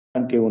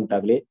ಶಾಂತಿ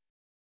ಉಂಟಾಗ್ಲಿ.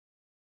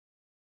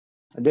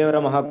 ದೇವರ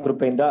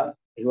ಮಹಾಕೃಪೆಯಿಂದ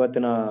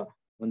ಇವತ್ತಿನ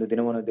ಒಂದು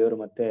ದಿನವನ್ನು ದೇವರು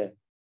ಮತ್ತೆ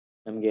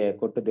ನಮ್ಗೆ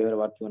ಕೊಟ್ಟು ದೇವರ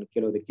ವಾಕ್ಯವನ್ನು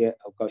ಕೇಳೋದಕ್ಕೆ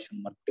ಅವಕಾಶ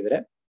ಮಾಡಿಕೊಟ್ಟಿದ್ದಾರೆ.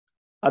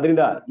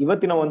 ಅದರಿಂದ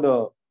ಇವತ್ತಿನ ಒಂದು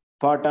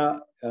ಪಾಠ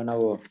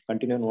ನಾವು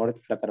ಕಂಟಿನ್ಯೂ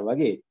ನೋಡೋದ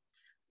ಪ್ರಕಾರವಾಗಿ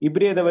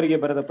ಇಬ್ರಿಯದವರಿಗೆ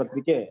ಬರೆದ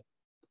ಪತ್ರಿಕೆ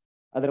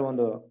ಅದರ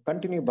ಒಂದು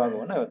ಕಂಟಿನ್ಯೂ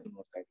ಭಾಗವನ್ನ ಇವತ್ತು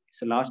ನೋಡ್ತಾ ಇದ್ದೀವಿ.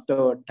 ಸೊ ಲಾಸ್ಟ್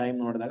ಟೈಮ್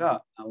ನೋಡಿದಾಗ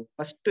ನಾವು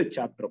ಫಸ್ಟ್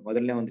ಚಾಪ್ಟರ್,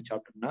 ಮೊದಲನೇ ಒಂದು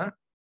ಚಾಪ್ಟರ್ನ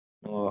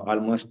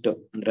ಆಲ್ಮೋಸ್ಟ್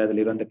ಅಂದ್ರೆ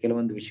ಅದ್ರಲ್ಲಿರುವಂತ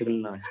ಕೆಲವೊಂದು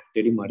ವಿಷಯಗಳನ್ನ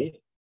ಸ್ಟಡಿ ಮಾಡಿ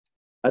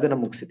ಅದನ್ನ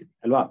ಮುಗಿಸಿದ್ವಿ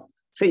ಅಲ್ವಾ.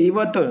 ಸೊ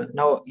ಇವತ್ತು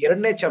ನಾವು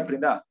ಎರಡನೇ ಚಾಪ್ಟರ್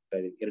ಇಂದ ಹೋಗ್ತಾ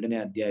ಇದೀವಿ. ಎರಡನೇ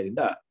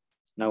ಅಧ್ಯಾಯದಿಂದ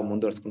ನಾವು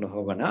ಮುಂದುವರ್ಸ್ಕೊಂಡು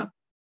ಹೋಗೋಣ.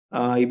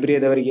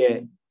 ಇಬ್ರಿಯದವರಿಗೆ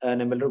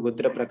ನಮ್ಮೆಲ್ಲರೂ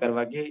ಗೊತ್ತಿರೋ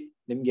ಪ್ರಕಾರವಾಗಿ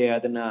ನಿಮ್ಗೆ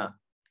ಅದನ್ನ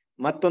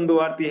ಮತ್ತೊಂದು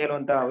ವಾರ್ತೆ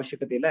ಹೇಳುವಂತ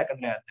ಅವಶ್ಯಕತೆ ಇಲ್ಲ,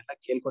 ಯಾಕಂದ್ರೆ ಅದನ್ನೆಲ್ಲ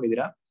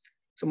ಕೇಳ್ಕೊಂಡಿದೀರಾ.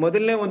 ಸೊ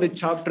ಮೊದಲನೇ ಒಂದು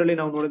ಚಾಪ್ಟರ್ ಅಲ್ಲಿ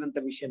ನಾವು ನೋಡಿದಂತ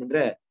ವಿಷಯ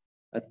ಏನಂದ್ರೆ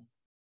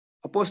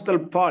ಅಪೋಸ್ತಲ್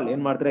ಪಾಲ್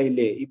ಏನ್ ಮಾಡ್ತಾರೆ,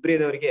 ಇಲ್ಲಿ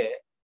ಇಬ್ರಿಯದವರಿಗೆ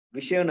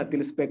ವಿಷಯವನ್ನ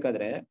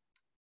ತಿಳಿಸ್ಬೇಕಾದ್ರೆ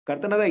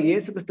ಕರ್ತನಾದ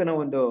ಯೇಸು ಕ್ರಿಸ್ತನ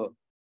ಒಂದು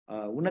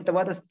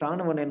ಉನ್ನತವಾದ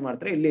ಸ್ಥಾನವನ್ನ ಏನ್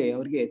ಮಾಡ್ತಾರೆ ಇಲ್ಲಿ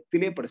ಅವ್ರಿಗೆ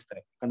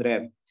ತಿಳಿಯಪಡಿಸ್ತಾರೆ. ಯಾಕಂದ್ರೆ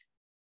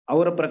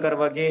ಅವರ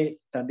ಪ್ರಕಾರವಾಗಿ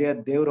ತಂದೆಯ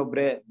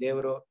ದೇವರೊಬ್ರೇ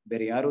ದೇವರು,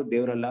 ಬೇರೆ ಯಾರು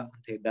ದೇವರಲ್ಲ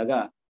ಅಂತ ಇದ್ದಾಗ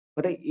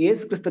ಮತ್ತೆ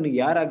ಯೇಸು ಕ್ರಿಸ್ತನು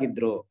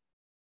ಯಾರಾಗಿದ್ರು,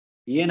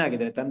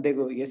 ಏನಾಗಿದ್ದಾರೆ,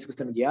 ತಂದೆಗೂ ಯೇಸು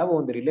ಕ್ರಿಸ್ತನಿಗೆ ಯಾವ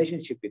ಒಂದು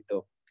ರಿಲೇಶನ್ಶಿಪ್ ಇತ್ತು,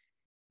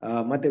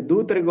 ಮತ್ತೆ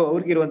ದೂತರಿಗೂ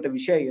ಅವ್ರಿಗಿರುವಂತ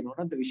ವಿಷಯ ಏನು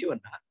ಅನ್ನೋಂಥ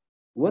ವಿಷಯವನ್ನ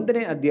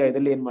ಒಂದನೇ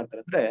ಅಧ್ಯಾಯದಲ್ಲಿ ಏನ್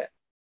ಮಾಡ್ತಾರೆ ಅಂದ್ರೆ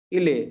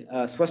ಇಲ್ಲಿ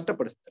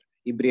ಸ್ಪಷ್ಟಪಡಿಸ್ತಾರೆ.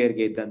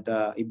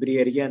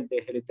 ಇಬ್ರಿಯರಿಗೆ ಅಂತ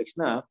ಹೇಳಿದ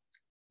ತಕ್ಷಣ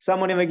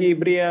ಸಾಮಾನ್ಯವಾಗಿ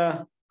ಇಬ್ರಿಯ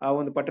ಆ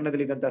ಒಂದು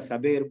ಪಟ್ಟಣದಲ್ಲಿ ಇದ್ದಂತ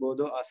ಸಭೆ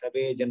ಇರ್ಬೋದು, ಆ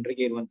ಸಭೆಯ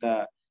ಜನರಿಗೆ ಇರುವಂತ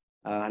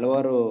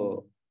ಹಲವಾರು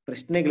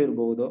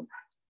ಪ್ರಶ್ನೆಗಳಿರ್ಬಹುದು.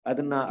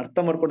 ಅದನ್ನ ಅರ್ಥ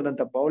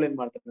ಮಾಡ್ಕೊಂಡಂತ ಪೌಲ್ ಏನ್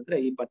ಮಾಡ್ತಾರೆ ಅಂದ್ರೆ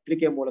ಈ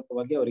ಪತ್ರಿಕೆಯ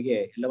ಮೂಲಕವಾಗಿ ಅವರಿಗೆ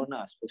ಎಲ್ಲವನ್ನ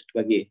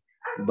ಸ್ಪಷ್ಟವಾಗಿ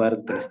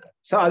ಬರೆದು ತಿಳಿಸ್ತಾರೆ.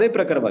 ಸೊ ಅದೇ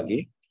ಪ್ರಕಾರವಾಗಿ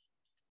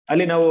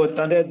ಅಲ್ಲಿ ನಾವು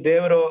ತಂದೆ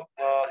ದೇವರು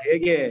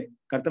ಹೇಗೆ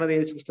ಕರ್ತನಾದ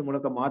ಯೇಸು ಕ್ರಿಸ್ತನ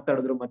ಮೂಲಕ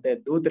ಮಾತಾಡಿದ್ರು, ಮತ್ತೆ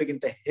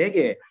ದೂತರಿಗಿಂತ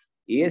ಹೇಗೆ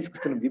ಯೇಸು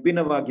ಕ್ರಿಸ್ತನು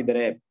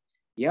ವಿಭಿನ್ನವಾಗಿದ್ದಾರೆ,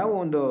 ಯಾವ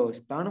ಒಂದು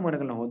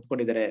ಸ್ಥಾನಮಾನಗಳನ್ನ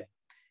ಹೊಂದ್ಕೊಂಡಿದ್ದಾರೆ,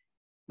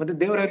 ಮತ್ತೆ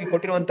ದೇವರಿಗೆ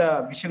ಕೊಟ್ಟಿರುವಂತ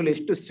ವಿಷಯಗಳು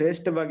ಎಷ್ಟು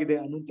ಶ್ರೇಷ್ಠವಾಗಿದೆ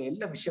ಅನ್ನುವಂತ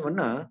ಎಲ್ಲ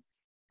ವಿಷಯವನ್ನ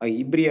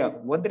ಇಬ್ರಿಯ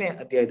ಒಂದನೇ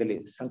ಅಧ್ಯಾಯದಲ್ಲಿ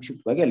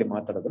ಸಂಕ್ಷಿಪ್ತವಾಗಿ ಅಲ್ಲಿ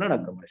ಮಾತಾಡೋದನ್ನ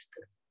ನಾವು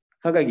ಗಮನಿಸ್ತೇವೆ.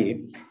 ಹಾಗಾಗಿ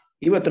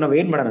ಇವತ್ತು ನಾವ್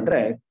ಏನ್ ಮಾಡೋಣ ಅಂದ್ರೆ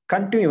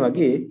ಕಂಟಿನ್ಯೂ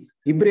ಆಗಿ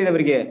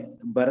ಇಬ್ರಿಯದವರಿಗೆ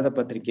ಬರೆದ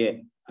ಪತ್ರಿಕೆ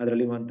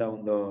ಅದರಲ್ಲಿರುವಂತ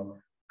ಒಂದು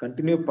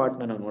ಕಂಟಿನ್ಯೂ ಪಾರ್ಟ್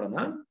ನ ನಾವು ನೋಡೋಣ.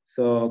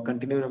 ಸೊ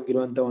ಕಂಟಿನ್ಯೂ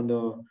ನಮ್ಗಿರುವಂತ ಒಂದು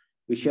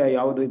ವಿಷಯ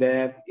ಯಾವುದು ಇದೆ,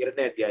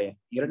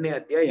 ಎರಡನೇ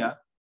ಅಧ್ಯಾಯ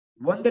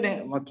ಒಂದನೇ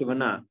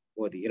ವಾಕ್ಯವನ್ನ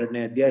ಓದಿ.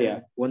 ಎರಡನೇ ಅಧ್ಯಾಯ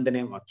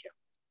ಒಂದನೇ ವಾಕ್ಯ.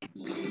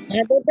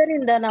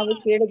 ಆದ್ದರಿಂದ ನಾವು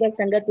ಕೇಳಿದ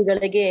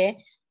ಸಂಗತಿಗಳಿಗೆ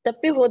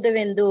ತಪ್ಪಿ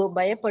ಹೋದವೆಂದು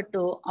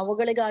ಭಯಪಟ್ಟು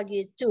ಅವುಗಳಿಗಾಗಿ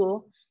ಹೆಚ್ಚು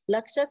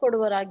ಲಕ್ಷ್ಯ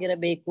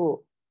ಕೊಡುವರಾಗಿರಬೇಕು.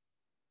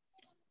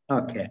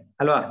 ಓಕೆ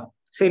ಅಲ್ವಾ.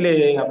 ಸೊ ಇಲ್ಲಿ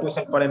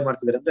ಅಪೊಸ್ತಲ ಪೌಲ್ ಏನ್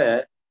ಮಾಡ್ತಿದ್ದಾರೆ ಅಂದ್ರೆ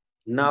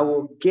ನಾವು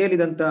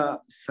ಕೇಳಿದಂತ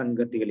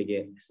ಸಂಗತಿಗಳಿಗೆ,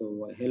 ಸೊ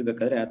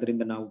ಹೇಳ್ಬೇಕಾದ್ರೆ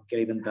ಅದರಿಂದ ನಾವು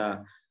ಕೇಳಿದಂತ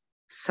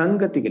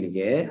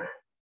ಸಂಗತಿಗಳಿಗೆ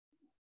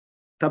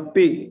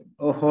ತಪ್ಪಿ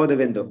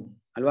ಹೋದವೆಂದು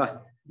ಅಲ್ವಾ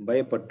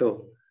ಭಯಪಟ್ಟು.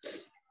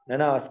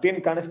 ನನ್ನ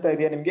ಸ್ಕ್ರೀನ್ ಕಾಣಿಸ್ತಾ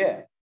ಇದೆಯಾ ನಿಮ್ಗೆ?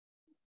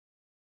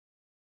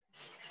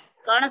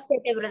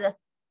 ಕಾಣಿಸ್ತೈತೆ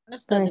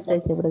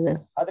ಬ್ರದರ್.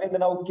 ಅದರಿಂದ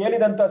ನಾವು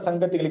ಕೇಳಿದಂತ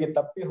ಸಂಗತಿಗಳಿಗೆ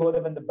ತಪ್ಪಿ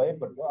ಹೋದವೆಂದು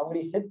ಭಯಪಟ್ಟು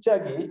ಅವರಿಗೆ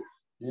ಹೆಚ್ಚಾಗಿ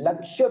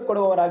ಲಕ್ಷ್ಯ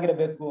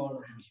ಕೊಡುವವರಾಗಿರಬೇಕು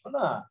ಅನ್ನೋ ವಿಷಯವನ್ನ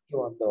ಈ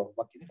ಒಂದು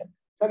ವಾಕ್ಯದಲ್ಲಿ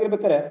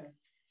ಹಾಗಿರ್ಬೇಕಾದ್ರೆ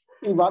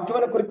ಈ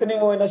ವಾಕ್ಯವನ್ನ ಕುರಿತು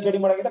ನೀವು ಏನೋ ಸ್ಟಡಿ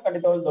ಮಾಡೋಗಿದ್ರೆ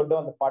ಖಂಡಿತವಾಗಿ ದೊಡ್ಡ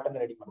ಒಂದು ಪಾಠನ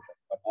ರೆಡಿ ಮಾಡ್ತಾರೆ.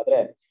 ಆದ್ರೆ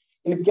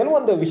ಇಲ್ಲಿ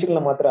ಕೆಲವೊಂದು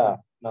ವಿಷಯಗಳನ್ನ ಮಾತ್ರ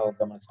ನಾವು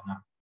ಗಮನಿಸೋಣ.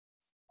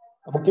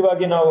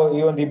 ಮುಖ್ಯವಾಗಿ ನಾವು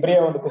ಈ ಒಂದು ಇಬ್ರಿಯ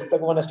ಒಂದು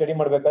ಪುಸ್ತಕವನ್ನ ಸ್ಟಡಿ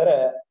ಮಾಡ್ಬೇಕಾದ್ರೆ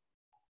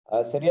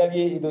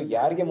ಸರಿಯಾಗಿ ಇದು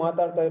ಯಾರಿಗೆ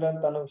ಮಾತಾಡ್ತಾ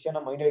ಇರೋಂತ ಅನ್ನೋ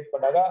ವಿಷಯನ ಮೈಂಡ್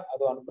ಇಟ್ಕೊಂಡಾಗ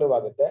ಅದು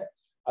ಅನುಕೂಲವಾಗುತ್ತೆ.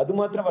 ಅದು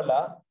ಮಾತ್ರವಲ್ಲ,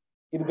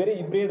 ಇದು ಬೇರೆ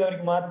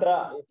ಇಬ್ರಿಯದವ್ರಿಗೆ ಮಾತ್ರ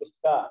ಈ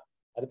ಪುಸ್ತಕ,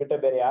 ಅದು ಬಿಟ್ಟರೆ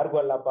ಬೇರೆ ಯಾರಿಗೂ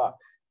ಅಲ್ಲಪ್ಪ.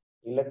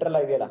 ಈ ಲೆಟರ್ ಎಲ್ಲ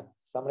ಇದೆಯಲ್ಲ,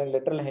 ಸಾಮಾನ್ಯ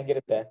ಲೆಟರ್ ಎಲ್ಲ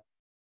ಹೆಂಗಿರುತ್ತೆ,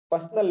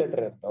 ಪರ್ಸನಲ್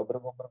ಲೆಟರ್ ಇರುತ್ತೆ.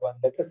 ಒಬ್ರಿಗೊಬ್ರಿಗೆ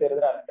ಒಂದ್ ಲೆಟರ್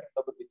ಸೇರಿದ್ರೆ ಆ ಲೆಟರ್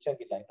ಇನ್ನೊಬ್ರು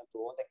ಬಿಚ್ಚಂಗಿಲ್ಲ, ಇನ್ನೊಂದು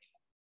ಓದಂಗಿಲ್ಲ.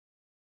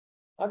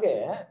 ಹಾಗೆ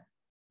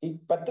ಈ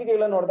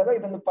ಪತ್ರಿಕೆಗಳನ್ನ ನೋಡಿದಾಗ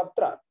ಇದೊಂದು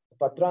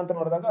ಪತ್ರ ಅಂತ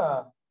ನೋಡಿದಾಗ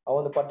ಆ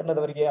ಒಂದು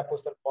ಪಟ್ಟಣದವರಿಗೆ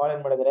ಅಪೊಸ್ತಲ ಪೌಲ್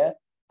ಏನ್ ಮಾಡಿದರೆ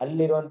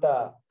ಅಲ್ಲಿರುವಂತ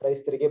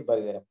ಕ್ರೈಸ್ತರಿಗೆ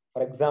ಬರೆದಿದ್ದಾರೆ.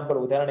 ಫಾರ್ ಎಕ್ಸಾಂಪಲ್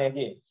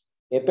ಉದಾಹರಣೆಯಾಗಿ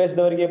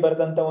ಎಫೆಸದವರಿಗೆ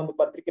ಬರೆದಂತ ಒಂದು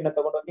ಪತ್ರಿಕೆನ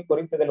ತಗೊಂಡೋಗಿ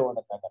ಕೊರಿಂಥದಲ್ಲಿ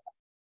ಓದಕ್ಕಾಗಲ್ಲ,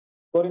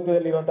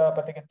 ಕೊರಿಂಥದಲ್ಲಿ ಇರುವಂತಹ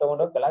ಪತ್ರಿಕೆ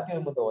ತಗೊಂಡೋಗಿ ಗಲಾತ್ಯದ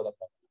ಮುಂದೆ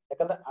ಓದಕ್ಕಾಗಲ್ಲ.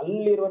 ಯಾಕಂದ್ರೆ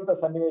ಅಲ್ಲಿರುವಂತ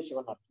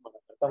ಸನ್ನಿವೇಶವನ್ನ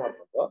ಅರ್ಥ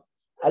ಮಾಡ್ಕೊಂಡು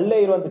ಅಲ್ಲೇ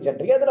ಇರುವಂತ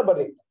ಜನರಿಗೆ ಅದನ್ನ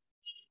ಬರೆದಿರ್ತಾರೆ.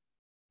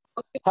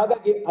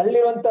 ಹಾಗಾಗಿ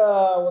ಅಲ್ಲಿರುವಂತ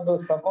ಒಂದು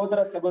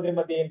ಸಹೋದರಿ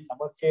ಮಧ್ಯೆ ಏನ್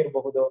ಸಮಸ್ಯೆ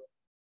ಇರಬಹುದು,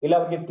 ಇಲ್ಲ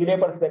ಅವ್ರಿಗೆ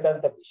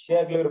ತಿಳಿಯಪಡಿಸ್ಬೇಕಾದಂತ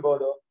ವಿಷಯಗಳು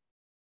ಇರ್ಬೋದು,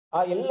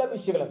 ಆ ಎಲ್ಲ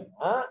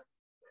ವಿಷಯಗಳನ್ನ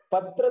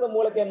ಪತ್ರದ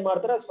ಮೂಲಕ ಏನ್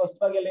ಮಾಡ್ತಾರೆ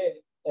ಸ್ಪಷ್ಟವಾಗಿ ಅಲ್ಲಿ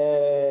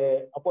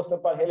ಅಪೊಸ್ತಲ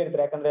ಪೌಲ್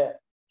ಹೇಳಿರ್ತಾರೆ. ಯಾಕಂದ್ರೆ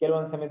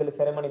ಕೆಲವೊಂದು ಸಮಯದಲ್ಲಿ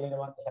ಸೆರೆಮನಿಲಿ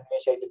ಇರುವಂತ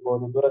ಸನ್ನಿವೇಶ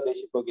ಇದಿರ್ಬೋದು, ದೂರ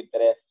ದೇಶಕ್ಕೆ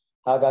ಹೋಗಿರ್ತಾರೆ.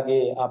 ಹಾಗಾಗಿ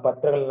ಆ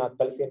ಪತ್ರಗಳನ್ನ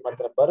ಕಳಿಸಿ ಏನ್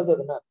ಮಾಡ್ತಾರೆ, ಬರೆದು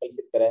ಅದನ್ನ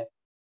ಕಳಿಸಿರ್ತಾರೆ.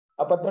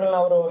 ಆ ಪತ್ರಗಳನ್ನ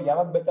ಅವರು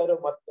ಯಾವಾಗ ಬೇಕಾದ್ರೂ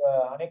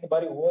ಅನೇಕ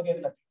ಬಾರಿ ಓದಿ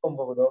ಅದನ್ನ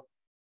ತಿಳ್ಕೊಬಹುದು.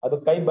 ಅದು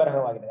ಕೈ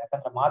ಬರಹವಾಗಿದೆ.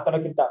 ಯಾಕಂದ್ರೆ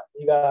ಮಾತಾಡೋಕ್ಕಿಂತ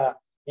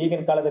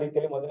ಈಗಿನ ಕಾಲದ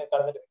ರೀತಿಯಲ್ಲಿ ಮೊದಲನೇ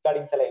ಕಾಲದಲ್ಲಿ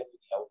ರೆಕಾರ್ಡಿಂಗ್ಸ್ ಎಲ್ಲ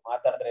ಇರ್ತಿಲ್ಲ. ಅವ್ರು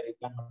ಮಾತಾಡಿದ್ರೆ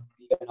ರೆಕಾರ್ಡ್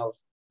ಮಾಡ್ತೀವಿ. ಈಗ ನಾವು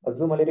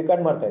ಝೂಮ್ ಅಲ್ಲಿ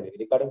ರೆಕಾರ್ಡ್ ಮಾಡ್ತಾ ಇದೀವಿ,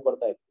 ರೆಕಾರ್ಡಿಂಗ್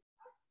ಕೊಡ್ತಾ ಇದ್ವಿ.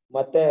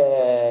 ಮತ್ತೆ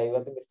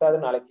ಇವತ್ತು ಮಿಸ್ ಆದ್ರೆ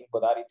ನಾಳೆ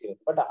ಕೇಳ್ಬೋದು, ಆ ರೀತಿ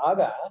ಇರುತ್ತೆ. ಬಟ್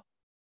ಆಗ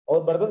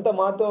ಅವ್ರು ಬರ್ದಂತ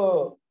ಮಾತು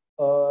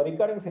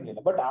ರೆಕಾರ್ಡಿಂಗ್ಸ್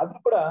ಇರ್ಲಿಲ್ಲ. ಬಟ್ ಆದ್ರೂ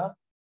ಕೂಡ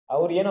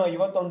ಅವ್ರು ಏನೋ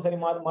ಇವತ್ತೊಂದ್ಸರಿ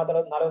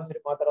ಮಾತಾಡೋದು, ನಾಳೆ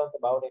ಒಂದ್ಸರಿ ಮಾತಾಡೋಂತ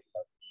ಭಾವನೆ ಇಲ್ಲ.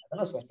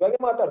 ಅದನ್ನ ಸ್ಪಷ್ಟವಾಗಿ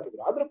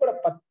ಮಾತಾಡ್ತಿದ್ರು. ಆದ್ರೂ ಕೂಡ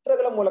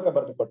ಪತ್ರಗಳ ಮೂಲಕ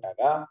ಬರೆದು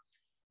ಕೊಟ್ಟಾಗ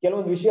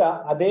ಕೆಲವೊಂದು ವಿಷಯ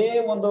ಅದೇ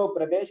ಒಂದು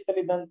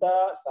ಪ್ರದೇಶದಲ್ಲಿದ್ದಂತ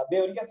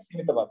ಸಭೆಯವರಿಗೆ ಅದು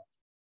ಸೀಮಿತವಾಗುತ್ತೆ.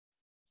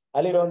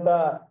 ಅಲ್ಲಿರುವಂತ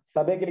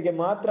ಸಭೆಗಳಿಗೆ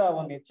ಮಾತ್ರ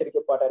ಒಂದು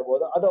ಎಚ್ಚರಿಕೆ ಪಾಠ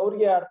ಇರ್ಬೋದು. ಅದು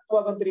ಅವ್ರಿಗೆ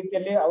ಅರ್ಥವಾಗುವಂತ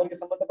ರೀತಿಯಲ್ಲಿ, ಅವ್ರಿಗೆ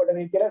ಸಂಬಂಧಪಟ್ಟ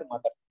ರೀತಿಯಲ್ಲಿ ಅದು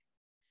ಮಾತಾಡ್ತಾರೆ.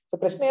 ಸೊ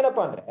ಪ್ರಶ್ನೆ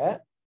ಏನಪ್ಪಾ ಅಂದ್ರೆ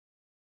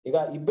ಈಗ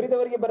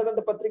ಇಬ್ರಿದವರಿಗೆ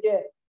ಬರೆದಂತ ಪತ್ರಿಕೆ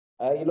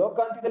ಈ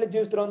ಲೋಕಾಂತ್ಯದಲ್ಲಿ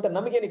ಜೀವಿಸ್ತಿರುವಂತ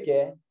ನಮಗೇನಕ್ಕೆ,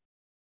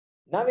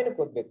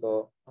 ನಾವೇನಕ್ಕೆ ಓದ್ಬೇಕು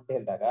ಅಂತ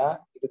ಹೇಳಿದಾಗ,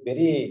 ಇದು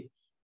ಬರೀ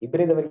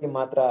ಇಬ್ರಿದವರಿಗೆ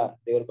ಮಾತ್ರ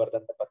ದೇವರು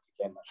ಬರೆದಂತ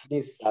ಪತ್ರಿಕೆ ಅಲ್ಲ, ಇಡೀ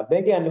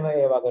ಸಭೆಗೆ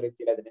ಅನ್ವಯವಾಗೋ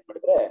ರೀತಿಯಲ್ಲಿ ಅದನ್ನ ಏನ್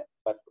ಮಾಡಿದ್ರೆ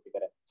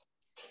ಬರ್ಕೊಟ್ಟಿದ್ದಾರೆ.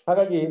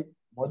 ಹಾಗಾಗಿ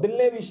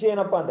ಮೊದಲನೇ ವಿಷಯ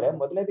ಏನಪ್ಪಾ ಅಂದ್ರೆ,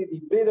 ಮೊದಲನೇದು ಇದು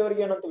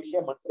ಇಬ್ರಿದವರಿಗೆ ಅನ್ನೋಂಥ ವಿಷಯ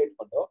ಮನಸ್ಸಲ್ಲಿ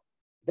ಇಟ್ಕೊಂಡು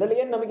ಇದ್ರಲ್ಲಿ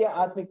ಏನ್ ನಮಗೆ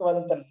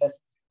ಆತ್ಮಿಕವಾದಂತ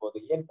ಲೆಸನ್ಸ್ ಸಿಗ್ಬೋದು,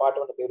 ಏನ್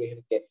ಪಾಠವನ್ನು ದೇವರು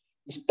ಏನಕ್ಕೆ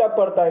ಇಷ್ಟ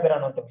ಪಡ್ತಾ ಇದಾರೆ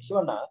ಅನ್ನುವಂಥ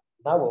ವಿಷಯವನ್ನ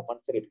ನಾವು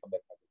ಮನಸ್ಸಲ್ಲಿ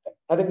ಇಟ್ಕೊಬೇಕಾಗುತ್ತೆ.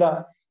 ಅದರಿಂದ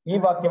ಈ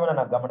ವಾಕ್ಯವನ್ನ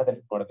ನಾವು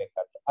ಗಮನದಲ್ಲಿ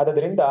ನೋಡ್ಬೇಕಾಗುತ್ತೆ.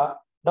 ಅದರಿಂದ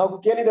ನಾವು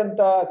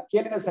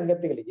ಕೇಳಿದ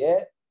ಸಂಗತಿಗಳಿಗೆ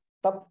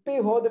ತಪ್ಪಿ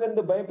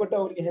ಹೋದವೆಂದು ಭಯಪಟ್ಟು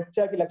ಅವರಿಗೆ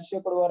ಹೆಚ್ಚಾಗಿ ಲಕ್ಷ್ಯ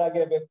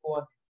ಕೊಡುವವರಾಗಿರಬೇಕು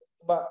ಅಂತ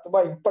ತುಂಬಾ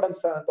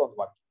ಇಂಪಾರ್ಟೆನ್ಸ್ ಅಂತ ಒಂದು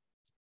ವಾಕ್ಯ.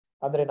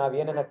 ಅಂದ್ರೆ ನಾವ್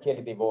ಏನನ್ನ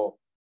ಕೇಳಿದೀವೋ,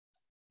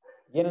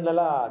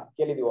 ಏನನ್ನೆಲ್ಲ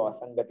ಕೇಳಿದೀವೋ ಆ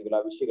ಸಂಗತಿಗಳು,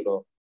 ಆ ವಿಷಯಗಳು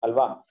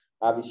ಅಲ್ವಾ,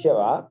 ಆ ವಿಷಯ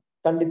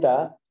ಖಂಡಿತ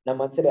ನಮ್ಮ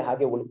ಮನಸ್ಸಲ್ಲಿ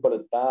ಹಾಗೆ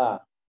ಉಳ್ಕೊಳ್ಳುತ್ತಾ,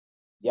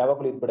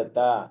 ಯಾವಾಗ್ಲೂ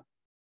ಇದ್ಬಿಡುತ್ತಾ?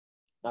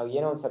 ನಾವ್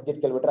ಏನೋ ಒಂದ್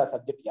ಸಬ್ಜೆಕ್ಟ್ ಕೇಳ್ಬಿಟ್ರೆ ಆ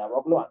ಸಬ್ಜೆಕ್ಟ್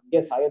ಯಾವಾಗ್ಲೂ ಹಂಗೆ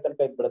ಸಾಯೋ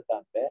ತನಕ ಇದ್ಬಿಡುತ್ತಾ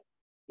ಅಂದ್ರೆ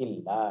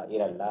ಇಲ್ಲ,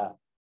 ಇರಲ್ಲ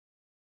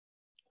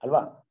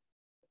ಅಲ್ವಾ.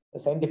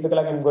 ಸೈಂಟಿಫಿಕಲ್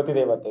ಆಗಿ ನಿಮ್ಗೆ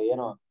ಗೊತ್ತಿದೆ, ಇವತ್ತು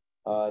ಏನೋ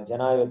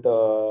ಜನ ಇವತ್ತು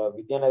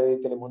ವಿಜ್ಞಾನ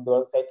ರೀತಿಯಲ್ಲಿ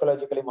ಮುಂದುವರೆದು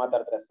ಸೈಕಾಲಜಿಕಲಿ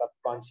ಮಾತಾಡ್ತಾರೆ, ಸಬ್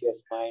ಕಾನ್ಶಿಯಸ್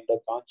ಮೈಂಡ್,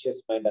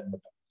 ಕಾನ್ಶಿಯಸ್ ಮೈಂಡ್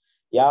ಅಂದ್ಬಿಟ್ಟು.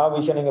 ಯಾವ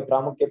ವಿಷಯ ನಿಮಗೆ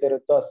ಪ್ರಾಮುಖ್ಯತೆ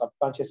ಇರುತ್ತೋ ಸಬ್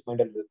ಕಾನ್ಶಿಯಸ್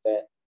ಮೈಂಡ್ ಅಲ್ಲಿ ಇರುತ್ತೆ,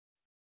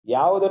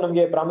 ಯಾವುದು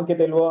ನಮ್ಗೆ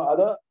ಪ್ರಾಮುಖ್ಯತೆ ಇಲ್ವೋ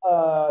ಅದು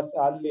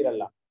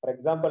ಅಲ್ಲಿರಲ್ಲ. ಫಾರ್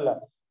ಎಕ್ಸಾಂಪಲ್,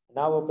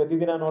 ನಾವು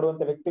ಪ್ರತಿದಿನ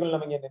ನೋಡುವಂತ ವ್ಯಕ್ತಿಗಳು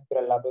ನಮಗೆ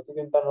ನೆನಪಿರಲ್ಲ,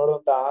 ಪ್ರತಿದಿನ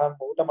ನೋಡುವಂತ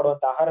ಊಟ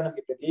ಮಾಡುವಂತ ಆಹಾರ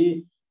ನಮ್ಗೆ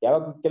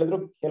ಯಾವಾಗ ಕೇಳಿದ್ರು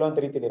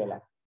ಕೆಲವೊಂದು ರೀತಿಯಲ್ಲಿ ಇರಲ್ಲ.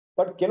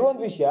 ಬಟ್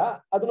ಕೆಲವೊಂದು ವಿಷಯ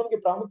ಅದು ನಮ್ಗೆ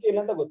ಪ್ರಾಮುಖ್ಯ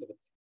ಇಲ್ಲ ಅಂತ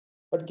ಗೊತ್ತಿರುತ್ತೆ,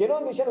 ಬಟ್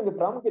ಕೆಲವೊಂದು ವಿಷಯ ನಮ್ಗೆ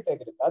ಪ್ರಾಮುಖ್ಯತೆ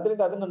ಆಗಿರುತ್ತೆ.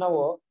 ಅದರಿಂದ ಅದನ್ನ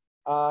ನಾವು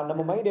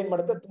ನಮ್ಮ ಮೈಂಡ್ ಏನ್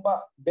ಮಾಡುತ್ತೆ, ತುಂಬಾ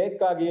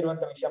ಬೇಕಾಗಿ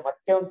ಇರುವಂತ ವಿಷಯ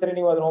ಮತ್ತೆ ಒಂದ್ಸರಿ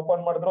ನೀವು ಅದನ್ನ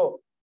ಓಪನ್ ಮಾಡಿದ್ರು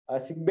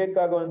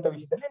ಸಿಗ್ಬೇಕಾಗುವಂತ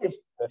ವಿಷಯದಲ್ಲಿ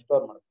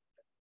ಸ್ಟೋರ್ ಮಾಡುತ್ತೆ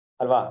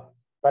ಅಲ್ವಾ.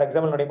 ಫಾರ್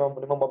ಎಕ್ಸಾಂಪಲ್ ನೋಡಿ,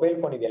 ನಿಮ್ಮ ಮೊಬೈಲ್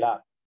ಫೋನ್ ಇದೆಯಲ್ಲ,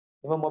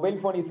 ನಿಮ್ಮ ಮೊಬೈಲ್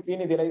ಫೋನ್ ಈ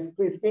ಸ್ಕ್ರೀನ್ ಇದೆಯಲ್ಲ,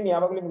 ಈ ಸ್ಕ್ರೀನ್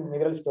ಯಾವಾಗ್ಲೂ ನಿಮ್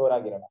ಇದರಲ್ಲಿ ಸ್ಟೋರ್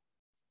ಆಗಿರಲ್ಲ.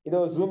 ಇದು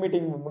ಝೂಮ್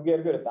ಮೀಟಿಂಗ್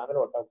ಮುಗಿಯೋರ್ಗು ಇರುತ್ತೆ, ಆಮೇಲೆ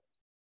ಹೊರಟೋಗುತ್ತೆ.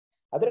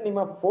 ಆದ್ರೆ ನಿಮ್ಮ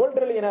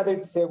ಫೋಲ್ಡರ್ ಅಲ್ಲಿ ಏನಾದ್ರು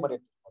ಇಟ್ಟು ಸೇವ್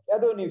ಮಾಡಿರ್ತೀವಿ,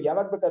 ಅದು ನೀವು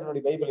ಯಾವಾಗ ಬೇಕಾದ್ರೆ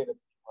ನೋಡಿ, ಬೈಬಲ್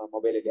ಇರುತ್ತೆ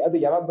ಮೊಬೈಲ್ ಅಲ್ಲಿ, ಅದು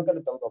ಯಾವಾಗ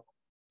ಬೇಕಾದ್ರೂ ತೆಗೆದು.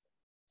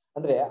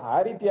 ಅಂದ್ರೆ ಆ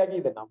ರೀತಿಯಾಗಿ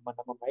ಇದೆ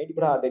ನಮ್ಮ ಮೈಂಡ್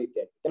ಕೂಡ ಅದೇ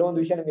ರೀತಿಯಾಗಿ. ಕೆಲವೊಂದು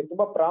ವಿಷಯ ನಮಗೆ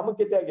ತುಂಬಾ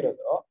ಪ್ರಾಮುಖ್ಯತೆ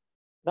ಆಗಿರೋದು,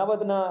 ನಾವ್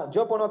ಅದನ್ನ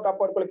ಜೋಪಾನ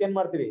ಕಾಪಾಡ್ಕೊಳಕ್ ಏನ್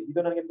ಮಾಡ್ತೀವಿ, ಇದು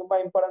ನನಗೆ ತುಂಬಾ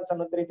ಇಂಪಾರ್ಟೆನ್ಸ್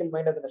ಅನ್ನೋ ರೀತಿಯಲ್ಲಿ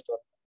ಮೈಂಡ್ ಅದನ್ನ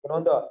ಸ್ಟೋರ್.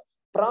 ಕೆಲವೊಂದು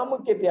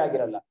ಪ್ರಾಮುಖ್ಯತೆ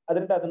ಆಗಿರಲ್ಲ,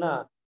 ಅದರಿಂದ ಅದನ್ನ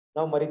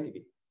ನಾವು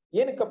ಮರಿತೀವಿ.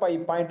 ಏನಕ್ಕಪ್ಪ ಈ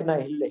ಪಾಯಿಂಟ್ ನ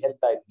ಇಲ್ಲಿ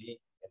ಹೇಳ್ತಾ ಇದ್ವಿ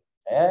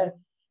ಅಂದ್ರೆ,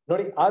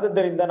 ನೋಡಿ,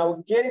 ಆದದ್ದರಿಂದ ನಾವು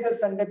ಕೇಳಿದ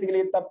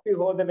ಸಂಗತಿಗಳಿಗೆ ತಪ್ಪಿ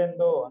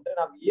ಹೋದವೆಂದು, ಅಂದ್ರೆ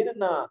ನಾವು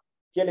ಏನನ್ನ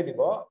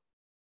ಕೇಳಿದಿವೋ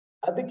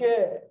ಅದಕ್ಕೆ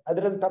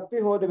ಅದ್ರಲ್ಲಿ ತಪ್ಪಿ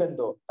ಹೋದ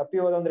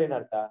ಅಂದ್ರೆ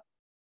ಏನರ್ಥ?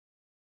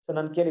 ಸೊ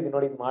ನಾನು ಕೇಳಿದ್ದೀನಿ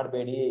ನೋಡಿ, ಇದು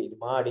ಮಾಡ್ಬೇಡಿ, ಇದು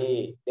ಮಾಡಿ,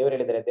 ದೇವ್ರು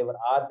ಹೇಳಿದ್ದಾರೆ, ದೇವರ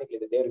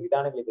ಆಜ್ಞೆಗಳಿದೆ, ದೇವ್ರ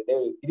ವಿಧಾನಗಳಿದೆ,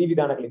 ದೇವ್ರ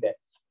ವಿಧಿವಿಧಾನಗಳಿದೆ,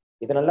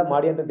 ಇದನ್ನೆಲ್ಲ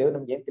ಮಾಡಿ ಅಂತ ದೇವ್ರು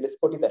ನಮ್ಗೆ ಏನ್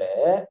ತಿಳಿಸ್ಕೊಟ್ಟಿದ್ದಾರೆ,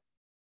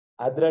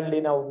 ಅದ್ರಲ್ಲಿ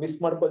ನಾವು ಮಿಸ್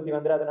ಮಾಡ್ಕೊಳ್ತೀವಿ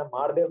ಅಂದ್ರೆ ಅದನ್ನ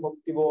ಮಾಡದೆ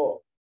ಹೋಗ್ತೀವೋ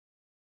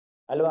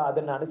ಅಲ್ವಾ,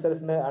 ಅದನ್ನ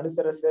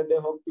ಅನುಸರಿಸದೆ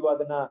ಹೋಗ್ತೀವೋ,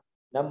 ಅದನ್ನ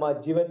ನಮ್ಮ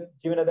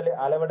ಜೀವನದಲ್ಲಿ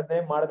ಅಳವಡನೆ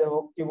ಮಾಡದೆ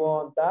ಹೋಗ್ತೀವೋ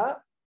ಅಂತ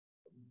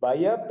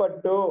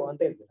ಭಯಪಟ್ಟು ಅಂತ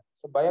ಹೇಳ್ತಾರೆ.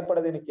 ಸೊ ಭಯ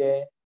ಪಡೋದೇನಕ್ಕೆ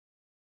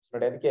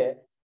ನೋಡಿ, ಅದಕ್ಕೆ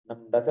ನಮ್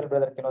ಡಸಲ್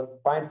ಬ್ರದರ್ ಕೆಲವೊಂದು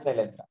ಪಾಯಿಂಟ್ಸ್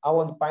ಹೇಳ್ತಾರೆ, ಆ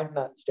ಒಂದು ಪಾಯಿಂಟ್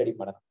ನ ಸ್ಟಡಿ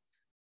ಮಾಡೋಣ.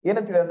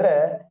 ಏನಂತಿದೆ ಅಂದ್ರೆ,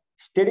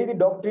 study the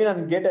doctrine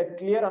and get A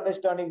clear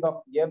understanding of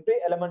every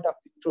element of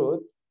the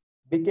truth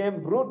became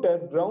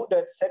rooted,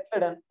 grounded,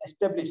 settled and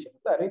established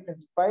ಅಂತ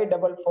ರೀಫರೆನ್ಸ್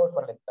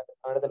 544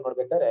 ಕನ್ನಡದಲ್ಲಿ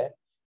ನೋಡ್ಬೇಕಾದ್ರೆ,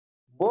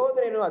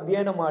 ಬೋಧನೆಯನ್ನು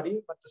ಅಧ್ಯಯನ ಮಾಡಿ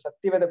ಮತ್ತು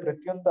ಸತ್ಯವಾದ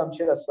ಪ್ರತಿಯೊಂದು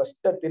ಅಂಶದ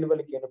ಸ್ಪಷ್ಟ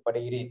ತಿಳುವಳಿಕೆಯನ್ನು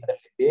ಪಡೆಯಿರಿ,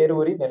 ಅದರಲ್ಲಿ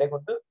ಬೇರೂರಿ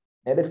ನೆಲೆಗೊಂಡು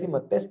ನೆಲೆಸಿ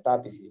ಮತ್ತೆ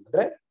ಸ್ಥಾಪಿಸಿ.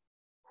 ಅಂದ್ರೆ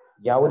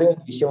ಯಾವುದೇ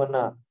ಒಂದು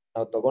ವಿಷಯವನ್ನ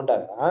ನಾವು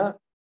ತಗೊಂಡಾಗ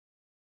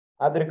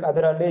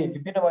ಅದರಲ್ಲಿ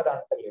ವಿಭಿನ್ನವಾದ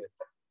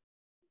ಹಂತಗಳಿರುತ್ತೆ.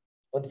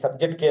 ಒಂದು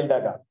ಸಬ್ಜೆಕ್ಟ್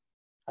ಕೇಳಿದಾಗ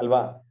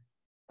ಅಲ್ವಾ,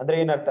 ಅಂದ್ರೆ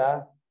ಏನರ್ಥ,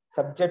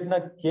 ಸಬ್ಜೆಕ್ಟ್ ನ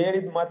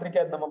ಕೇಳಿದ ಮಾತ್ರಕ್ಕೆ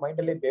ಅದು ನಮ್ಮ ಮೈಂಡ್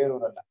ಅಲ್ಲಿ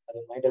ಬೇರೂರಲ್ಲ, ಅದು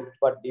ಮೈಂಡ್ ಅಲ್ಲಿ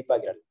ತುಂಬಾ ಡೀಪ್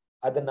ಆಗಿರಲ್ಲ.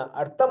 ಅದನ್ನ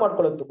ಅರ್ಥ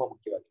ಮಾಡ್ಕೊಳ್ಳೋದು ತುಂಬಾ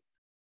ಮುಖ್ಯವಾಗಿ.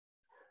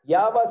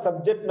 ಯಾವ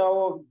ಸಬ್ಜೆಕ್ಟ್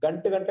ನಾವು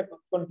ಗಂಟೆ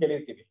ಕುತ್ಕೊಂಡು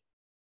ಕೇಳಿರ್ತೀವಿ,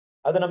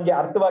 ಅದು ನಮ್ಗೆ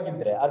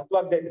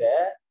ಅರ್ಥವಾಗದೇ ಇದ್ರೆ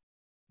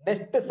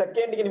ನೆಕ್ಸ್ಟ್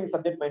ಸೆಕೆಂಡ್ಗೆ ನಿಮ್ಗೆ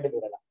ಸಬ್ಜೆಕ್ಟ್ ಮೈಂಡ್ ಅಲ್ಲಿ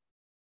ಇರಲ್ಲ.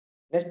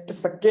 ನೆಕ್ಸ್ಟ್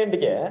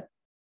ಸೆಕೆಂಡ್ಗೆ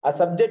ಆ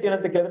ಸಬ್ಜೆಕ್ಟ್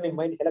ಏನಂತ ಕೇಳಿದ್ರೆ ನಿಮ್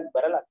ಮೈಂಡ್ ಹೇಳಕ್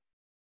ಬರಲ್ಲ.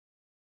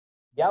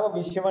 ಯಾವ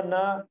ವಿಷಯವನ್ನ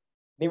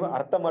ನೀವು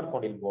ಅರ್ಥ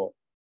ಮಾಡ್ಕೊಂಡಿಲ್ವೋ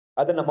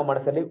ಅದು ನಮ್ಮ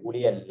ಮನಸ್ಸಲ್ಲಿ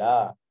ಉಳಿಯಲ್ಲ.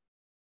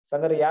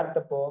 ಸಂಗರ ಯಾರು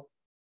ತಪ್ಪು?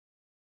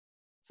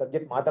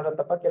 ಸಬ್ಜೆಕ್ಟ್ ಮಾತಾಡೋದು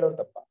ತಪ್ಪ, ಕೇಳೋರು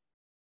ತಪ್ಪ?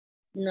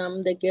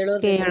 ನಮ್ದೆ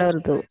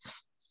ಕೇಳೋರ್ದು.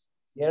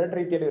 ಎರಡು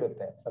ರೀತಿಯಲ್ಲಿ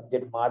ಇರುತ್ತೆ.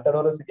 ಸಬ್ಜೆಕ್ಟ್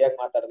ಮಾತಾಡೋರು ಸರಿಯಾಗಿ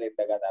ಮಾತಾಡದೇ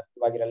ಇದ್ದಾಗ ಅದು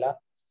ಅರ್ಥವಾಗಿರಲ್ಲ.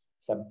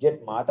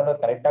 ಸಬ್ಜೆಕ್ಟ್ ಮಾತಾಡೋದು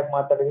ಕರೆಕ್ಟ್ ಆಗಿ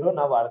ಮಾತಾಡಿದ್ರು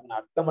ನಾವು ಅದನ್ನ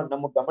ಅರ್ಥ ಮಾಡಿ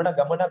ನಮ್ಮ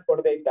ಗಮನ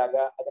ಕೊಡದೇ ಇದ್ದಾಗ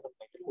ಅದು ನಮ್ಮ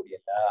ಮೈಂಡಲ್ಲಿ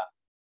ಉಳಿಯಲ್ಲ.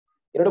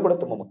 ಎರಡು ಕೂಡ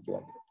ತುಂಬಾ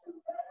ಮುಖ್ಯವಾಗಿರುತ್ತೆ.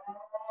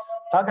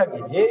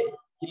 ಹಾಗಾಗಿ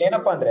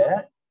ಇಲ್ಲೇನಪ್ಪಾ ಅಂದ್ರೆ,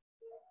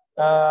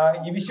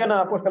 ಈ ವಿಷಯನ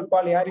ಅಪೊಸ್ತಲ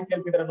ಪೌಲ್ ಯಾವ ರೀತಿ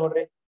ಹೇಳ್ತಿದಾರೆ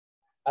ನೋಡ್ರಿ,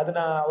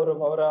 ಅದನ್ನ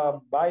ಅವರ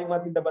ಬಾಯಿ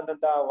ಮಾತಿಂದ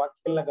ಬಂದಂತ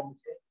ವಾಕ್ಯಗಳನ್ನ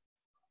ಗಮನಿಸಿ.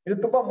 ಇದು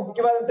ತುಂಬಾ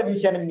ಮುಖ್ಯವಾದಂತ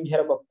ವಿಷಯ ನಿಮ್ಗೆ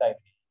ಹೇಳಕ್ ಹೋಗ್ತಾ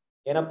ಇದ್ದೀನಿ.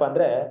 ಏನಪ್ಪಾ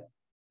ಅಂದ್ರೆ,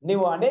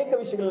 ನೀವು ಅನೇಕ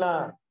ವಿಷಯಗಳನ್ನ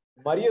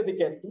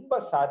ಮರೆಯೋದಕ್ಕೆ ತುಂಬಾ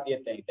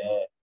ಸಾಧ್ಯತೆ ಇದೆ.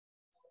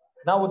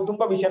 ನಾವು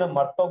ತುಂಬಾ ವಿಷಯನ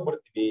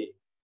ಮರ್ತೋಗ್ಬಿಡ್ತೀವಿ.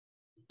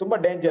 ತುಂಬಾ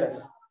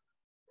ಡೇಂಜರಸ್.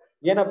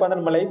 ಏನಪ್ಪಾ ಅಂದ್ರೆ,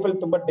 ನಮ್ಮ ಲೈಫ್ ಅಲ್ಲಿ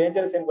ತುಂಬಾ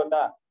ಡೇಂಜರಸ್ ಏನ್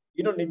ಗೊತ್ತಾ?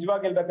 ಇನ್ನು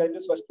ನಿಜವಾಗಿ ಹೇಳ್ಬೇಕಾದ್ರೆ,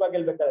 ಇನ್ನು ಸ್ಪಷ್ಟವಾಗಿ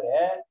ಹೇಳ್ಬೇಕಾದ್ರೆ,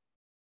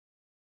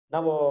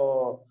 ನಾವು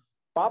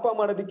ಪಾಪ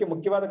ಮಾಡೋದಕ್ಕೆ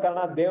ಮುಖ್ಯವಾದ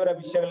ಕಾರಣ ದೇವರ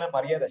ವಿಷಯಗಳನ್ನ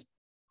ಮರೆಯೋದಷ್ಟೇ.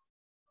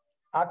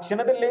 ಆ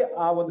ಕ್ಷಣದಲ್ಲಿ,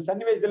 ಆ ಒಂದು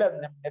ಸನ್ನಿವೇಶದಲ್ಲಿ ಅದ್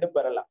ನೆನಪು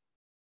ಬರಲ್ಲ,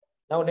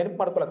 ನಾವು ನೆನಪು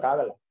ಮಾಡ್ಕೊಳಕ್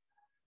ಆಗಲ್ಲ.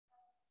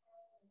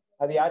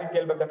 ಅದು ಯಾವ ರೀತಿ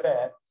ಹೇಳ್ಬೇಕಂದ್ರೆ,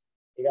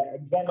 ಈಗ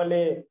ಎಕ್ಸಾಮ್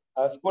ಅಲ್ಲಿ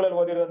ಸ್ಕೂಲಲ್ಲಿ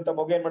ಓದಿರೋಂತ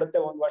ಮಗು ಏನ್ ಮಾಡುತ್ತೆ,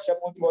 ಒಂದ್ ವರ್ಷ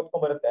ಪೂರ್ತಿ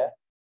ಓದ್ಕೊಂಡ್ ಬರುತ್ತೆ.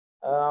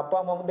 ಅಪ್ಪ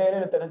ಅಮ್ಮ ಮುಂದೆ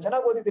ಏನಿರುತ್ತೆ, ನಾನು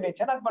ಚೆನ್ನಾಗಿ ಓದಿದ್ದೀನಿ,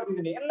 ಚೆನ್ನಾಗಿ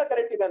ಬರ್ದಿದ್ದೀನಿ, ಎಲ್ಲ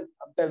ಕರೆಕ್ಟ್ ಇದೆ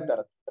ಅಂತ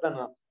ಹೇಳ್ತಾರೆ.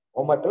 ನಾನು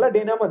ಹೋಮ್ವರ್ಕ್ ಎಲ್ಲ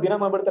ದಿನ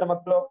ಮಾಡ್ಬಿಡ್ತಾರೆ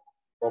ಮಕ್ಕಳು,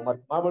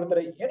 ಹೋಮ್ವರ್ಕ್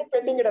ಮಾಡ್ಬಿಡ್ತಾರೆ, ಏನು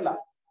ಪೆಂಡಿಂಗ್ ಇಡಲ್ಲ.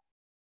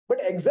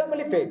 ಬಟ್ ಎಕ್ಸಾಮ್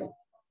ಅಲ್ಲಿ ಫೇಲ್.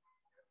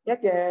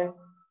 ಯಾಕೆ?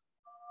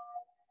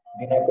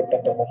 ದಿನ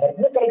ಕೊಟ್ಟಂತ ಹೋಮ್ವರ್ಕ್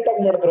ಕರೆಕ್ಟ್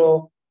ಆಗಿ ಮಾಡಿದ್ರು.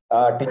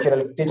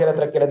 ಟೀಚರ್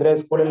ಹತ್ರ ಕೇಳಿದ್ರೆ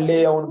ಸ್ಕೂಲಲ್ಲಿ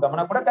ಅವ್ನ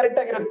ಗಮನ ಕೂಡ ಕರೆಕ್ಟ್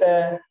ಆಗಿರುತ್ತೆ,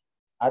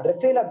 ಆದ್ರೆ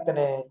ಫೇಲ್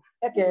ಆಗ್ತಾನೆ.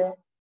 ಯಾಕೆ?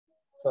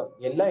 ಸೊ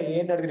ಎಲ್ಲ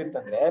ಏನ್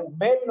ನಡೆದಿರುತ್ತಂದ್ರೆ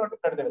ಮೇಲ್ ನೋಟ್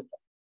ನಡೆದಿರುತ್ತೆ.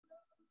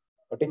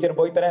 ಟೀಚರ್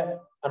ಬೈತಾರೆ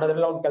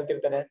ಅನ್ನೋದ್ರೆಲ್ಲ ಅವ್ನು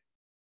ಕಲ್ತಿರ್ತಾನೆ,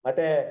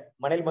 ಮತ್ತೆ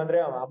ಮನೇಲಿ ಬಂದ್ರೆ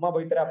ಅಮ್ಮ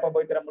ಬೈತಾರೆ ಅಪ್ಪ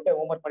ಬೈತಾರೆ ಅಂದ್ಬಿಟ್ಟು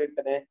ಹೋಮ್ವರ್ಕ್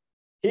ಮಾಡಿರ್ತಾನೆ.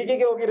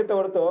 ಹೀಗೆ ಹೋಗಿರುತ್ತೆ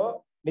ಹೊರತು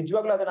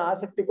ನಿಜವಾಗ್ಲೂ ಅದನ್ನ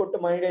ಆಸಕ್ತಿ ಕೊಟ್ಟು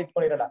ಮೈಂಡ್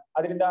ಇಟ್ಕೊಂಡಿರಲ್ಲ.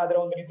 ಅದರಿಂದ ಅದರ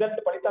ಒಂದು ರಿಸಲ್ಟ್,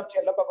 ಫಲಿತಾಂಶ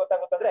ಎಲ್ಲಪ್ಪ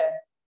ಗೊತ್ತಾಗುತ್ತಂದ್ರೆ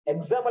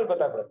ಎಕ್ಸಾಮ್ ಅಲ್ಲಿ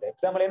ಗೊತ್ತಾಗ್ಬಿಡುತ್ತೆ.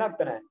 ಎಕ್ಸಾಮ್ ಅಲ್ಲಿ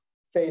ಏನಾಗ್ತಾನೆ?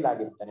 ಫೇಲ್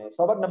ಆಗಿರ್ತಾನೆ. ಸೊ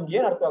ಅವಾಗ ನಮ್ಗೆ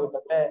ಏನ್ ಅರ್ಥ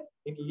ಆಗುತ್ತಂದ್ರೆ,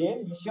 ನೀನ್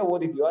ಏನ್ ವಿಷಯ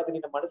ಓದಿದ್ಯೋ ಅದು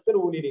ನಿನ್ನ ಮನಸ್ಸಲ್ಲಿ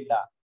ಉಳಿಲಿಲ್ಲ.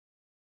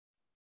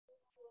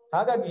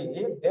 ಹಾಗಾಗಿ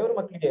ದೇವ್ರ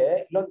ಮಕ್ಕಳಿಗೆ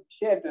ಇಲ್ಲೊಂದು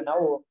ವಿಷಯ ಇರ್ತದೆ,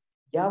 ನಾವು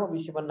ಯಾವ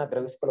ವಿಷಯವನ್ನ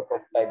ಗ್ರಹಿಸ್ಕೊಳಕ್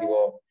ಹೋಗ್ತಾ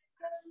ಇದೀವೋ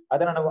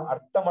ಅದನ್ನ ನಾವು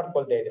ಅರ್ಥ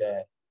ಮಾಡ್ಕೊಳ್ತಾ ಇದ್ರೆ,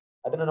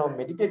 ಅದನ್ನ ನಾವು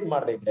ಮೆಡಿಟೇಟ್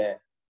ಮಾಡದೇ ಇದ್ರೆ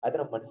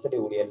ಅದನ್ನ ಮನಸ್ಸಲ್ಲಿ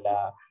ಉಳಿಯಲ್ಲ.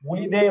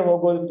 ಉಳಿದೇ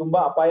ಹೋಗೋದು ತುಂಬಾ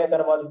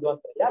ಅಪಾಯಕರವಾದದ್ದು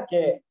ಅಂತ.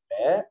 ಯಾಕೆ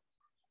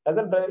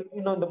ಅಂದ್ರೆ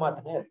ಇನ್ನೊಂದು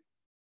ಮಾತನ್ನೇ,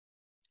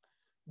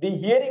 the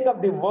hearing of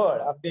the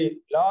word of the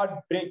lord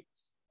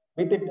brings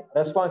with it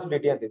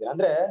responsibility ಅಂತಿದ್ರೆ.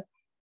 ಅಂದ್ರೆ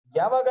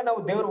ಯಾವಾಗ ನಾವು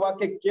ದೇವ್ರ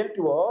ವಾಕ್ಯ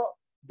ಕೇಳ್ತೀವೋ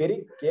ಬರೀ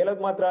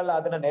ಕೇಳೋದ್ ಮಾತ್ರ ಅಲ್ಲ,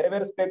 ಅದನ್ನ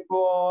ನೆರವೇರಿಸ್ಬೇಕು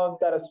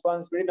ಅಂತ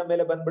ರೆಸ್ಪಾನ್ಸಿಬಿಲಿಟಿ ನಮ್ಮ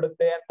ಮೇಲೆ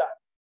ಬಂದ್ಬಿಡುತ್ತೆ ಅಂತ.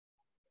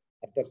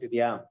 ಅರ್ಥ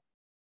ಆಗ್ತಿದ್ಯಾ?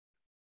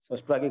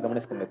 ಸ್ಪಷ್ಟವಾಗಿ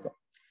ಗಮನಿಸ್ಕೊಬೇಕು.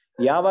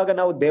 ಯಾವಾಗ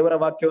ನಾವು ದೇವರ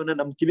ವಾಕ್ಯವನ್ನ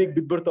ನಮ್ ಕಿವಿಗೆ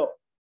ಬಿದ್ಬಿಡ್ತೋ,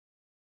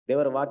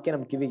 ದೇವರ ವಾಕ್ಯ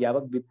ನಮ್ ಕಿವಿಗೆ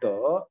ಯಾವಾಗ ಬಿತ್ತೋ,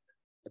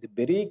 ಅದು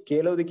ಬರೀ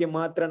ಕೇಳೋದಕ್ಕೆ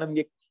ಮಾತ್ರ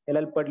ನಮ್ಗೆ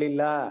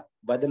ಹೇಳಲ್ಪಡ್ಲಿಲ್ಲ,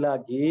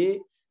 ಬದಲಾಗಿ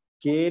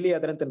ಕೇಳಿ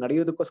ಅದರಂತೆ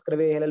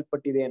ನಡೆಯೋದಕ್ಕೋಸ್ಕರವೇ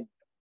ಹೇಳಲ್ಪಟ್ಟಿದೆ ಅಂತ.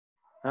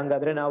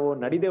 ಹಂಗಾದ್ರೆ ನಾವು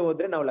ನಡಿದೆ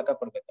ಹೋದ್ರೆ ನಾವು ಲೆಕ್ಕ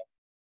ಕೊಡ್ಬೇಕ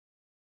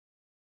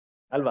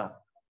ಅಲ್ವಾ?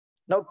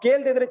 ನಾವು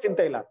ಕೇಳ್ದಿದ್ರೆ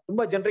ಚಿಂತೆ ಇಲ್ಲ.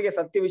 ತುಂಬಾ ಜನರಿಗೆ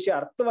ಸತ್ಯ ವಿಷಯ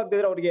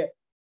ಅರ್ಥವಾಗದಿದ್ರೆ ಅವ್ರಿಗೆ,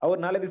 ಅವ್ರು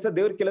ನಾಳೆ ದಿವಸ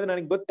ದೇವ್ರು ಕೇಳಿದ್ರೆ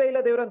ನನಗೆ ಗೊತ್ತೇ ಇಲ್ಲ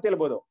ದೇವ್ರ ಅಂತ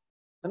ಹೇಳ್ಬೋದು,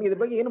 ನನ್ಗೆ ಇದ್ರ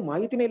ಬಗ್ಗೆ ಏನು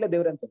ಮಾಹಿತಿನೇ ಇಲ್ಲ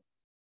ದೇವ್ರ ಅಂತ.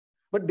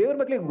 ಬಟ್ ದೇವ್ರ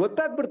ಮಕ್ಳಿಗೆ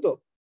ಗೊತ್ತಾಗ್ಬಿಡ್ತು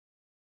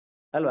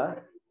ಅಲ್ವಾ?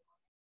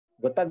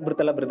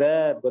 ಗೊತ್ತಾಗ್ಬಿಡ್ತಲ್ಲ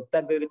ಬ್ರದರ್,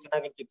 ಗೊತ್ತಾಗ್ದಿದ್ರೆ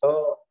ಚೆನ್ನಾಗಿರ್ತಿತ್ತು,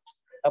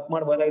 ತಪ್ಪು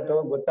ಮಾಡ್ಬೋದಾಯ್ತು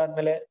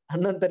ಗೊತ್ತಾದ್ಮೇಲೆ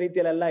ಅನ್ನೋಂತ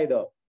ರೀತಿಯಲ್ಲೆಲ್ಲ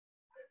ಇದು.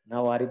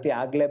 ನಾವು ಆ ರೀತಿ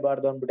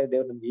ಆಗ್ಲೇಬಾರ್ದು ಅಂದ್ಬಿಟ್ಟೆ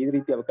ದೇವ್ರು ನಮ್ಗೆ ಈ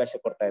ರೀತಿ ಅವಕಾಶ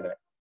ಕೊಡ್ತಾ ಇದ್ದಾರೆ.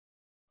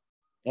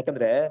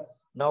 ಯಾಕಂದ್ರೆ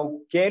ನಾವು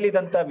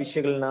ಕೇಳಿದಂತ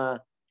ವಿಷಯಗಳನ್ನ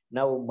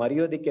ನಾವು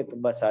ಮರೆಯೋದಿಕ್ಕೆ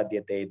ತುಂಬಾ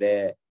ಸಾಧ್ಯತೆ ಇದೆ.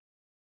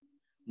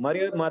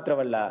 ಮರೆಯೋದ್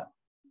ಮಾತ್ರವಲ್ಲ,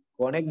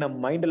 ಕೊನೆಗೆ ನಮ್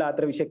ಮೈಂಡ್ ಅಲ್ಲಿ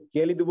ಆತರ ವಿಷಯ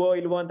ಕೇಳಿದ್ವೋ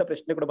ಇಲ್ವೋ ಅಂತ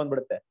ಪ್ರಶ್ನೆ ಕೂಡ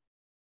ಬಂದ್ಬಿಡುತ್ತೆ.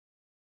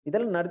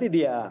 ಇದೆಲ್ಲ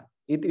ನಡೆದಿದ್ಯಾ?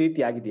 ಈ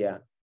ರೀತಿ ಆಗಿದ್ಯಾ?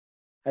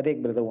 ಅದೇ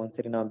ಬ್ರದರ್,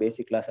 ಒಂದ್ಸರಿ ನಾವು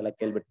ಬೇಸಿಕ್ ಕ್ಲಾಸ್ ಎಲ್ಲ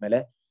ಕೇಳ್ಬಿಟ್ಮೇಲೆ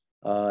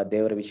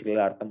ದೇವರ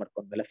ವಿಷಯಗಳೆಲ್ಲ ಅರ್ಥ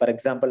ಮಾಡ್ಕೊಂಡ್ಮೇಲೆ, ಫಾರ್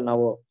ಎಕ್ಸಾಂಪಲ್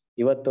ನಾವು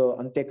ಇವತ್ತು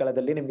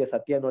ಅಂತ್ಯಕಾಲದಲ್ಲಿ ನಿಮ್ಗೆ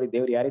ಸತ್ಯ ನೋಡಿ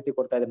ದೇವ್ರು ಯಾವ ರೀತಿ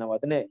ಕೊಡ್ತಾ ಇದ್ದಾರೆ, ನಾವು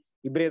ಅದನ್ನೇ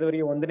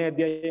ಇಬ್ರಿಯದವರಿಗೆ 1ನೇ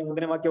ಅಧ್ಯಾಯ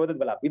 1ನೇ ವಾಕ್ಯ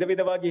ಓದದ್ವಲ್ಲ, ವಿಧ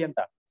ವಿಧವಾಗಿ ಅಂತ.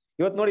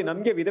 ಇವತ್ತು ನೋಡಿ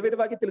ನಮ್ಗೆ ವಿಧ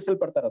ವಿಧವಾಗಿ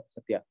ತಿಳಿಸಲ್ಪಡ್ತಾರ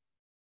ಸತ್ಯ.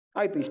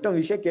 ಆಯ್ತು, ಇಷ್ಟೊಂದು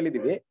ವಿಷಯ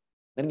ಕೇಳಿದೀವಿ,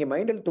 ನನ್ಗೆ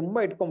ಮೈಂಡ್ ಅಲ್ಲಿ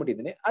ತುಂಬಾ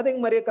ಇಟ್ಕೊಂಡ್ಬಿಟ್ಟಿದ್ದೀನಿ, ಅದ್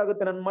ಹೆಂಗ್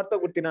ಮರೆಯಕ್ಕಾಗುತ್ತೆ? ನಾನು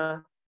ಮರ್ತೋಗ್ಬಿಡ್ತೀನಾ?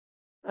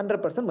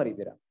 100%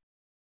 ಮರೀತೀರಾ.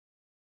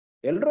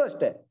 ಎಲ್ರೂ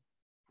ಅಷ್ಟೇ.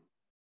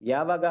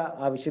 ಯಾವಾಗ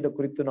ಆ ವಿಷಯದ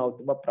ಕುರಿತು ನಾವು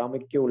ತುಂಬಾ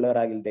ಪ್ರಾಮುಖ್ಯ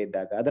ಉಳ್ಳವರಾಗಿಲ್ದೇ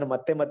ಇದ್ದಾಗ, ಅದನ್ನ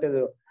ಮತ್ತೆ ಮತ್ತೆ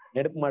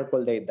ನೆನಪು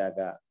ಮಾಡ್ಕೊಳ್ದೇ ಇದ್ದಾಗ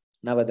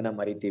ನಾವ್ ಅದನ್ನ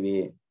ಮರಿತೀವಿ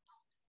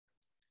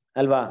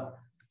ಅಲ್ವಾ?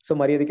 ಸೊ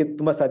ಮರೆಯೋದಕ್ಕೆ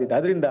ತುಂಬಾ ಸಾಧ್ಯತೆ.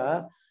 ಅದರಿಂದ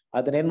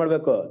ಅದನ್ನ ಏನ್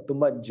ಮಾಡ್ಬೇಕು?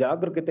 ತುಂಬಾ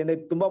ಜಾಗರೂಕತೆಯಿಂದ,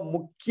 ತುಂಬಾ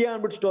ಮುಖ್ಯ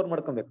ಅನ್ಬಿಟ್ಟು ಸ್ಟೋರ್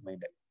ಮಾಡ್ಕೊಬೇಕು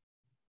ಮೈಂಡ್ ಅಲ್ಲಿ.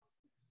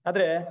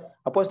 ಆದ್ರೆ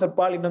ಅಪೊಸ್ತಲ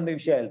ಪಾಲ್ ಇನ್ನೊಂದು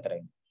ವಿಷಯ ಹೇಳ್ತಾರೆ,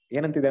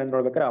 ಏನಂತಿದೆ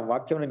ನೋಡ್ಬೇಕಾರೆ ಆ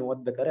ವಾಕ್ಯವನ್ನು ನೀವು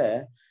ಓದ್ಬೇಕಾರೆ,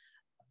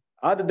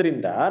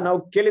 ಆದ್ರಿಂದ ನಾವು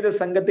ಕೇಳಿದ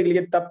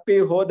ಸಂಗತಿಗಳಿಗೆ ತಪ್ಪಿ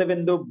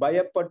ಹೋದವೆಂದು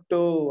ಭಯಪಟ್ಟು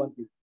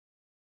ಅಂತೀವಿ.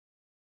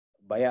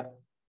 ಭಯ,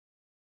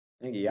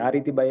 ಯಾವ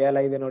ರೀತಿ ಭಯ ಎಲ್ಲ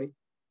ಇದೆ ನೋಡಿ.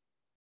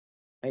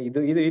 ಇದು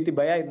ರೀತಿ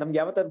ಭಯ ನಮ್ಗೆ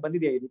ಯಾವತ್ತಾದ್ರು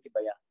ಬಂದಿದೆಯಾ? ಈ ರೀತಿ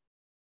ಭಯ,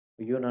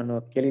 ಅಯ್ಯೋ ನಾನು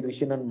ಕೇಳಿದ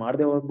ವಿಷಯ ನಾನು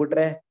ಮಾಡದೆ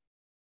ಹೋಗ್ಬಿಟ್ರೆ,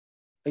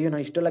 ಅಯ್ಯೋ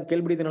ನಾನು ಇಷ್ಟೆಲ್ಲ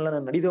ಕೇಳ್ಬಿಟ್ಟಿದ್ದೀನಲ್ಲ,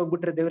 ನಾನು ನಡೀದೆ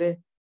ಹೋಗ್ಬಿಟ್ರೆ ದೇವ್ರೆ,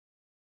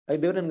 ಅಯ್ಯ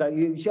ದೇವ್ರ ನನ್ಗೆ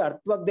ಈ ವಿಷಯ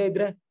ಅರ್ಥವಾಗದೆ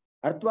ಇದ್ರೆ,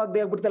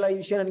 ಅರ್ಥವಾಗದೆ ಆಗ್ಬಿಡ್ತಲ್ಲ ಈ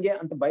ವಿಷಯ ನನ್ಗೆ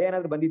ಅಂತ ಭಯ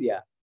ಏನಾದ್ರು ಬಂದಿದ್ಯಾ?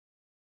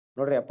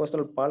 ನೋಡ್ರಿ,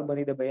 ಅಪೊಸ್ತಲ ಪಾಲ್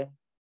ಬಂದಿದೆ ಭಯ.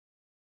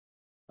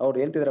 ಅವ್ರು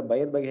ಹೇಳ್ತಿದಾರೆ,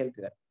 ಭಯದ ಬಗ್ಗೆ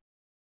ಹೇಳ್ತಿದ್ದಾರೆ.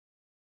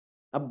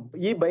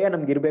 ಈ ಭಯ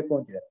ನಮ್ಗೆ ಇರ್ಬೇಕು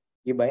ಅಂತಿದ್ದಾರೆ.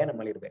 ಈ ಭಯ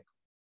ನಮ್ಮಲ್ಲಿ ಇರ್ಬೇಕು.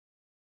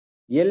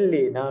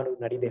 ಎಲ್ಲಿ ನಾನು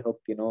ನಡೀದೆ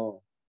ಹೋಗ್ತೀನೋ,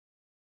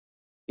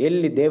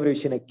 ಎಲ್ಲಿ ದೇವ್ರ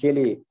ವಿಷಯನ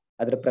ಕೇಳಿ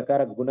ಅದ್ರ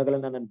ಪ್ರಕಾರ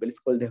ಗುಣಗಳನ್ನ ನಾನು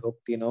ಬೆಳೆಸ್ಕೊಳ್ದೆ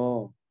ಹೋಗ್ತೀನೋ,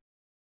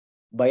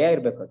 ಭಯ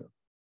ಇರ್ಬೇಕು.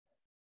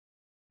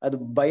 ಅದು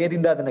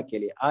ಭಯದಿಂದ ಅದನ್ನ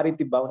ಕೇಳಿ. ಆ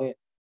ರೀತಿ ಭಾವನೆ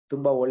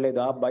ತುಂಬಾ ಒಳ್ಳೇದು.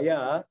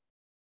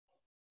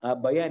 ಆ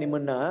ಭಯ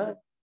ನಿಮ್ಮನ್ನ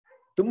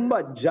ತುಂಬಾ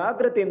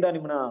ಜಾಗ್ರತೆಯಿಂದ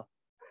ನಿಮ್ಮನ್ನ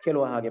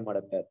ಕೇಳುವ ಹಾಗೆ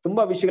ಮಾಡುತ್ತೆ,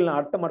 ತುಂಬಾ ವಿಷಯಗಳನ್ನ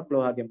ಅರ್ಥ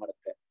ಮಾಡ್ಕೊಳ್ಳುವ ಹಾಗೆ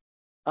ಮಾಡುತ್ತೆ.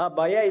 ಆ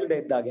ಭಯ ಇಲ್ಲದೆ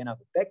ಇದ್ದಾಗ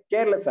ಏನಾಗುತ್ತೆ?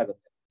 ಕೇರ್ಲೆಸ್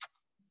ಆಗುತ್ತೆ.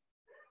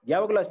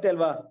 ಯಾವಾಗ್ಲೂ ಅಷ್ಟೇ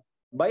ಅಲ್ವಾ?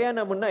 ಭಯ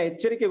ನಮ್ಮನ್ನ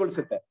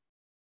ಎಚ್ಚರಿಕೆಗೊಳಿಸುತ್ತೆ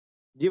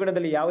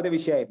ಜೀವನದಲ್ಲಿ ಯಾವುದೇ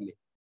ವಿಷಯ ಇರ್ಲಿ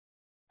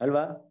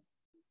ಅಲ್ವಾ?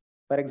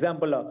 ಫಾರ್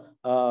ಎಕ್ಸಾಂಪಲ್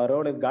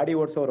ರೋಡ್ ಗಾಡಿ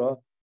ಓಡಿಸೋರು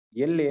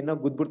ಎಲ್ಲಿ ಏನೋ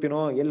ಗುದ್ಬಿಡ್ತೀನೋ,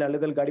 ಎಲ್ಲಿ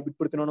ಹಳ್ಳದಲ್ಲಿ ಗಾಡಿ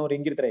ಬಿಟ್ಬಿಡ್ತೀನೋ ಅನ್ನೋರು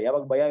ಹೆಂಗಿರ್ತಾರೆ?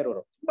 ಯಾವಾಗ ಭಯ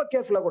ಇರೋರು ತುಂಬಾ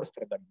ಕೇರ್ಫುಲ್ ಆಗಿ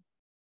ಓಡಿಸ್ತಾರೆ ಗಾಡಿ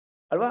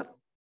ಅಲ್ವಾ?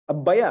 ಆ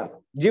ಭಯ,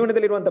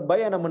 ಜೀವನದಲ್ಲಿ ಇರುವಂತ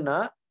ಭಯ ನಮ್ಮನ್ನ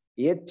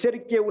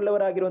ಎಚ್ಚರಿಕೆ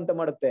ಉಳ್ಳವರಾಗಿರುವಂತ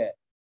ಮಾಡುತ್ತೆ.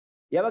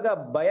 ಯಾವಾಗ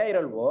ಭಯ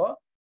ಇರಲ್ವೋ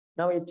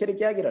ನಾವು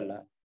ಎಚ್ಚರಿಕೆ ಆಗಿರಲ್ಲ,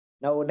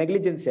 ನಾವು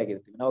ನೆಗ್ಲಿಜೆನ್ಸಿ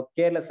ಆಗಿರ್ತೀವಿ, ನಾವು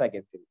ಕೇರ್ಲೆಸ್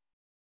ಆಗಿರ್ತೀವಿ.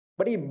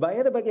 ಬಟ್ ಈ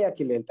ಭಯದ ಬಗ್ಗೆ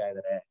ಯಾಕೆ ಇಲ್ಲಿ ಹೇಳ್ತಾ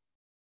ಇದಾರೆ?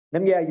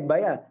 ನಮ್ಗೆ ಈ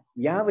ಭಯ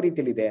ಯಾವ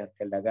ರೀತಿಯಲ್ಲಿ ಇದೆ ಅಂತ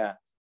ಹೇಳಿದಾಗ,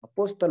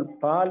 ಅಪೊಸ್ತಲ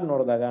ಪಾಲ್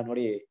ನೋಡಿದಾಗ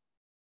ನೋಡಿ,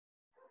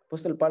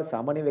 ಅಪೊಸ್ತಲ ಪಾಲ್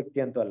ಸಾಮಾನ್ಯ ವ್ಯಕ್ತಿ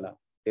ಅಂತೂ ಅಲ್ಲ.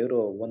 ದೇವರು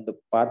ಒಂದು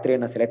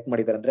ಪಾತ್ರೆಯನ್ನ ಸೆಲೆಕ್ಟ್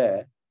ಮಾಡಿದಾರೆ ಅಂದ್ರೆ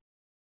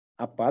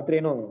ಆ ಪಾತ್ರೆ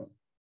ಏನು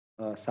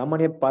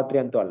ಸಾಮಾನ್ಯ ಪಾತ್ರೆ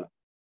ಅಂತೂ ಅಲ್ಲ.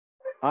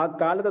 ಆ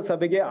ಕಾಲದ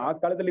ಸಭೆಗೆ ಆ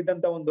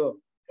ಕಾಲದಲ್ಲಿದ್ದಂತ ಒಂದು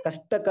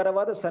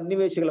ಕಷ್ಟಕರವಾದ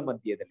ಸನ್ನಿವೇಶಗಳ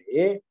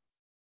ಮಧ್ಯದಲ್ಲಿ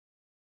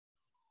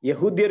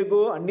ಯಹೂದ್ಯರಿಗೂ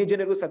ಅನ್ಯ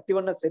ಜನರಿಗೂ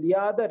ಸತ್ಯವನ್ನ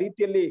ಸರಿಯಾದ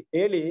ರೀತಿಯಲ್ಲಿ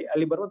ಹೇಳಿ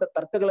ಅಲ್ಲಿ ಬರುವಂತ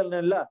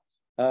ತರ್ಕಗಳನ್ನೆಲ್ಲ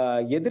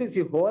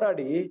ಎದುರಿಸಿ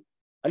ಹೋರಾಡಿ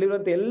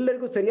ಅಲ್ಲಿರುವಂತ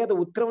ಎಲ್ಲರಿಗೂ ಸರಿಯಾದ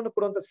ಉತ್ತರವನ್ನು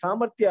ಕೊಡುವಂತ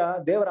ಸಾಮರ್ಥ್ಯ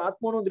ದೇವರ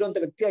ಆತ್ಮವನ್ನು ಹೊಂದಿರುವಂತ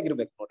ವ್ಯಕ್ತಿ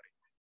ಆಗಿರ್ಬೇಕು ನೋಡ್ರಿ.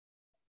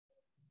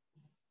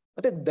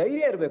 ಮತ್ತೆ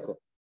ಧೈರ್ಯ ಇರ್ಬೇಕು.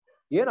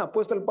 ಏನು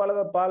ಅಪೊಸ್ತಲ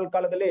ಪಾಲ್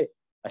ಕಾಲದಲ್ಲಿ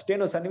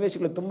ಅಷ್ಟೇನು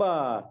ಸನ್ನಿವೇಶಗಳು ತುಂಬಾ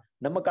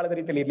ನಮ್ಮ ಕಾಲದ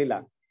ರೀತಿಯಲ್ಲಿ ಇರ್ಲಿಲ್ಲ.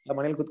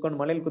 ಮನೇಲಿ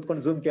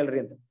ಕುತ್ಕೊಂಡು ಝೂಮ್ ಕೇಳ್ರಿ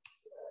ಅಂತ,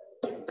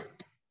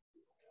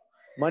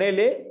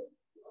 ಮನೆಯಲ್ಲಿ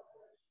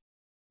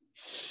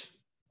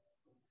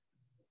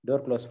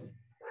ಡೋರ್ ಕ್ಲೋಸ್,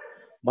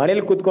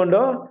 ಮನೇಲಿ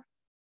ಕೂತ್ಕೊಂಡು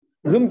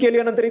ಝೂಮ್ ಕೇಳಿ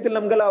ಅನ್ನೋ ರೀತಿಯಲ್ಲಿ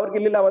ನಮ್ಗೆಲ್ಲ ಅವ್ರಿಗೆ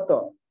ಇರ್ಲಿಲ್ಲ. ಅವತ್ತು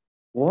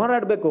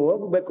ಹೋರಾಡ್ಬೇಕು,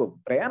 ಹೋಗ್ಬೇಕು,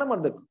 ಪ್ರಯಾಣ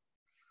ಮಾಡ್ಬೇಕು.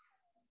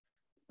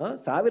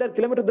 ಸಾವಿರಾರು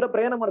ಕಿಲೋಮೀಟರ್ ದೂರ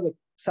ಪ್ರಯಾಣ ಮಾಡ್ಬೇಕು,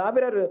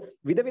 ಸಾವಿರಾರು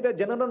ವಿಧ ವಿಧ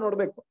ಜನರನ್ನ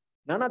ನೋಡ್ಬೇಕು,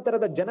 ನಾನಾ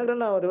ತರದ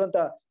ಜನಗಳನ್ನ ಅವರಿರುವಂತ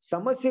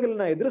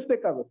ಸಮಸ್ಯೆಗಳನ್ನ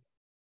ಎದುರಿಸ್ಬೇಕಾಗುತ್ತೆ.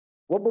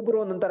 ಒಬ್ಬೊಬ್ರು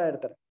ಒಂದೊಂದರ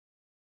ಇರ್ತಾರೆ,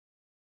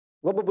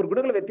 ಒಬ್ಬೊಬ್ರು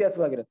ಗುಣಗಳು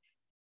ವ್ಯತ್ಯಾಸವಾಗಿರುತ್ತೆ.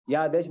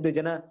 ಯಾವ ದೇಶದ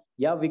ಜನ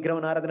ಯಾವ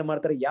ವಿಗ್ರಹವನ್ನ ಆರಾಧನೆ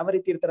ಮಾಡ್ತಾರೆ, ಯಾವ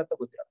ರೀತಿ ಇರ್ತಾರೆ ಅಂತ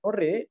ಗೊತ್ತಿಲ್ಲ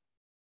ನೋಡ್ರಿ.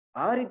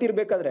 ಆ ರೀತಿ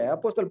ಇರ್ಬೇಕಾದ್ರೆ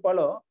ಅಪೊಸ್ತಲ ಪೌಲ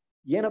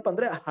ಏನಪ್ಪಾ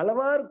ಅಂದ್ರೆ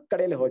ಹಲವಾರು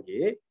ಕಡೆಯಲ್ಲಿ ಹೋಗಿ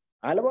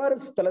ಹಲವಾರು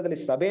ಸ್ಥಳದಲ್ಲಿ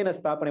ಸಭೆಯನ್ನ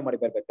ಸ್ಥಾಪನೆ ಮಾಡಿ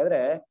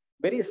ಬರ್ಬೇಕಾದ್ರೆ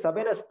ಬರೀ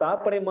ಸಭೆನ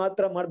ಸ್ಥಾಪನೆ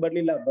ಮಾತ್ರ ಮಾಡಿ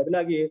ಬರ್ಲಿಲ್ಲ,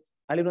 ಬದಲಾಗಿ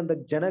ಅಲ್ಲಿರುವಂತ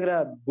ಜನಗಳ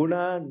ಗುಣ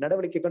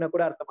ನಡವಳಿಕೆಗಳನ್ನ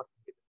ಕೂಡ ಅರ್ಥ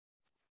ಮಾಡ್ಕೊಂಡಿದ್ರು.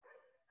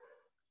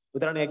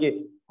 ಉದಾಹರಣೆಯಾಗಿ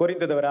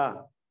ಕೊರಿಂಥದವರ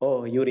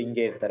ಇವ್ರು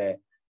ಹಿಂಗೆ ಇರ್ತಾರೆ,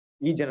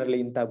 ಈ ಜನರಲ್ಲಿ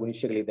ಇಂತಹ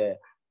ಗುಣಗಳಿದೆ,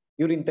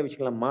 ಇವ್ರು ಇಂಥ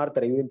ವಿಷಯಗಳನ್ನ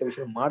ಮಾಡ್ತಾರೆ, ಇವ್ರು ಇಂಥ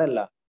ವಿಷಯ ಮಾಡಲ್ಲ,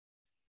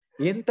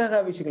 ಎಂತಹ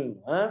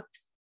ವಿಷಯಗಳನ್ನ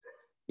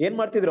ಏನ್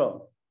ಮಾಡ್ತಿದ್ರು,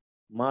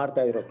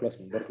 ಮಾಡ್ತಾ ಇದ್ರು.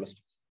 ಕ್ಲೋಸ್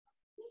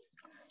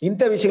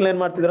ಇಂಥ ವಿಷಯಗಳನ್ನ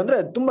ಏನ್ ಮಾಡ್ತಿದ್ರು ಅಂದ್ರೆ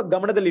ತುಂಬಾ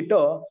ಗಮನದಲ್ಲಿಟ್ಟು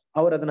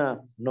ಅವ್ರು ಅದನ್ನ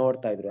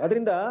ನೋಡ್ತಾ ಇದ್ರು.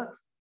 ಅದರಿಂದ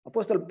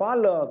ಅಪೊಸ್ತಲ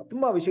ಪಾಲ್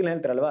ತುಂಬಾ ವಿಷಯಗಳನ್ನ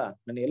ಹೇಳ್ತಾರಲ್ವಾ,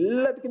 ನಾನು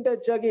ಎಲ್ಲದಕ್ಕಿಂತ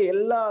ಹೆಚ್ಚಾಗಿ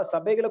ಎಲ್ಲಾ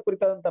ಸಭೆಗಳ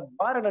ಕುರಿತಾದಂತ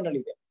ಭಾರ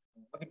ನನ್ನಲ್ಲಿದೆ.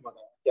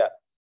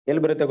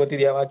 ಎಲ್ಲಿ ಬರುತ್ತೆ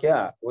ಗೊತ್ತಿದ್ಯಾ ವಾಕ್ಯ?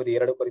 ಓದಿ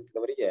 2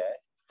 ಕೊರಿಂಥದವರಿಗೆ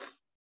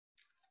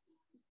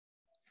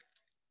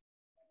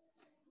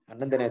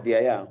 11ನೇ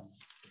ಅಧ್ಯಾಯ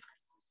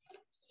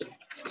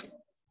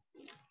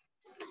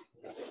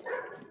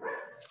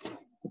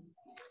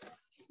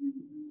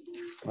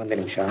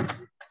 1 ನಿಮಿಷ.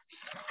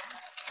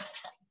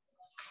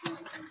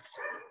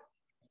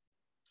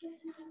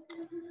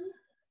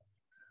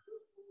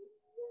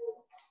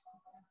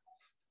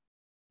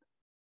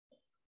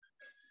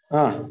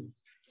 ಹಾ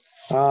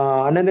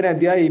 11ನೇ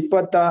ಅಧ್ಯಾಯ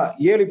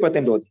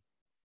 27-28 ಓದಿ.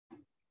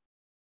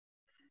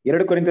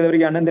 2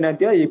 ಕೊರಿಂಥದವರಿಗೆ 11ನೇ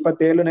ಅಧ್ಯಾಯ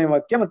 27ನೇ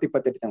ವಾಕ್ಯ ಮತ್ತು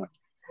 28ನೇ ವಾಕ್ಯ.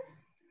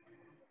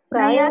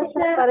 ಪ್ರಯಾಸ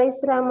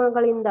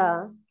ಪರಿಶ್ರಮಗಳಿಂದ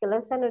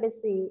ಕೆಲಸ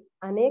ನಡೆಸಿ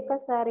ಅನೇಕ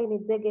ಸಾರಿ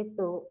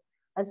ನಿದ್ದೆಗೆಟ್ಟು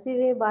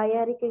ಹಸಿವೆ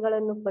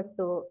ಬಾಯಾರಿಕೆಗಳನ್ನು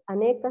ಪಟ್ಟು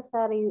ಅನೇಕ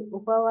ಸಾರಿ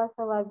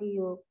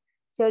ಉಪವಾಸವಾಗಿಯೂ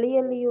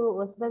ಚಳಿಯಲ್ಲಿಯೂ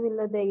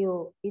ವಸ್ತ್ರವಿಲ್ಲದೆಯೂ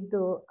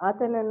ಇದ್ದು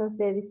ಆತನನ್ನು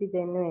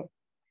ಸೇವಿಸಿದ್ದೇನೆ.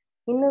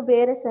 ಇನ್ನು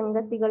ಬೇರೆ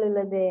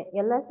ಸಂಗತಿಗಳಿಲ್ಲದೆ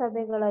ಎಲ್ಲ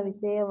ಸಭೆಗಳ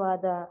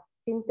ವಿಷಯವಾದ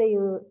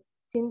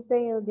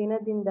ಚಿಂತೆಯು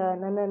ದಿನದಿಂದ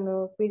ನನ್ನನ್ನು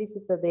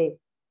ಪೀಡಿಸುತ್ತದೆ.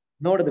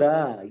 ನೋಡಿದ್ರ,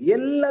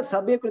 ಎಲ್ಲ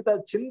ಸಭೆಯ ಕುರಿತ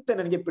ಚಿಂತೆ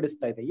ನನಗೆ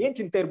ಪೀಡಿಸ್ತಾ ಇದೆ. ಏನ್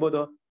ಚಿಂತೆ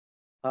ಇರ್ಬೋದು?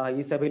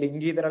 ಈ ಸಭೆಯಲ್ಲಿ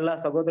ಹಿಂಗಿದಾರಲ್ಲ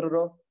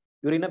ಸಹೋದರರು,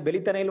 ಇವ್ರಿನ್ನ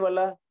ಬೆಳಿತಾನೆ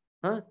ಇಲ್ವಲ್ಲ,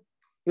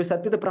 ಇವ್ರು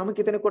ಸತ್ಯದ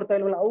ಪ್ರಾಮುಖ್ಯತೆನೆ ಕೊಡ್ತಾ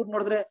ಇಲ್ವಲ್ಲ, ಅವ್ರು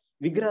ನೋಡಿದ್ರೆ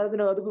ವಿಗ್ರಹ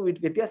ಅದಕ್ಕೂ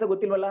ವ್ಯತ್ಯಾಸ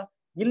ಗೊತ್ತಿಲ್ವಲ್ಲ,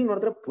 ಇಲ್ಲಿ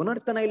ನೋಡಿದ್ರೆ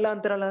ಪುನರ್ತನ ಇಲ್ಲ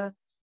ಅಂತಾರಲ್ಲ,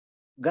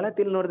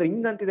 ಗಲಾತಿಯಲ್ಲಿ ನೋಡಿದ್ರೆ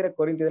ಹಿಂಗ ಅಂತಿದ್ರೆ,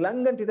 ಕೊರಿಂಥದಲ್ಲಿ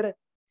ಹಂಗಂತಿದ್ರೆ,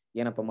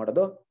 ಏನಪ್ಪಾ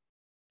ಮಾಡೋದು?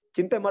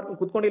 ಚಿಂತೆ ಮಾಡ್ಕೊಂಡು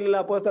ಕುತ್ಕೊಂಡಿರ್ಲಿಲ್ಲ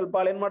ಅಪೊಸ್ತಲ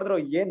ಪೌಲ. ಏನ್ ಮಾಡಿದ್ರು,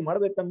 ಏನ್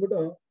ಮಾಡ್ಬೇಕಂದ್ಬಿಟ್ಟು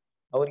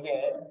ಅವ್ರಿಗೆ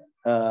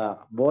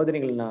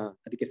ಬೋಧನೆಗಳನ್ನ,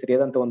 ಅದಕ್ಕೆ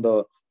ಸರಿಯಾದಂತ ಒಂದು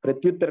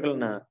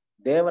ಪ್ರತ್ಯುತ್ತರಗಳನ್ನ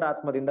ದೇವರ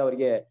ಆತ್ಮದಿಂದ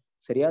ಅವರಿಗೆ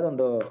ಸರಿಯಾದ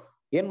ಒಂದು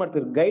ಏನ್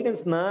ಮಾಡ್ತಿದ್ರು,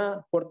 ಗೈಡೆನ್ಸ್ ನ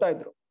ಕೊಡ್ತಾ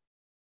ಇದ್ರು.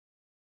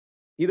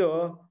 ಇದು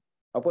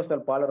ಅಪೊಸ್ತಲ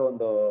ಪೌಲರ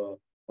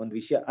ಒಂದು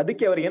ವಿಷಯ.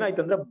 ಅದಕ್ಕೆ ಅವ್ರಿಗೆ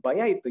ಏನಾಯ್ತು ಅಂದ್ರೆ ಭಯ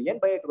ಇತ್ತು. ಏನ್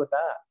ಭಯ ಇತ್ತು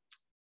ಗೊತ್ತಾ?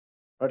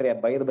 ನೋಡ್ರಿ, ಆ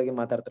ಭಯದ ಬಗ್ಗೆ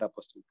ಮಾತಾಡ್ತಾರೆ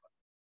ಅಪೊಸ್ತಲ ಪೌಲ.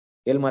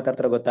 ಎಲ್ಲಿ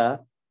ಮಾತಾಡ್ತಾರ ಗೊತ್ತಾ?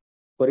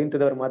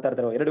 ಕೊರಿಂಥದವ್ರು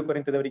ಮಾತಾಡ್ತಾರ. 2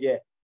 ಕೊರಿಂಥದವರಿಗೆ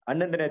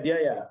 11ನೇ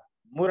ಅಧ್ಯಾಯ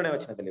 3ನೇ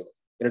ವಚನದಲ್ಲಿ.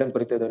 2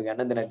 ಕೊರಿಂಥದವರಿಗೆ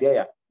 11ನೇ ಅಧ್ಯಾಯ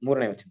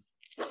 3ನೇ ವಚನ.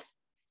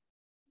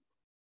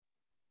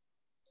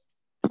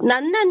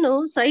 ನನ್ನನ್ನು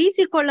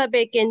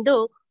ಸಹಿಸಿಕೊಳ್ಳಬೇಕೆಂದು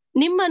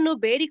ನಿಮ್ಮನ್ನು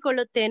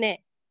ಬೇಡಿಕೊಳ್ಳುತ್ತೇನೆ,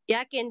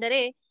 ಯಾಕೆಂದರೆ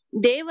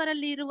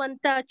ದೇವರಲ್ಲಿ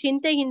ಇರುವಂತ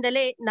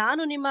ಚಿಂತೆಯಿಂದಲೇ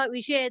ನಾನು ನಿಮ್ಮ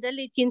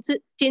ವಿಷಯದಲ್ಲಿ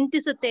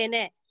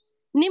ಚಿಂತಿಸುತ್ತೇನೆ.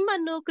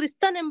 ನಿಮ್ಮನ್ನು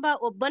ಕ್ರಿಸ್ತನೆಂಬ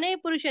ಒಬ್ಬನೇ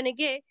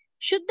ಪುರುಷನಿಗೆ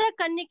ಶುದ್ಧ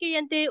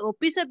ಕನ್ನಿಕೆಯಂತೆ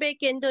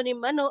ಒಪ್ಪಿಸಬೇಕೆಂದು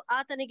ನಿಮ್ಮನ್ನು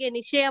ಆತನಿಗೆ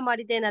ನಿಶ್ಚಯ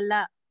ಮಾಡಿದ್ದೇನಲ್ಲ.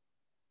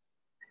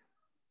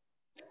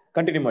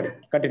 ಕಂಟಿನ್ಯೂ ಮಾಡಿ.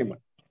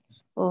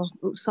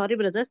 Sorry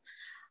brother.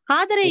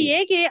 ಆದರೆ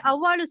ಹೇಗೆ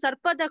ಅವ್ವಾಳು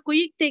ಸರ್ಪದ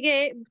ಕುಯುಕ್ತಿಗೆ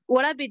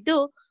ಒಳಬಿದ್ದು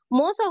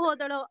ಮೋಸ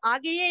ಹೋದಳೋ,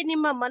 ಹಾಗೆಯೇ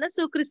ನಿಮ್ಮ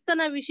ಮನಸ್ಸು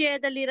ಕ್ರಿಸ್ತನ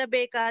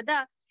ವಿಷಯದಲ್ಲಿರಬೇಕಾದ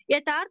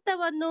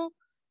ಯಥಾರ್ಥವನ್ನು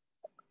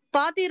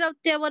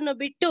ಪಾತಿರತ್ಯವನ್ನು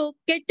ಬಿಟ್ಟು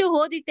ಕೆಟ್ಟು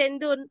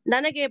ಹೋದಿತೆಂದು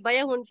ನನಗೆ ಭಯ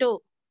ಉಂಟು.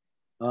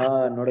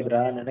 ನೋಡಿದ್ರ,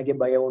 ನನಗೆ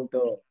ಭಯ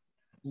ಉಂಟು.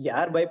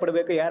 ಯಾರು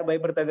ಭಯಪಡ್ಬೇಕು, ಯಾರು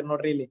ಭಯಪಡ್ತಾ ಇದ್ರು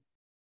ನೋಡ್ರಿ. ಇಲ್ಲಿ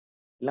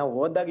ನಾವು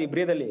ಓದಾಗ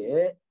ಇಬ್ರಿಯಲ್ಲಿ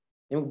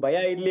ನಿಮ್ಗ್ ಭಯ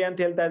ಇರ್ಲಿ ಅಂತ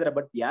ಹೇಳ್ತಾ ಇದ್ರ,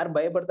 ಬಟ್ ಯಾರು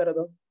ಭಯ ಪಡ್ತಾ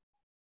ಇರೋದು?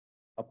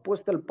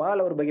 ಅಪೊಸ್ತಲ ಪೌಲ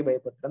ಅವ್ರ ಬಗ್ಗೆ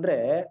ಭಯಪಡ್ತಾರೆ. ಅಂದ್ರೆ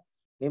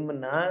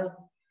ನಿಮ್ಮನ್ನ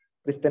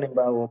ಕ್ರಿಸ್ತನೆಂಬ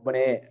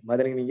ಒಬ್ಬನೇ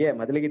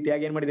ಮೊದಲಿಗೆ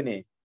ತ್ಯಾಗ ಏನ್ ಮಾಡಿದೀನಿ,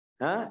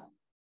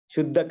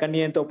 ಶುದ್ಧ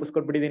ಕನ್ಯೆ ಅಂತ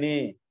ಒಪ್ಪಿಸ್ಕೊಟ್ಬಿಟ್ಟಿದೀನಿ,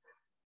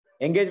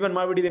 ಎಂಗೇಜ್ಮೆಂಟ್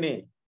ಮಾಡ್ಬಿಟ್ಟಿದೀನಿ.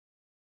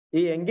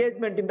 ಈ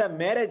ಎಂಗೇಜ್ಮೆಂಟ್ ಇಂದ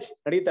ಮ್ಯಾರೇಜ್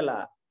ನಡೀತಲ್ಲ,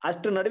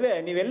 ಅಷ್ಟ್ರ ನಡುವೆ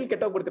ನೀವೆಲ್ಲಿ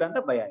ಕೆಟ್ಟೋಗ್ಬಿಡ್ತೀರಾ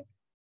ಅಂತ ಭಯ.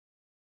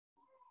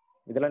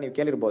 ಇದೆಲ್ಲ ನೀವು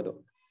ಕೇಳಿರ್ಬೋದು.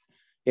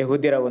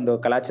 ಯಹೂದ್ಯರ ಒಂದು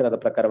ಕಲಾಚಾರದ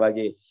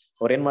ಪ್ರಕಾರವಾಗಿ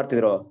ಅವ್ರು ಏನ್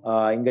ಮಾಡ್ತಿದ್ರು,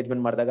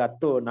 ಎಂಗೇಜ್ಮೆಂಟ್ ಮಾಡಿದಾಗ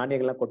 10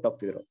 ನಾಣ್ಯಗಳನ್ನ ಕೊಟ್ಟು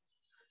ಹೋಗ್ತಿದ್ರು.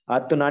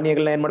 10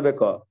 ನಾಣ್ಯಗಳನ್ನ ಏನ್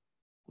ಮಾಡ್ಬೇಕು,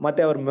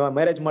 ಮತ್ತೆ ಅವ್ರ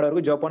ಮ್ಯಾರೇಜ್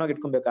ಮಾಡೋರ್ಗು ಜೋಪಾನಾಗಿ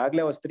ಇಟ್ಕೊಬೇಕು.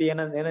 ಆಗ್ಲೇ ಅವ್ರ ಸ್ತ್ರೀ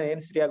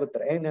ಏನ್ ಸ್ತ್ರೀ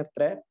ಆಗುತ್ತಾರೆ,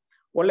 ಏನಿರ್ತಾರೆ,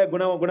 ಒಳ್ಳೆ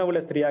ಗುಣವುಳ್ಳ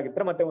ಸ್ತ್ರೀ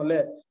ಆಗಿರ್ತಾರೆ, ಮತ್ತೆ ಒಳ್ಳೆ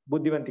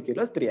ಬುದ್ಧಿವಂತಿಕೆ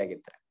ಇರೋ ಸ್ತ್ರೀ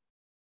ಆಗಿರ್ತಾರೆ.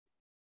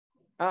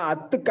 ಆ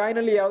 10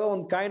 ಕಾಯಿನಲ್ಲಿ ಯಾವ್ದೋ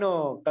ಒಂದ್ ಕಾಯಿನು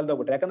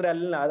ಕಳ್ದೋಗ್ಬಿಟ್ರೆ, ಯಾಕಂದ್ರೆ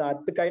ಅಲ್ಲಿ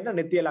 10 ಕಾಯಿನ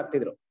ನೆತ್ತಿಯಲ್ಲಿ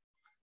ಹಾಕ್ತಿದ್ರು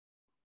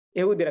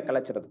ಯಹೂದ್ಯರ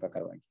ಕಲಾಚಾರದ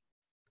ಪ್ರಕಾರವಾಗಿ.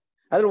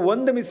 ಅದ್ರ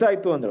ಒಂದು ಮಿಸ್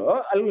ಆಯ್ತು ಅಂದ್ರು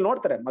ಅಲ್ಲಿ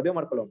ನೋಡ್ತಾರೆ, ಮದುವೆ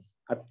ಮಾಡ್ಕೊಳ್ಳೋ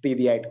 10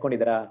 ಇದೆಯಾ,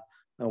 ಇಟ್ಕೊಂಡಿದಾರ,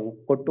 ನಾವು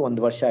ಕೊಟ್ಟು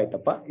 1 ವರ್ಷ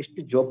ಆಯ್ತಪ್ಪ, ಎಷ್ಟು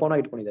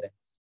ಜೋಪಾನವಾಗಿ ಇಟ್ಕೊಂಡಿದ್ದಾರೆ.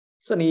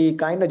 ಸೊ ನೀ ಈ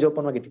ಕಾಯಿನ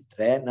ಜೋಪಾನವಾಗಿ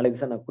ಇಟ್ಟಿದ್ರೆ ನಾಳೆ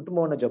ದಿವಸ ನಾವು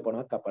ಕುಟುಂಬವನ್ನ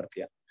ಜೋಪಾನವಾಗಿ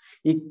ಕಾಪಾಡ್ತೀಯ.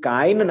 ಈ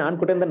ಕಾಯಿನ ನಾನ್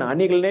ಕೊಟ್ಟಿದ್ದ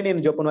ನಾಣ್ಯಗಳನ್ನೇ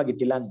ನೀನು ಜೋಪಾನವಾಗಿ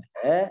ಇಟ್ಟಿಲ್ಲ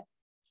ಅಂದ್ರೆ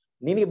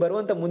ನಿನಗೆ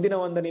ಬರುವಂತ ಮುಂದಿನ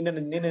ಒಂದು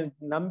ನೀನು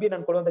ನಂಬಿ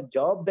ನಾನು ಕೊಡುವಂತ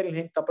ಜವಾಬ್ದಾರಿ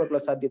ಹೆಂಗ್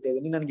ಕಾಪಾಡ್ಕೊಳ್ಳೋ ಸಾಧ್ಯತೆ ಇದೆ?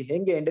 ನೀನ್ ನನಗೆ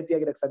ಹೆಂಗೆ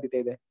ಹೆಂಡತಿಯಾಗಿರಕ್ ಸಾಧ್ಯತೆ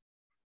ಇದೆ?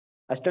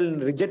 ಅಷ್ಟ್ರಲ್ಲಿ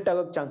ರಿಜೆಕ್ಟ್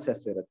ಆಗೋಕ್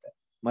ಚಾನ್ಸಸ್ ಇರುತ್ತೆ,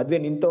 ಮದ್ವೆ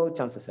ನಿಂತೋ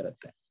ಚಾನ್ಸಸ್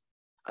ಇರುತ್ತೆ.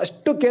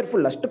 ಅಷ್ಟು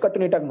ಕೇರ್ಫುಲ್, ಅಷ್ಟು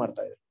ಕಟ್ಟುನಿಟ್ಟಾಗಿ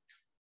ಮಾಡ್ತಾ ಇದ್ದಾರೆ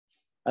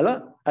ಅಲ್ವಾ?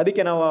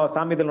 ಅದಕ್ಕೆ ನಾವು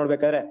ಸಾಮ್ಯದಲ್ಲಿ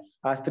ನೋಡ್ಬೇಕಾದ್ರೆ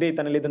ಆ ಸ್ತ್ರೀ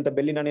ತನ್ನಲ್ಲಿದ್ದಂತ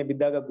ಬೆಳ್ಳಿ ನಾಣ್ಯ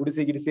ಬಿದ್ದಾಗ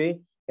ಗಿಡಿಸಿ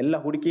ಎಲ್ಲ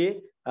ಹುಡುಕಿ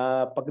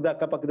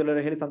ಅಕ್ಕಪಕ್ಕದಲ್ಲೂ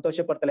ಹೇಳಿ ಸಂತೋಷ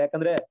ಪಡ್ತಾಳೆ.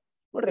 ಯಾಕಂದ್ರೆ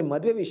ನೋಡ್ರಿ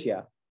ಮದ್ವೆ ವಿಷಯ.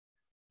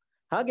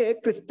 ಹಾಗೆ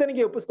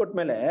ಕ್ರಿಸ್ತನಿಗೆ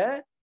ಒಪ್ಪಿಸ್ಕೊಟ್ಮೇಲೆ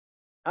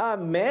ಆ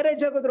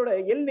ಮ್ಯಾರೇಜ್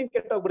ಆಗೋದ್ರೊಳಗೆ ಎಲ್ಲಿ ನೀನ್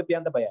ಕೆಟ್ಟೋಗ್ಬಿಡ್ತೀಯ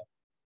ಅಂತ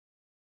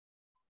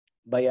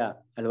ಭಯ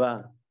ಅಲ್ವಾ?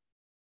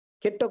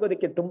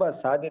 ಕೆಟ್ಟೋಗೋದಕ್ಕೆ ತುಂಬಾ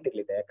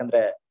ಸಾಧ್ಯತೆಗಳಿದೆ.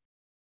 ಯಾಕಂದ್ರೆ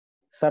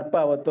ಸರ್ಪ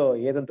ಅವತ್ತು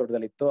ಏದನ್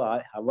ತೋಟದಲ್ಲಿತ್ತು, ಆ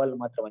ಹವ್ವಲ್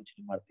ಮಾತ್ರ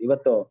ವಂಚನೆ ಮಾಡ್ತು.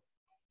 ಇವತ್ತು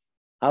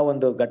ಆ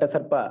ಒಂದು ಘಟ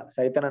ಸರ್ಪ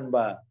ಸೈತಾನನ್ಬ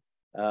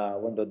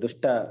ಒಂದು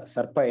ದುಷ್ಟ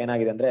ಸರ್ಪ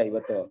ಏನಾಗಿದೆ ಅಂದ್ರೆ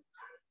ಇವತ್ತು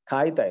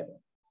ಕಾಯ್ತಾ ಇದೆ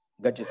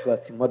ಗರ್ಜಿಸುವ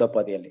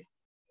ಸಿಂಹದೋಪಾದಿಯಲ್ಲಿ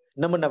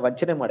ನಮ್ಮನ್ನ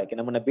ವಂಚನೆ ಮಾಡಕ್ಕೆ,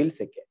 ನಮ್ಮನ್ನ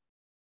ಬೀಳ್ಸಕ್ಕೆ.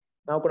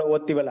 ನಾವು ಕೂಡ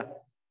ಓದ್ತೀವಲ್ಲ,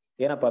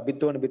 ಏನಪ್ಪಾ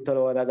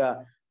ಬಿತ್ತಲು ಹೋದಾಗ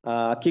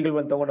ಅಕ್ಕಿಗಳು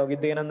ಬಂದು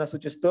ತಗೊಂಡೋಗಿದ್ದು ಏನನ್ನ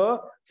ಸೂಚಿಸ್ತು?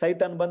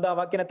 ಸೈತಾನ್ ಬಂದ ಆ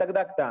ವಾಕ್ಯನ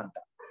ತೆಗೆದಾಕ್ತಾ ಅಂತ.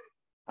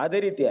 ಅದೇ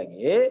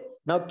ರೀತಿಯಾಗಿ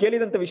ನಾವು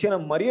ಕೇಳಿದಂತ ವಿಷಯನ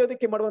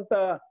ಮರೆಯೋದಕ್ಕೆ ಮಾಡುವಂತ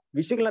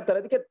ವಿಷಯಗಳನ್ನ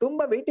ತರೋದಕ್ಕೆ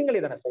ತುಂಬಾ ವೇಟಿಂಗ್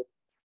ಗಳಿದಾನೆ ಸೈತಾನ್.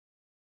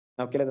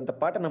 ನಾವು ಕೇಳಿದಂತ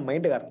ಪಾಠ ನಮ್ಮ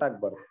ಮೈಂಡ್ಗೆ ಅರ್ಥ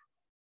ಆಗ್ಬಾರ್ದು.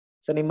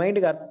 ಸೊ ನಿಮ್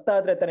ಮೈಂಡ್ಗೆ ಅರ್ಥ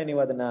ಆದ್ರೆ ತಾನೇ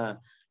ನೀವು ಅದನ್ನ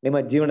ನಿಮ್ಮ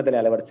ಜೀವನದಲ್ಲಿ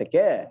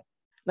ಅಳವಡಿಸಕ್ಕೆ.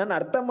 ನಾನು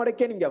ಅರ್ಥ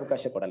ಮಾಡಕ್ಕೆ ನಿಮ್ಗೆ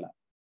ಅವಕಾಶ ಕೊಡಲ್ಲ.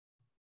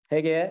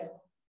 ಹೇಗೆ?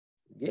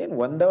 ಏನ್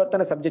 1 ಅವರ್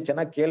ತನ ಸಬ್ಜೆಕ್ಟ್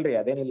ಚೆನ್ನಾಗಿ ಕೇಳ್ರಿ,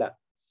 ಅದೇನಿಲ್ಲ.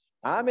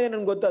 ಆಮೇಲೆ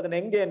ನನ್ಗೆ ಗೊತ್ತು ಅದನ್ನ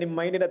ಹೆಂಗೆ ನಿಮ್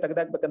ಮೈಂಡಿನ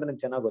ತೆಗೆದಾಕ್ಬೇಕಂತ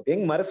ನನ್ಗೆ ಚೆನ್ನಾಗ್ ಗೊತ್ತು,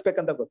 ಹೆಂಗ್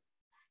ಮರೆಸ್ಬೇಕಂತ ಗೊತ್ತು.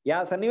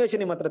 ಯಾವ ಸನ್ನಿವೇಶ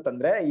ನಿಮ್ ಹತ್ರ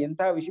ತಂದ್ರೆ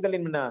ಇಂತಹ ವಿಷಯದಲ್ಲಿ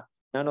ನಿಮ್ಮನ್ನ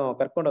ನಾನು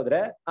ಕರ್ಕೊಂಡೋದ್ರೆ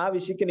ಆ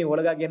ವಿಷಯಕ್ಕೆ ನೀವು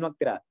ಒಳಗಾಗಿ ಏನ್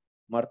ಹೋಗ್ತೀರಾ,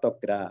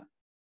 ಮರ್ತೋಗ್ತೀರಾ.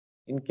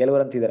 ಇನ್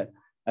ಕೆಲವರು ಅಂತಿದಾರೆ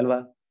ಅಲ್ವಾ,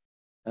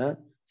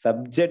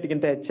 ಸಬ್ಜೆಕ್ಟ್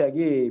ಗಿಂತ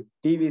ಹೆಚ್ಚಾಗಿ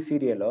TV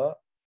serial,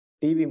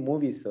 TV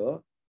movies,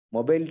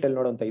 mobile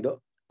ನೋಡುವಂತ ಇದು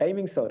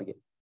ಟೈಮಿಂಗ್ಸ್ ಅವ್ರಿಗೆ.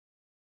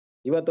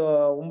 ಇವತ್ತು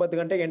 9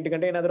 ಗಂಟೆಗೆ 8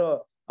 ಗಂಟೆ ಏನಾದ್ರು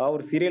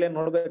ಅವ್ರ ಸೀರಿಯಲ್ ಏನ್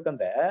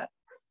ನೋಡ್ಬೇಕಂದ್ರೆ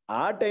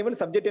ಆ ಟೈಮಲ್ಲಿ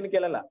ಸಬ್ಜೆಕ್ಟ್ ಏನು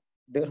ಕೇಳಲ್ಲ.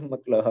 ದೇವ್ರ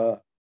ಮಕ್ಳು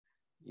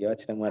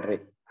ಯೋಚನೆ ಮಾಡ್ರಿ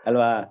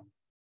ಅಲ್ವಾ?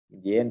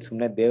 ಏನ್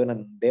ಸುಮ್ನೆ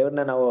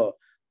ದೇವ್ರನ್ನ ನಾವು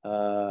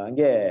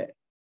ಹಂಗೆ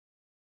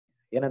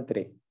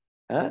ಏನಂತೀರಿ,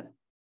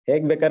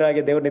 ಹೇಗ್ ಬೇಕಾದ್ರೂ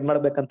ಹಾಗೆ ದೇವ್ರನ್ನ ಇದ್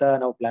ಮಾಡ್ಬೇಕಂತ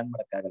ನಾವು ಪ್ಲಾನ್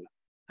ಮಾಡಕ್ಕಾಗಲ್ಲ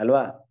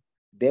ಅಲ್ವಾ?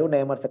 ದೇವ್ರನ್ನ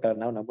ಏನ್ ಮಾಡ್ಸಕ್ಕಾಗಲ್ಲ,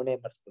 ನಾವು ನಮ್ಮನ್ನೇ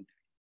ಏನ್ ಮಾಡ್ಸ್ಕೊಂತೀವಿ.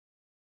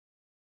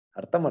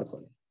 ಅರ್ಥ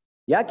ಮಾಡ್ಕೊಳ್ಳಿ.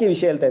 ಯಾಕೆ ಈ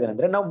ವಿಷಯ ಹೇಳ್ತಾ ಇದ್ದೇನೆ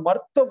ಅಂದ್ರೆ ನಾವು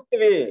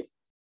ಮರ್ತೋಗ್ತೀವಿ.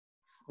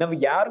 ನಾವ್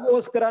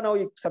ಯಾರಿಗೋಸ್ಕರ ನಾವು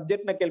ಈ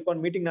ಸಬ್ಜೆಕ್ಟ್ ನ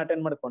ಕೇಳ್ಕೊಂಡು ಮೀಟಿಂಗ್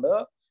ಅಟೆಂಡ್ ಮಾಡ್ಕೊಂಡು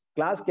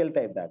ಕ್ಲಾಸ್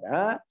ಕೇಳ್ತಾ ಇದ್ದಾಗ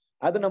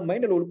ಅದು ನಮ್ಮ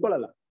ಮೈಂಡ್ ಅಲ್ಲಿ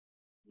ಉಳ್ಕೊಳ್ಳಲ್ಲ.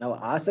 ನಾವು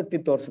ಆಸಕ್ತಿ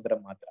ತೋರಿಸಿದ್ರೆ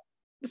ಮಾತ್ರ.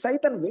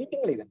 ಸೈತಾನ್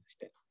ವೇಟಿಂಗ್ ಅಲ್ಲಿ ಇದ್ದಾನೆ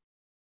ಅಷ್ಟೇ.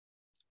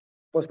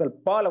 ಅಪೊಸ್ತಲ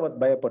ಪಾಲ್ ಅವತ್ತು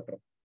ಭಯಪಟ್ರು.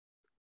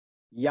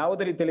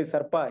 ಯಾವುದೇ ರೀತಿಯಲ್ಲಿ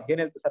ಸರ್ಪ ಏನ್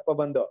ಹೇಳ್ತು? ಸರ್ಪ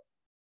ಬಂದು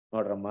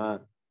ನೋಡ್ರಮ್ಮ,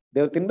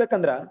 ದೇವ್ರು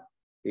ತಿನ್ಬೇಕಂದ್ರ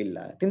ಇಲ್ಲ,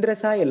 ತಿಂದ್ರೆ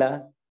ಸಾಯಿಲ್ಲ.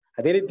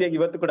 ಅದೇ ರೀತಿಯಾಗಿ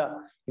ಇವತ್ತು ಕೂಡ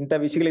ಇಂಥ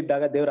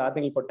ವಿಷಯಗಳಿದ್ದಾಗ, ದೇವ್ರ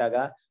ಆಜ್ಞೆಗಳು ಕೊಟ್ಟಾಗ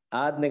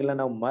ಆಜ್ಞೆಗಳನ್ನ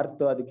ನಾವು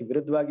ಮರ್ತು ಅದಕ್ಕೆ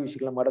ವಿರುದ್ಧವಾಗಿ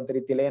ವಿಷಯಗಳನ್ನ ಮಾಡೋಂಥ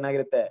ರೀತಿಯಲ್ಲಿ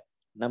ಏನಾಗಿರುತ್ತೆ,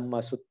 ನಮ್ಮ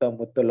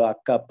ಸುತ್ತಮುತ್ತಲು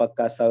ಅಕ್ಕ ಪಕ್ಕ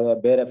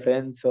ಬೇರೆ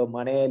ಫ್ರೆಂಡ್ಸ್,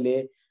 ಮನೆಯಲ್ಲಿ,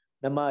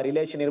 ನಮ್ಮ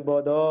ರಿಲೇಷನ್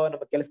ಇರ್ಬೋದು,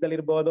 ನಮ್ಮ ಕೆಲಸದಲ್ಲಿ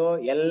ಇರ್ಬೋದು,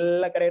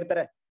 ಎಲ್ಲ ಕಡೆ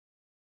ಇರ್ತಾರೆ.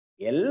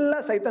 ಎಲ್ಲ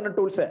ಸೈತಾನ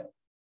ಟೂಲ್ಸೇ.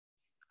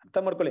 ಅರ್ಥ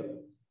ಮಾಡ್ಕೊಳ್ಳಿ.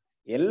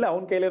 ಎಲ್ಲ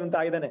ಅವನ್ ಕೈಲಿರುವಂತ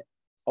ಆಗಿದ್ದಾನೆ.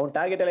 ಅವ್ನ್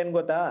ಟಾರ್ಗೆಟ್ ಎಲ್ಲ ಏನ್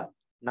ಗೊತ್ತಾ?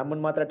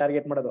 ನಮ್ಮನ್ ಮಾತ್ರ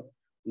ಟಾರ್ಗೆಟ್ ಮಾಡೋದು.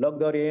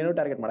 ಲೋಕದವ್ರು ಏನು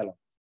ಟಾರ್ಗೆಟ್ ಮಾಡಲ್ಲ.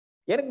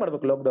 ಏನಕ್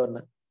ಮಾಡ್ಬೇಕು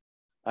ಲೋಕದವ್ರನ್ನ?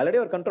 ಆಲ್ರೆಡಿ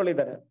ಅವ್ರ ಕಂಟ್ರೋಲ್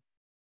ಇದ್ದಾರೆ.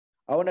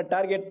 ಅವನ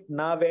ಟಾರ್ಗೆಟ್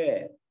ನಾವೇ.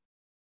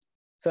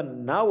 ಸೊ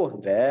ನಾವು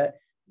ಅಂದ್ರೆ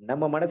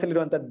ನಮ್ಮ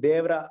ಮನಸ್ಸಲ್ಲಿರುವಂತ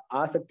ದೇವರ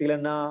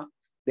ಆಸಕ್ತಿಗಳನ್ನ,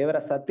 ದೇವರ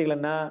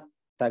ಸತ್ಯಗಳನ್ನ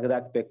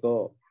ತೆಗೆದಾಕ್ಬೇಕು,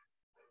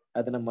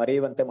 ಅದನ್ನ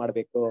ಮರೆಯುವಂತೆ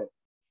ಮಾಡ್ಬೇಕು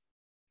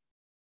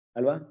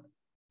ಅಲ್ವಾ?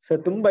 ಸೊ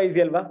ತುಂಬಾ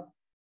ಈಸಿ ಅಲ್ವಾ?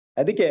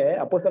 ಅದಕ್ಕೆ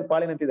ಅಪೊಸ್ತಲ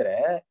ಪಾಲ್ ಏನಂತಿದ್ರೆ,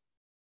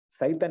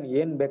 ಸೈತಾನ್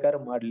ಏನ್ ಬೇಕಾದ್ರೂ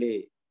ಮಾಡ್ಲಿ,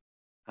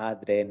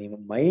 ಆದ್ರೆ ನಿಮ್ಮ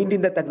ಮೈಂಡ್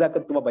ಇಂದ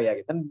ತೆಗೆದಾಕೋದು ತುಂಬಾ ಭಯ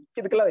ಆಗಿದೆ. ನನ್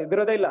ಇದಕ್ಕೆಲ್ಲ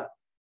ಎದುರೋದೇ ಇಲ್ಲ.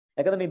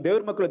 ಯಾಕಂದ್ರೆ ನೀವು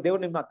ದೇವ್ರ ಮಕ್ಕಳು,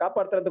 ದೇವ್ರು ನಿಮ್ಮ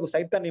ಕಾಪಾಡ್ತಾರಂತ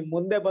ಸೈತಾನ್ ನಿಮ್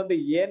ಮುಂದೆ ಬಂದು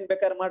ಏನ್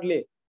ಬೇಕಾದ್ರೂ ಮಾಡ್ಲಿ,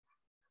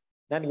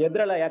 ನಾನು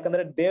ಎದ್ರಲ್ಲ.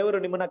 ಯಾಕಂದ್ರೆ ದೇವ್ರು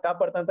ನಿಮ್ಮನ್ನ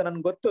ಕಾಪಾಡ್ತಾರಂತ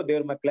ನನ್ಗೆ ಗೊತ್ತು,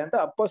 ದೇವ್ರ ಮಕ್ಳೆ ಅಂತ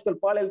ಅಪೊಸ್ತಲ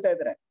ಪಾಲ್ ಹೇಳ್ತಾ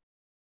ಇದಾರೆ.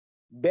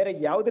 ಬೇರೆ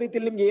ಯಾವ್ದೇ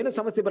ರೀತಿಯಲ್ಲಿ ನಿಮ್ಗೆ ಏನು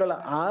ಸಮಸ್ಯೆ ಬರಲ್ಲ.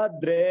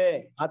 ಆದ್ರೆ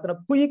ಆತನ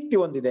ಕುಯುಕ್ತಿ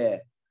ಒಂದಿದೆ,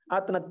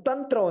 ಆತನ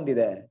ತಂತ್ರ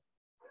ಒಂದಿದೆ.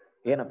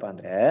 ಏನಪ್ಪಾ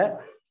ಅಂದ್ರೆ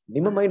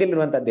ನಿಮ್ಮ ಮೈಂಡ್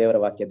ಅಲ್ಲಿರುವಂತಹ ದೇವರ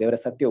ವಾಕ್ಯ, ದೇವರ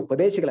ಸತ್ಯ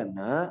ಉಪದೇಶಗಳನ್ನ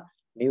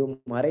ನೀವು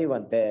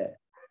ಮರೆಯುವಂತೆ,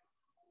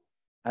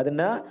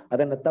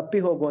 ಅದನ್ನ ತಪ್ಪಿ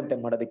ಹೋಗುವಂತೆ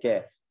ಮಾಡೋದಕ್ಕೆ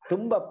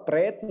ತುಂಬಾ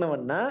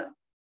ಪ್ರಯತ್ನವನ್ನ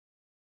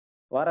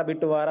ವಾರ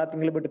ಬಿಟ್ಟು ವಾರ,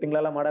 ತಿಂಗಳು ಬಿಟ್ಟು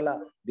ತಿಂಗಳೆಲ್ಲ ಮಾಡಲ್ಲ,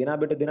 ದಿನ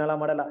ಬಿಟ್ಟು ದಿನ ಎಲ್ಲ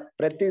ಮಾಡಲ್ಲ,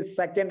 ಪ್ರತಿ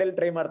ಸೆಕೆಂಡ್ ಅಲ್ಲಿ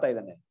ಟ್ರೈ ಮಾಡ್ತಾ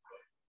ಇದ್ದಾನೆ.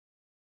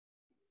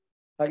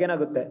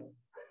 ಹಾಗೇನಾಗುತ್ತೆ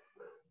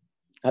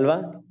ಅಲ್ವಾ?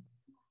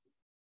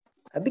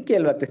 ಅದಕ್ಕೆ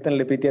ಅಲ್ವಾ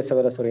ಕ್ರಿಸ್ತನಲ್ಲಿ ಪ್ರೀತಿಯ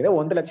ಸಹೋದರ ಸಹೋದರಿಯರೇ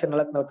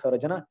 1,44,000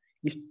 ಜನ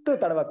ಇಷ್ಟು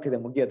ತಡವಾಗ್ತಿದೆ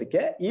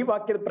ಮುಗಿಯೋದಕ್ಕೆ ಈ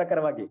ವಾಕ್ಯದ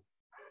ಪ್ರಕಾರವಾಗಿ.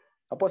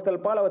 ಅಪೊಸ್ತಲ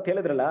ಪಾಲ್ ಅವತ್ತು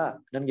ಹೇಳಿದ್ರಲ್ಲ,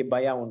 ನನ್ಗೆ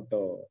ಭಯ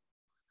ಉಂಟು,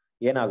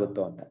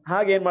 ಏನಾಗುತ್ತೋ ಅಂತ.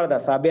 ಹಾಗೆ ಏನ್ ಮಾಡ್ದ,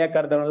 ಸಭೆ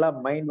ಕರೆದವನ್ನೆಲ್ಲ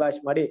ಮೈಂಡ್ ವಾಶ್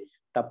ಮಾಡಿ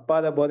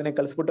ತಪ್ಪಾದ ಬೋಧನೆ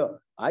ಕಲ್ಸ್ಬಿಟ್ಟು,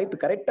 ಆಯ್ತು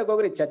ಕರೆಕ್ಟ್ ಆಗಿ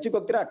ಹೋಗ್ರಿ, ಚರ್ಚಿಗೆ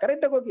ಹೋಗ್ತೀರಾ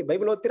ಕರೆಕ್ಟ್ ಆಗಿ ಹೋಗಿ,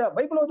 ಬೈಬಲ್ ಓದ್ತೀರಾ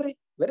ಬೈಬಲ್ ಓದ್ರಿ,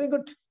 ವೆರಿ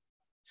ಗುಡ್.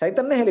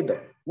 ಸೈತನ್ನೇ ಹೇಳಿದ್ದು,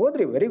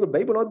 ಓದ್ರಿ ವೆರಿ ಗುಡ್,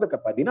 ಬೈಬಲ್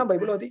ಓದ್ಬೇಕಪ್ಪ, ದಿನ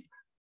ಬೈಬಲ್ ಓದಿ,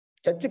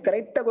 ಚರ್ಚ್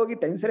ಕರೆಕ್ಟ್ ಆಗಿ ಹೋಗಿ,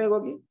 ಟೈಮ್ ಸರಿಯಾಗಿ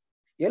ಹೋಗಿ,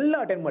 ಎಲ್ಲ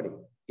ಅಟೆಂಡ್ ಮಾಡಿ,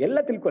 ಎಲ್ಲ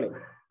ತಿಳ್ಕೊಳ್ಳಿ,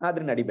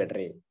 ಆದ್ರೆ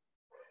ನಡಿಬೇಡ್ರಿ.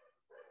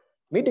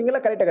 ಮೀಟಿಂಗ್ ಎಲ್ಲ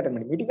ಕರೆಕ್ಟ್ ಆಗಿ ಅಟೆಂಡ್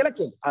ಮಾಡಿ, ಮೀಟಿಂಗ್ ಎಲ್ಲ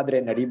ಕೇಳಿ, ಆದ್ರೆ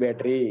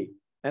ನಡಿಬೇಡ್ರಿ.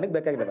 ನನಗ್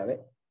ಬೇಕಾಗಿರೋದು ಅದೇ,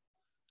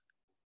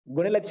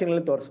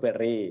 ಗುಣಲಕ್ಷಣಗಳಲ್ಲಿ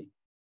ತೋರಿಸ್ಬೇಡ್ರಿ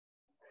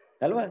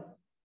ಅಲ್ವಾ.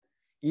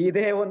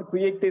 ಇದೇ ಒಂದು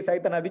ಕುಯುಕ್ತಿ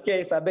ಸೈತನ್, ಅದಕ್ಕೆ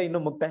ಈ ಸಭೆ ಇನ್ನೂ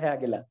ಮುಕ್ತಾಯ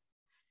ಆಗಿಲ್ಲ.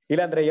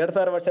 ಇಲ್ಲಾಂದ್ರೆ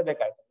 2000 ವರ್ಷ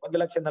ಬೇಕಾಯ್ತು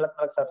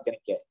 1,44,000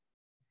 ಜನಕ್ಕೆ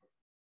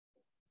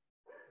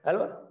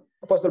ಅಲ್ವಾ.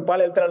 ಅಪೊಸ್ತಲ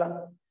ಪಾಲ್ ಹೇಳ್ತಾರಲ್ಲ,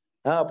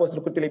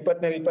 ಅಪೊಸ್ತಲ ಕೃತ್ಯಗಳು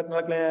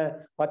 24ನೇ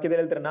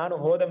ವಾಕ್ಯದಲ್ಲಿ ಹೇಳ್ತಾರೆ, ನಾನು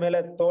ಹೋದ ಮೇಲೆ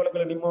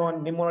ತೋಳುಗಳು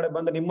ನಿಮ್ಮೊಳಗೆ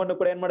ಬಂದು ನಿಮ್ಮನ್ನು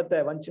ಕೂಡ ಏನ್ ಮಾಡುತ್ತೆ,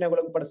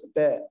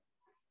 ವಂಚನೆಗೊಳಪಡಿಸುತ್ತೆ,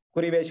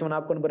 ಕುರಿ ವೇಷವನ್ನು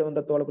ಹಾಕೊಂಡು ಬರುವಂತ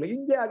ತೋಳುಗಳು.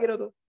 ಹಿಂಗೆ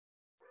ಆಗಿರೋದು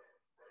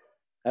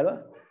ಅಲ್ವಾ.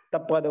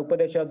 ತಪ್ಪಾದ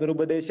ಉಪದೇಶ,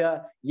 ದುರುಪದೇಶ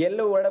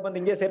ಎಲ್ಲವೂ ಹೊರಡ ಬಂದು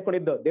ಹಿಂಗೆ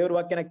ಸೇರ್ಕೊಂಡಿದ್ದು. ದೇವ್ರ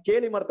ವಾಕ್ಯನ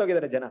ಕೇಳಿ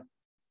ಮರ್ತೋಗಿದ್ದಾರೆ ಜನ.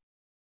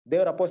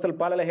 ದೇವ್ರ ಅಪೊಸ್ತಲ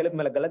ಪಾಲೆಲ್ಲ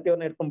ಹೇಳಿದ್ಮೇಲೆ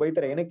ಗಲಾತಿಯವ್ರನ್ನ ಇಟ್ಕೊಂಡು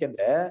ಬೈತಾರೆ. ಏನಕ್ಕೆ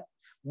ಅಂದ್ರೆ,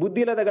 ಬುದ್ಧಿ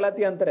ಇಲ್ಲದ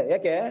ಗಲಾತಿ ಅಂತಾರೆ.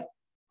 ಯಾಕೆ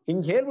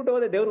ಹಿಂಗ್ ಹೇಳ್ಬಿಟ್ಟು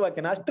ಹೋದೆ ದೇವ್ರ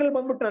ವಾಕ್ಯನ, ಅಷ್ಟ್ರಲ್ಲಿ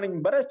ಬಂದ್ಬಿಟ್ಟು ನಾನು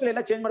ಹಿಂಗ್ ಬರೋಷ್ಟ್ರಲ್ಲಿ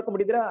ಎಲ್ಲ ಚೇಂಜ್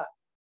ಮಾಡ್ಕೊಂಡ್ಬಿಟ್ಟಿದ್ರಾ.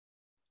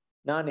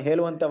 ನಾನು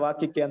ಹೇಳುವಂತ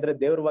ವಾಕ್ಯಕ್ಕೆ ಅಂದ್ರೆ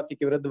ದೇವ್ರ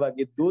ವಾಕ್ಯಕ್ಕೆ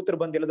ವಿರುದ್ಧವಾಗಿ ದೂತರು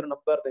ಬಂದು ಹೇಳಿದ್ರು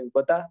ನಂಬಾರ್ದು,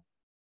 ಗೊತ್ತಾ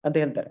ಅಂತ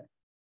ಹೇಳ್ತಾರೆ.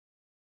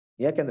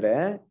 ಯಾಕಂದ್ರೆ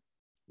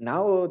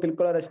ನಾವು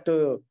ತಿಳ್ಕೊಳ್ಳೋರಷ್ಟು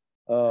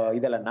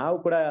ಇದಲ್ಲ, ನಾವು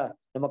ಕೂಡ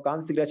ನಮ್ಮ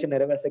ಕಾನ್ಸಿಗ್ರೇಷನ್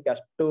ನೆರವೇರ್ಸಕ್ಕೆ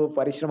ಅಷ್ಟು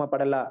ಪರಿಶ್ರಮ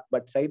ಪಡಲ್ಲ.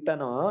 ಬಟ್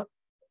ಸೈತಾನು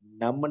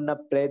ನಮ್ಮನ್ನ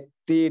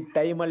ಪ್ರತಿ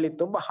ಟೈಮ್ ಅಲ್ಲಿ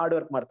ತುಂಬಾ ಹಾರ್ಡ್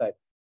ವರ್ಕ್ ಮಾಡ್ತಾ ಇದ್ದ,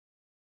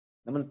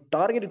 ನಮ್ಮನ್ನ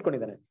ಟಾರ್ಗೆಟ್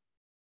ಇಟ್ಕೊಂಡಿದ್ದಾನೆ.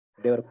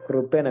 ದೇವ್ರ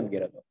ಕೃಪೆ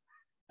ನಮ್ಗಿರೋದು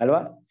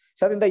ಅಲ್ವಾ.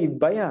 ಸೊ ಅದರಿಂದ ಈ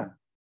ಭಯ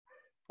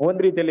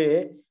ಒಂದ್ ರೀತಿಯಲ್ಲಿ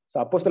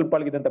ಅಪೊಸ್ತಲ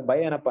ಪಾಲ್ಗಿದಂತ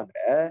ಭಯ ಏನಪ್ಪಾ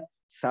ಅಂದ್ರೆ,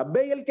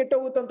 ಸಭೆಯಲ್ಲಿ ಕೆಟ್ಟ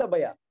ಹೋಗುತ್ತಂತ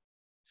ಭಯ,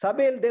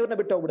 ಸಭೆಯಲ್ಲಿ ದೇವ್ರನ್ನ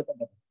ಬಿಟ್ಟು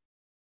ಹೋಗ್ಬಿಡುತ್ತಂತ.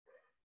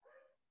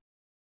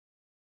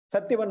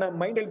 ಸತ್ಯವನ್ನ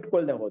ಮೈಂಡ್ ಅಲ್ಲಿ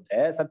ಇಟ್ಕೊಳ್ದೆ ಹೋದ್ರೆ,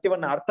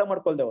 ಸತ್ಯವನ್ನ ಅರ್ಥ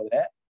ಮಾಡ್ಕೊಳ್ದೆ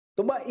ಹೋದ್ರೆ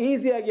ತುಂಬಾ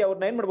ಈಸಿಯಾಗಿ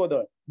ಅವ್ರನ್ನ ಏನ್ ಮಾಡ್ಬೋದು,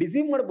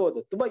 ಡಿಸೀವ್ ಮಾಡ್ಬೋದು,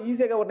 ತುಂಬಾ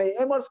ಈಸಿಯಾಗಿ ಅವ್ರನ್ನ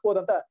ಏಮಾರಿಸ್ಬೋದು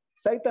ಅಂತ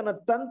ಸೈತನ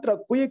ತಂತ್ರ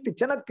ಕುಯುಕ್ತಿ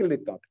ಚೆನ್ನಾಗಿ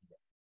ತಿಳಿದಿತ್ತು ಅವ್ರಿಗೆ.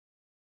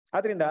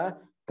 ಆದ್ರಿಂದ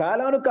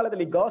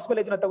ಕಾಲಾನುಕಾಲದಲ್ಲಿ ಗಾಸ್ಪೆಲ್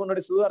ಏಜ್ನ ತಗೊಂಡ್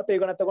ನೋಡಿ, ಸುವಾರ್ಥ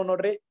ಯುಗನ ತಗೊಂಡ್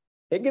ನೋಡ್ರಿ,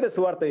 ಹೆಂಗಿದೆ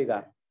ಸುವಾರ್ಥ ಯುಗ,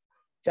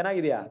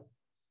 ಚೆನ್ನಾಗಿದ್ಯಾ?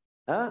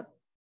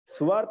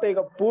 ಸುವಾರ್ಥ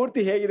ಯುಗ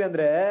ಪೂರ್ತಿ ಹೇಗಿದೆ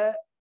ಅಂದ್ರೆ,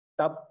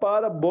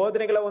 ತಪ್ಪಾದ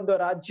ಬೋಧನೆಗಳ ಒಂದು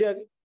ರಾಜ್ಯ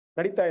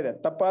ನಡೀತಾ ಇದೆ.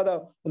 ತಪ್ಪಾದ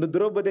ಒಂದು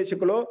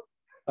ದುರುಪದೇಶಗಳು,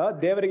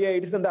 ದೇವರಿಗೆ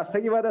ಇಡಿಸಿದಂತ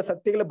ಅಸಹ್ಯವಾದ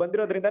ಸತ್ಯಗಳು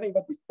ಬಂದಿರೋದ್ರಿಂದ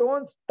ಇವತ್ತು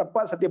ಇಷ್ಟೊಂದು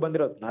ತಪ್ಪಾದ ಸತ್ಯ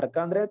ಬಂದಿರೋದು. ನರಕ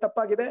ಅಂದ್ರೆ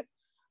ತಪ್ಪಾಗಿದೆ,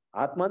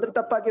 ಆತ್ಮ ಅಂದ್ರೆ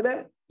ತಪ್ಪಾಗಿದೆ,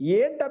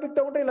 ಏನ್ ಟಾಪಿಕ್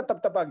ತಗೊಂಡ್ರೆ ಇಲ್ಲ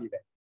ತಪ್ಪಾಗಿದೆ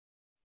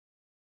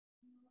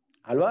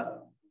ಅಲ್ವಾ.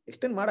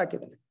 ಎಷ್ಟೇನ್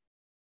ಮಾಡಾಕಿದ್ದಾರೆ.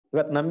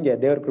 ಇವತ್ತು ನಮ್ಗೆ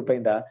ದೇವ್ರ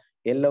ಕೃಪೆಯಿಂದ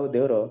ಎಲ್ಲವೂ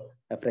ದೇವರು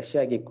ಫ್ರೆಶ್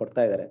ಆಗಿ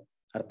ಕೊಡ್ತಾ ಇದಾರೆ.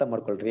 ಅರ್ಥ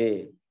ಮಾಡ್ಕೊಳ್ರಿ,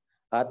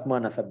 ಆತ್ಮ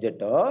ಅನ್ನೋ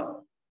ಸಬ್ಜೆಕ್ಟ್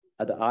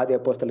ಅದು ಆದಿ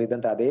ಅಪೊಸ್ತಲಲ್ಲಿ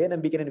ಇದ್ದಂತ ಅದೇ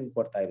ನಂಬಿಕೆನೇ ನಿಮ್ಗೆ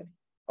ಕೊಡ್ತಾ ಇದ್ದೀನಿ.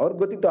 ಅವ್ರಿಗೆ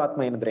ಗೊತ್ತಿತ್ತು ಆತ್ಮ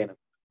ಏನಂದ್ರೆ ಏನು,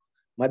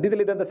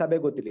 ಮಧ್ಯದಲ್ಲಿ ಇದ್ದಂತ ಸಭೆ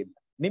ಗೊತ್ತಿರ್ಲಿಲ್ಲ,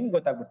 ನಿಮ್ಗೆ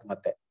ಗೊತ್ತಾಗ್ಬಿಡ್ತು.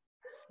 ಮತ್ತೆ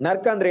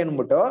ನರ್ಕ ಅಂದ್ರೆ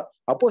ಏನ್ಬಿಟ್ಟು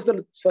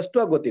ಅಪೊಸ್ತಲ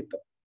ಸ್ಪಷ್ಟವಾಗಿ ಗೊತ್ತಿತ್ತು,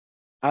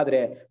 ಆದ್ರೆ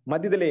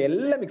ಮಧ್ಯದಲ್ಲಿ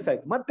ಎಲ್ಲ ಮಿಕ್ಸ್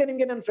ಆಯ್ತು. ಮತ್ತೆ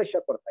ನಿಮ್ಗೆ ನಾನು ಫ್ರೆಶ್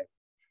ಆಗಿ ಕೊಡ್ತಾ ಇದ್ದೀನಿ.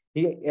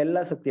 ಹೀಗೆ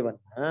ಎಲ್ಲಾ ಸತ್ಯವನ್ನ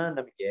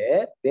ನಮ್ಗೆ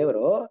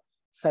ದೇವರು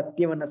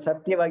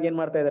ಸತ್ಯವಾಗಿ ಏನ್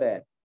ಮಾಡ್ತಾ ಇದಾರೆ,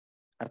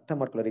 ಅರ್ಥ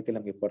ಮಾಡ್ಕೊಳ್ಳೋ ರೀತಿ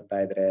ನಮ್ಗೆ ಕೊಡ್ತಾ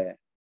ಇದ್ರೆ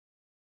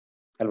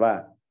ಅಲ್ವಾ.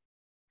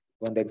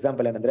 ಒಂದು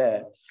ಎಕ್ಸಾಂಪಲ್ ಏನಂದ್ರೆ,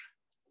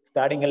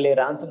 ಸ್ಟಾರ್ಟಿಂಗ್ ಅಲ್ಲಿ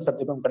ರಾನ್ಸಮ್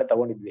ಸಬ್ಜೆಕ್ಟ್ ಒಂದ್ ಕಡೆ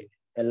ತಗೊಂಡಿದ್ವಿ,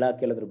 ಎಲ್ಲಾ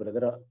ಕೇಳಿದ್ರು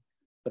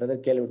ಬ್ರದರ್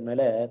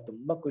ಕೇಳಿದ್ಮೇಲೆ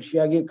ತುಂಬಾ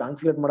ಖುಷಿಯಾಗಿ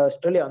ಕಾನ್ಸಂಟ್ರೇಟ್ ಮಾಡೋ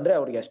ಅಷ್ಟರಲ್ಲಿ ಅಂದ್ರೆ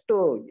ಅವ್ರಿಗೆ ಅಷ್ಟು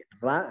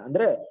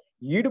ಅಂದ್ರೆ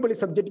ಈಡುಬಳಿ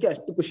ಸಬ್ಜೆಕ್ಟ್ಗೆ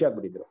ಅಷ್ಟು ಖುಷಿ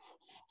ಆಗ್ಬಿಟ್ಟಿದ್ರು.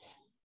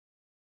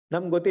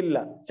 ನಮ್ಗೆ ಗೊತ್ತಿಲ್ಲ,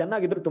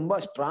 ಚೆನ್ನಾಗಿದ್ರು, ತುಂಬಾ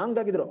ಸ್ಟ್ರಾಂಗ್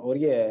ಆಗಿದ್ರು.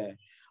 ಅವ್ರಿಗೆ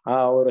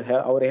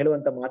ಅವ್ರು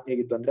ಹೇಳುವಂತ ಮಾತು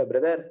ಹೇಗಿತ್ತು ಅಂದ್ರೆ,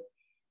 ಬ್ರದರ್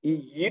ಈ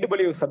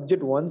ಈಡುಬಳಿ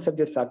ಒಂದ್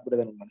ಸಬ್ಜೆಕ್ಟ್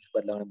ಸಾಕ್ಬಿಡೋದ ನನ್ ಮನಸ್ಸು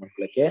ಬದಲಾವಣೆ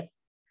ಮಾಡ್ಕೊಳಕ್ಕೆ,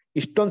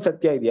 ಇಷ್ಟೊಂದ್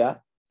ಸತ್ಯ ಇದೆಯಾ,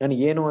 ನಾನು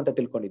ಏನು ಅಂತ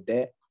ತಿಳ್ಕೊಂಡಿದ್ದೆ,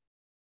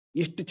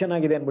 ಇಷ್ಟು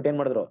ಚೆನ್ನಾಗಿದೆ ಅನ್ಬಿಟ್ಟು ಏನ್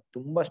ಮಾಡಿದ್ರು,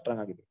 ತುಂಬಾ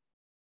ಸ್ಟ್ರಾಂಗ್ ಆಗಿದ್ರು.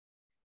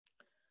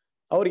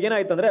 ಅವ್ರಿಗೆ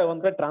ಏನಾಯ್ತು ಅಂದ್ರೆ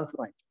ಒಂದ್ ಕಡೆ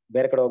ಟ್ರಾನ್ಸ್ಫರ್ ಆಯ್ತು,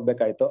 ಬೇರೆ ಕಡೆ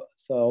ಹೋಗ್ಬೇಕಾಯ್ತು.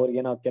 ಸೊ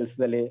ಅವ್ರಿಗೇನೋ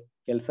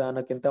ಕೆಲಸ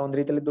ಅನ್ನೋಕ್ಕಿಂತ ಒಂದ್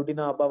ರೀತಿಯಲ್ಲಿ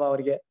ದುಡ್ಡಿನ ಅಭಾವ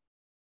ಅವ್ರಿಗೆ.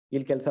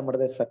 ಇಲ್ಲಿ ಕೆಲಸ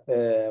ಮಾಡಿದ್ರೆ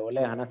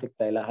ಒಳ್ಳೆ ಹಣ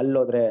ಸಿಗ್ತಾ ಇಲ್ಲ,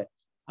 ಅಲ್ಲೋದ್ರೆ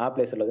ಆ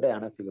ಪ್ಲೇಸ್ ಅಲ್ಲಿ ಹೋದ್ರೆ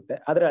ಹಣ ಸಿಗುತ್ತೆ.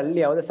 ಆದ್ರೆ ಅಲ್ಲಿ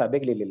ಯಾವುದೇ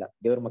ಸಭೆಗಳಿರ್ಲಿಲ್ಲ,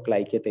 ದೇವ್ರ ಮಕ್ಕಳ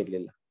ಐಕ್ಯತೆ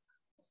ಇರ್ಲಿಲ್ಲ.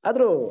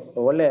 ಆದ್ರೂ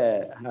ಒಳ್ಳೆ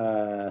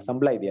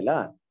ಸಂಬಳ ಇದೆಯಲ್ಲ.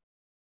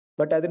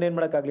 ಬಟ್ ಅದನ್ನೇನ್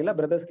ಮಾಡಕ್ಕಾಗ್ಲಿಲ್ಲ.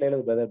 ಬ್ರದರ್ಸ್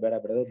ಹೇಳಿದ್ರು,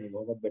 ಬ್ರದರ್ ನೀವು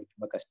ಹೋಗೋದ್ ಬೇಡ,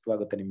 ತುಂಬಾ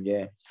ಕಷ್ಟವಾಗುತ್ತೆ ನಿಮ್ಗೆ,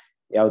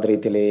 ಯಾವ್ದ್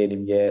ರೀತಿಯಲ್ಲಿ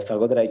ನಿಮ್ಗೆ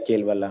ಸಹೋದರ ಐಕ್ಯ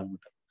ಇಲ್ವಲ್ಲ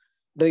ಅಂದ್ಬಿಟ್ಟು.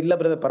 ಇಲ್ಲ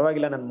ಬ್ರದರ್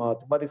ಪರವಾಗಿಲ್ಲ, ನಾನು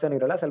ತುಂಬಾ ದಿವಸ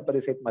ಇರಲ್ಲ, ಸ್ವಲ್ಪ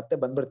ದಿವಸ ಇತ್ತು ಮತ್ತೆ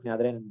ಬಂದ್ಬಿಡ್ತೀನಿ,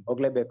 ಆದ್ರೆ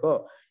ಹೋಗ್ಲೇಬೇಕು,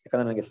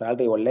 ಯಾಕಂದ್ರೆ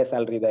ನನಗೆ ಒಳ್ಳೆ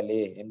ಸ್ಯಾಲ್ರಿ ಇದೆ ಅಲ್ಲಿ,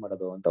 ಏನ್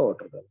ಮಾಡೋದು ಅಂತ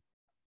ಹೊರಟ್ರು.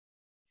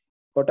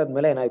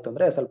 ಕೊಟ್ಟದ್ಮೇಲೆ ಏನಾಯ್ತು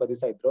ಅಂದ್ರೆ, ಸ್ವಲ್ಪ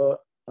ದಿವಸ ಇದ್ರು,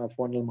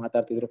 ಫೋನ್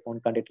ಮಾತಾಡ್ತಿದ್ರು, ಫೋನ್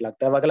ಕಾಂಟ್ಯಾಕ್ಟ್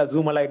ಆಗ್ತಾ. ಅವಾಗೆಲ್ಲ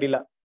ಝೂಮ್ ಎಲ್ಲ ಇಡ್ಲಿಲ್ಲ.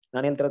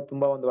 ನಾನು ಹೇಳ್ತಿರೋದು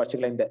ತುಂಬಾ ಒಂದು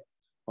ವರ್ಷಗಳ ಹಿಂದೆ,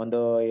 ಒಂದು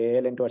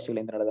 7-8 ವರ್ಷಗಳ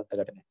ಹಿಂದೆ ನಡೆದಂತ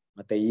ಘಟನೆ.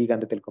 ಮತ್ತೆ ಈಗ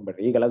ಅಂತ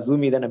ತಿಳ್ಕೊಂಡ್ಬಿಡ್ರಿ, ಈಗೆಲ್ಲ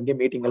ಝೂಮ್ ಇದೆ, ನಮ್ಗೆ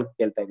ಮೀಟಿಂಗ್ ಅಲ್ಲಿ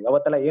ಕೇಳ್ತಾ ಇದ್ವಿ.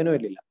 ಅವತ್ತೆಲ್ಲ ಏನೂ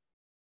ಇರ್ಲಿಲ್ಲ,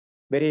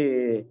 ಬರೀ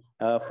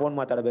ಫೋನ್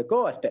ಮಾತಾಡಬೇಕು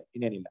ಅಷ್ಟೇ,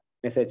 ಇನ್ನೇನಿಲ್ಲ,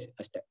 ಮೆಸೇಜ್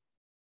ಅಷ್ಟೇ.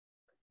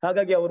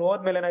 ಹಾಗಾಗಿ ಅವ್ರು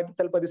ಹೋದ್ಮೇಲೆ ಏನಾಯ್ತು,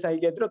 ಸ್ವಲ್ಪ ದಿವಸ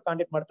ಹೀಗೆ ಇದ್ರು,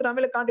 ಕಾಂಟ್ಯಾಕ್ಟ್ ಮಾಡ್ತಾರೆ.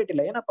 ಆಮೇಲೆ ಕಾಂಟ್ಯಾಕ್ಟ್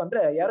ಇಲ್ಲ. ಏನಪ್ಪಾ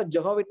ಅಂದ್ರೆ, ಯಾರೋ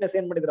ಜೆಹೋವಾ ವಿಟ್ನೆಸ್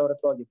ಏನ್ ಮಾಡಿದ್ರು, ಅವ್ರ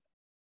ಹತ್ರ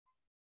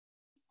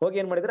ಹೋಗಿ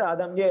ಏನ್ ಮಾಡಿದ್ರೆ,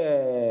 ಆದಾಮ್ಗೆ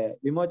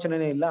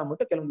ವಿಮೋಚನೆ ಇಲ್ಲ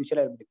ಅಂದ್ಬಿಟ್ಟು ಕೆಲವೊಂದು ವಿಷಯ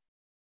ಹೇಳ್ಬಿಟ್ಟಿದ್ರು.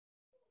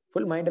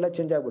 ಫುಲ್ ಮೈಂಡ್ ಎಲ್ಲ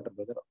ಚೇಂಜ್ ಆಗ್ಬಿಟ್ರು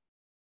ಬ್ರದರ್.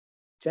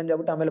 ಚೇಂಜ್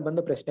ಆಗ್ಬಿಟ್ಟು ಆಮೇಲೆ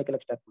ಬಂದು ಪ್ರಶ್ನೆ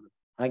ಕೇಳಕ್ ಸ್ಟಾರ್ಟ್ ಮಾಡಿದ್ರು,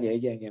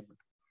 ಹಾಗೆ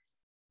ಅಂದ್ಬಿಟ್ಟು.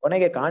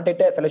 ಕೊನೆಗೆ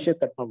ಕಾಂಟ್ಯಾಕ್ಟೇ ಫೆಲೋಶಿಪ್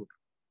ಕಟ್ ಮಾಡ್ಬಿಟ್ರು,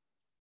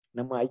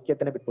 ನಮ್ಮ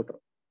ಐಕ್ಯತೆನೆ ಬಿಟ್ಬಿಟ್ರು,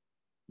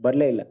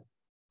 ಬರ್ಲೇ ಇಲ್ಲ.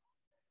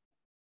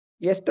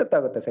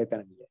 ಎಷ್ಟೊತ್ತಾಗುತ್ತೆ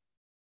ಸೈತಾನಿಗೆ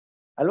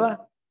ಅಲ್ವಾ.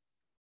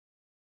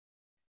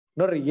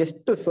 ನೋಡ್ರಿ,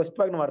 ಎಷ್ಟು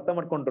ಸ್ಪಷ್ಟವಾಗಿ ನಾವು ಅರ್ಥ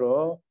ಮಾಡ್ಕೊಂಡ್ರು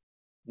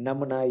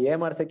ನಮ್ಮನ್ನ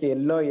ಮಾಡ್ಸಕ್ಕೆ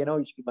ಎಲ್ಲೋ ಏನೋ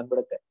ವಿಷಯ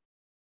ಬಂದ್ಬಿಡುತ್ತೆ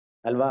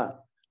ಅಲ್ವಾ.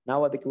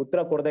 ನಾವು ಅದಕ್ಕೆ ಉತ್ತರ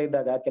ಕೊಡದೇ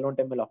ಇದ್ದಾಗ ಕೆಲವೊಂದ್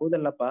ಟೈಮಲ್ಲಿ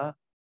ಹೌದಲ್ಲಪ್ಪ,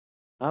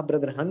 ಆ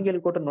ಬ್ರದರ್ ಹಂಗೆ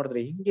ಹೇಳ್ಕೊಟ್ರು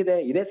ನೋಡಿದ್ರೆ ಹಿಂಗಿದೆ,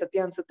 ಇದೇ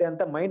ಸತ್ಯ ಅನ್ಸುತ್ತೆ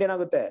ಅಂತ ಮೈಂಡ್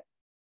ಏನಾಗುತ್ತೆ,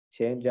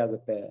 ಚೇಂಜ್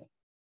ಆಗುತ್ತೆ.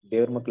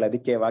 ದೇವ್ರ ಮಕ್ಳು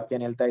ಅದಕ್ಕೆ ವಾಕ್ಯ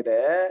ಏನ್ ಹೇಳ್ತಾ ಇದೆ,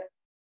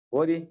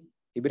 ಓದಿ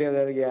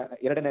ಇಬ್ರಿಯರಿಗೆ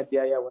 2ನೇ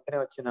ಅಧ್ಯಾಯ 1ನೇ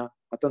ವಚನ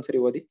ಮತ್ತೊಂದ್ಸರಿ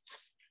ಓದಿ.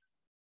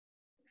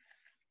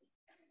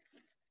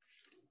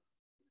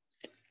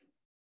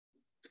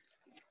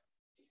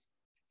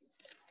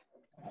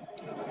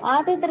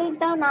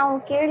 ಆದುದರಿಂದ ನಾವು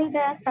ಕೇಳಿದ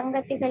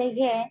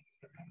ಸಂಗತಿಗಳಿಗೆ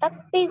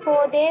ತಪ್ಪಿ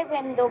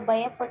ಹೋದೇವೆಂದು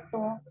ಭಯಪಟ್ಟು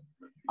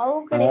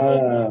ಅವುಗಳಿಗೆ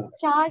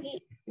ಹೆಚ್ಚಾಗಿ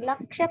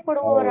ಲಕ್ಷ್ಯ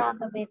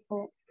ಕೊಡುವವರಾಗಬೇಕು.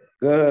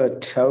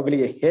 ಗುಡ್.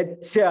 ಅವುಗಳಿಗೆ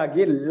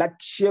ಹೆಚ್ಚಾಗಿ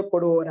ಲಕ್ಷ್ಯ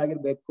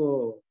ಕೊಡುವವರಾಗಿರ್ಬೇಕು.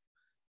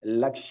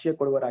 ಲಕ್ಷ್ಯ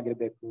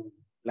ಕೊಡುವವರಾಗಿರ್ಬೇಕು.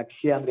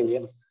 ಲಕ್ಷ್ಯ ಅಂದ್ರೆ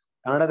ಏನು?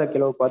 ಕನ್ನಡದ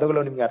ಕೆಲವು ಪದಗಳು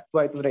ನಿಮ್ಗೆ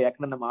ಅರ್ಥವಾಯ್ತು ಅಂದ್ರೆ,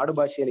 ಯಾಕಂದ್ರೆ ನಮ್ಮ ಆಡು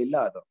ಭಾಷೆಯಲ್ಲಿ ಇಲ್ಲ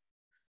ಅದು.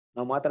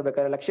 ನಾವು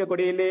ಮಾತಾಡ್ಬೇಕಾದ್ರೆ ಲಕ್ಷ್ಯ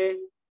ಕೊಡಿ, ಇಲ್ಲಿ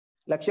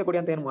ಲಕ್ಷ್ಯ ಕೊಡಿ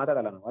ಅಂತ ಏನು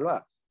ಮಾತಾಡಲ್ಲ ನಾವು, ಅಲ್ವಾ?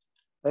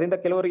 ಅದರಿಂದ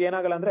ಕೆಲವರಿಗೆ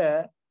ಏನಾಗಲ್ಲ ಅಂದ್ರೆ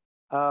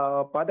ಆ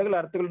ಪದಗಳ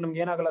ಅರ್ಥಗಳು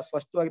ನಮ್ಗೆ ಏನಾಗಲ್ಲ,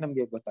 ಸ್ಪಷ್ಟವಾಗಿ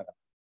ನಮ್ಗೆ ಗೊತ್ತಾಗಲ್ಲ.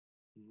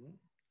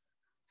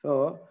 ಸೊ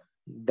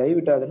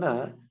ದಯವಿಟ್ಟು ಅದನ್ನ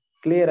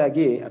ಕ್ಲಿಯರ್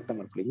ಆಗಿ ಅರ್ಥ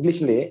ಮಾಡ್ಕೊಳ್ಳಿ. ಇಂಗ್ಲಿಷ್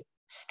ಅಲ್ಲಿ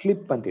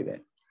ಸ್ಲಿಪ್ ಅಂತಿದೆ,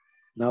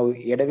 ನಾವು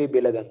ಎಡವಿ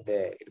ಬೀಳದಂತೆ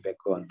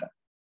ಇರ್ಬೇಕು ಅಂತ,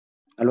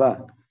 ಅಲ್ವಾ?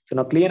 ಸೊ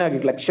ನಾವು ಕ್ಲೀನ್ ಆಗಿ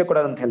ಲಕ್ಷ್ಯ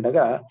ಕೊಡೋದಂತ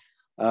ಹೇಳಿದಾಗ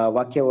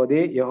ವಾಕ್ಯ ಓದಿ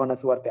ಯೋಹಾನ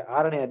ಸುವಾರ್ತೆ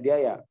 6ನೇ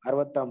ಅಧ್ಯಾಯ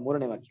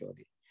 63ನೇ ವಾಕ್ಯ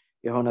ಓದಿ.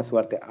 ಯೋಹಾನ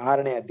ಸುವಾರ್ತೆ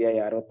 6ನೇ ಅಧ್ಯಾಯ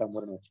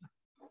 63ನೇ ವಚನ.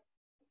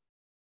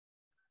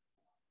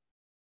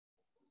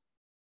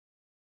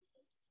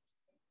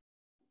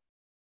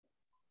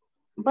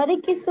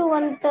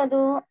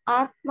 ಬದುಕಿಸುವಂತದು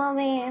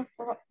ಆತ್ಮವೇ,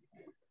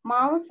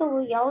 ಮಾಂಸವು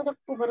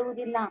ಯಾವುದಕ್ಕೂ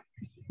ಬರುವುದಿಲ್ಲ.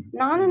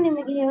 ನಾನು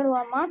ನಿಮಗೆ ಹೇಳುವ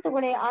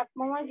ಮಾತುಗಳೇ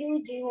ಆತ್ಮವಾಗಿಯೂ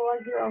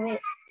ಜೀವವಾಗಿಯೂ ಅವೆ.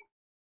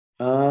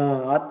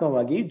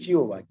 ಆತ್ಮವಾಗಿಯೂ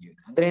ಜೀವವಾಗಿಯೂ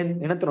ಅಂದ್ರೆ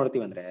ಏನಂತ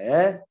ನೋಡ್ತೀವಿ ಅಂದ್ರೆ,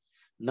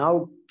 ನಾವು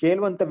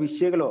ಕೇಳುವಂತ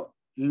ವಿಷಯಗಳು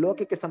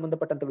ಲೋಕಕ್ಕೆ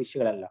ಸಂಬಂಧಪಟ್ಟಂತ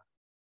ವಿಷಯಗಳಲ್ಲ,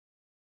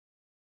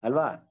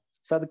 ಅಲ್ವಾ?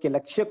 ಸೊ ಅದಕ್ಕೆ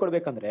ಲಕ್ಷ್ಯ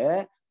ಕೊಡ್ಬೇಕಂದ್ರೆ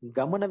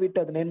ಗಮನವಿಟ್ಟು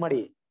ಅದನ್ನೇನ್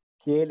ಮಾಡಿ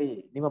ಕೇಳಿ.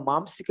 ನಿಮ್ಮ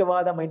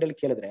ಮಾಂಸಿಕವಾದ ಮೈಂಡ್ ಅಲ್ಲಿ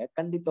ಕೇಳಿದ್ರೆ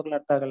ಖಂಡಿತವಾಗ್ಲೂ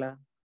ಅರ್ಥ ಆಗಲ್ಲ.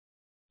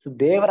 ಸೊ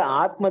ದೇವರ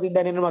ಆತ್ಮದಿಂದ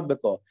ಏನೇನು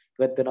ಮಾಡ್ಬೇಕು?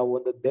 ಇವತ್ತು ನಾವು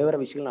ಒಂದು ದೇವರ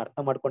ವಿಷಯಗಳನ್ನ ಅರ್ಥ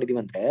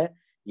ಮಾಡ್ಕೊಂಡಿದೀವಿ ಅಂದ್ರೆ,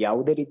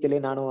 ಯಾವುದೇ ರೀತಿಯಲ್ಲಿ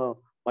ನಾನು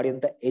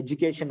ಮಾಡಿದಂತ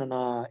ಎಜುಕೇಶನ್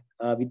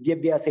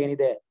ವಿದ್ಯಾಭ್ಯಾಸ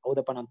ಏನಿದೆ,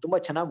 ಹೌದಪ್ಪ ನಾನು ತುಂಬಾ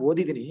ಚೆನ್ನಾಗಿ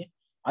ಓದಿದೀನಿ,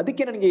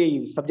 ಅದಕ್ಕೆ ನನಗೆ ಈ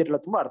ಸಬ್ಜೆಕ್ಟ್ ಎಲ್ಲ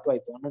ತುಂಬಾ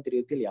ಅರ್ಥವಾಯ್ತು ಅನ್ನೋ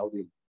ರೀತಿಯಲ್ಲಿ ಯಾವ್ದು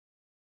ಇಲ್ಲ,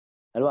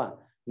 ಅಲ್ವಾ?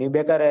 ನೀವ್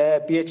ಬೇಕಾದ್ರೆ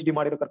PhD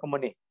ಮಾಡಿರೋ ಕರ್ಕೊಂಡ್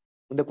ಬನ್ನಿ,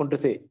 ಮುಂದೆ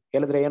ಕುಂಡ್ರಿಸಿ,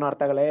 ಹೇಳಿದ್ರೆ ಏನೋ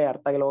ಅರ್ಥ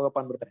ಆಗಿಲ್ಲ ಹೋಗಪ್ಪ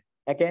ಅಂದ್ಬಿಡ್ತಾರೆ.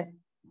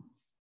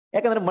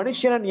 ಯಾಕಂದ್ರೆ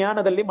ಮನುಷ್ಯನ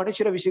ಜ್ಞಾನದಲ್ಲಿ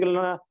ಮನುಷ್ಯರ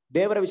ವಿಷಯಗಳನ್ನ,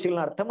 ದೇವರ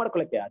ವಿಷಯಗಳನ್ನ ಅರ್ಥ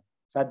ಮಾಡ್ಕೊಳಕ್ಕೆ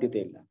ಸಾಧ್ಯತೆ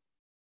ಇಲ್ಲ.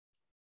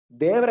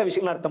 ದೇವರ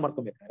ವಿಷಯಗಳನ್ನ ಅರ್ಥ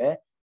ಮಾಡ್ಕೊಬೇಕಾದ್ರೆ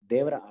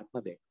ದೇವರ ಆತ್ಮ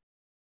ಬೇಕು.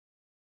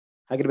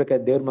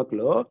 ಹಾಗಿರ್ಬೇಕಾದ್ರೆ ದೇವ್ರ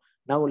ಮಕ್ಕಳು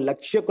ನಾವು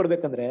ಲಕ್ಷ್ಯ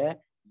ಕೊಡ್ಬೇಕಂದ್ರೆ,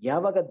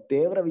 ಯಾವಾಗ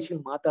ದೇವರ ವಿಷಯ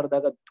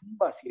ಮಾತಾಡಿದಾಗ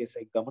ತುಂಬಾ ಸೀರಿಯಸ್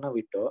ಆಗಿ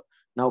ಗಮನವಿಟ್ಟು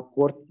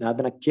ನಾವು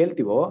ಅದನ್ನ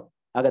ಕೇಳ್ತೀವೋ,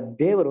 ಆಗ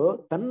ದೇವರು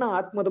ತನ್ನ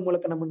ಆತ್ಮದ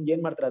ಮೂಲಕ ನಮ್ಮನ್ಗೆ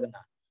ಏನ್ ಮಾಡ್ತಾರೆ, ಅದನ್ನ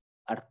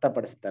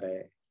ಅರ್ಥಪಡಿಸ್ತಾರೆ.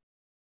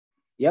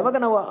 ಯಾವಾಗ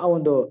ನಾವು ಆ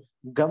ಒಂದು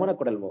ಗಮನ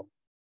ಕೊಡಲ್ವೋ,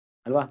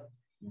 ಅಲ್ವಾ?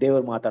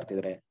 ದೇವ್ರು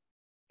ಮಾತಾಡ್ತಿದ್ರೆ,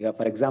 ಈಗ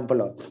ಫಾರ್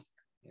ಎಕ್ಸಾಂಪಲ್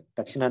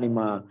ತಕ್ಷಣ ನಿಮ್ಮ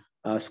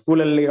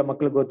ಸ್ಕೂಲಲ್ಲಿ ಇರೋ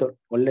ಮಕ್ಳಿಗೆ ಗೊತ್ತು,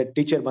 ಒಳ್ಳೆ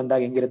ಟೀಚರ್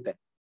ಬಂದಾಗ ಹೆಂಗಿರುತ್ತೆ,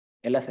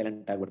 ಎಲ್ಲ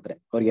ಸೈಲೆಂಟ್ ಆಗ್ಬಿಡ್ತಾರೆ,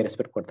 ಅವ್ರಿಗೆ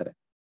ರೆಸ್ಪೆಕ್ಟ್ ಕೊಡ್ತಾರೆ.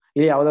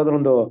 ಇಲ್ಲಿ ಯಾವ್ದಾದ್ರು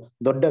ಒಂದು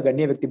ದೊಡ್ಡ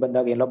ಗಣ್ಯ ವ್ಯಕ್ತಿ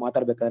ಬಂದಾಗ ಎಲ್ಲೋ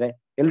ಮಾತಾಡ್ಬೇಕಾದ್ರೆ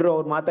ಎಲ್ರು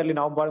ಅವ್ರು ಮಾತಾಡ್ಲಿ,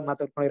 ನಾವು ಬಾಳ್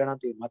ಮಾತಾಡ್ಕೊಂಡಿರೋಣ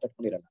ಅಂತ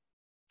ಮಾತಾಡ್ಕೊಂಡಿರಲ್ಲ,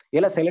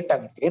 ಎಲ್ಲ ಸೈಲೆಂಟ್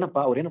ಆಗ್ಬಿಡ್ತಾರೆ.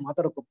 ಏನಪ್ಪಾ ಅವ್ರೇನೋ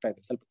ಮಾತಾಡೋಕ್ ಹೋಗ್ತಾ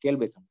ಇದ್ರು, ಸ್ವಲ್ಪ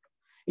ಕೇಳ್ಬೇಕಂತ.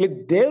 ಇಲ್ಲಿ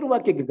ದೇವ್ರ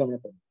ವಾಕ್ಯಕ್ಕೆ ಗಮನ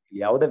ಕೊಡ್ಬೇಕು,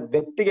 ಯಾವುದೇ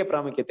ವ್ಯಕ್ತಿಗೆ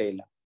ಪ್ರಾಮುಖ್ಯತೆ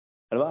ಇಲ್ಲ,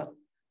 ಅಲ್ವಾ?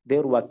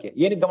 ದೇವ್ರ ವಾಕ್ಯ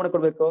ಏನಕ್ಕೆ ಗಮನ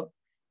ಕೊಡ್ಬೇಕು?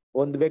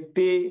 ಒಂದು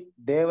ವ್ಯಕ್ತಿ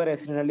ದೇವರ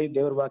ಹೆಸರಿನಲ್ಲಿ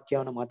ದೇವ್ರ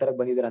ವಾಕ್ಯವನ್ನು ಮಾತಾಡಕ್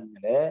ಬಂದಿದ್ದಾರೆ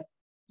ಅಂದ್ಮೇಲೆ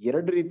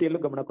 2 ರೀತಿಯಲ್ಲೂ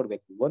ಗಮನ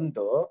ಕೊಡ್ಬೇಕು.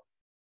 ಒಂದು,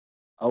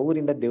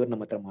 ಅವರಿಂದ ದೇವ್ರ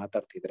ನಮ್ಮ ಹತ್ರ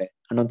ಮಾತಾಡ್ತಿದ್ರೆ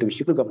ಅನ್ನೋಂಥ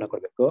ವಿಷಯಕ್ಕೂ ಗಮನ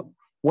ಕೊಡ್ಬೇಕು.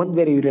 ಒಂದ್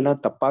ವೇಳೆ ಇವ್ರೆಲ್ಲ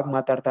ತಪ್ಪಾಗಿ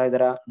ಮಾತಾಡ್ತಾ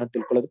ಇದಾರ ಅನ್ನೋ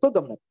ತಿಳ್ಕೊಳ್ಳೋದಕ್ಕೂ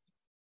ಗಮನ,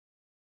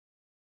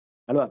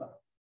 ಅಲ್ವಾ?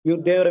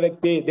 ಇವ್ರು ದೇವರ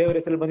ವ್ಯಕ್ತಿ, ದೇವರ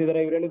ಹೆಸರಲ್ಲಿ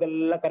ಬಂದಿದ್ದಾರೆ, ಇವ್ರು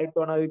ಹೇಳಿದೆಲ್ಲ ಕರೆಕ್ಟ್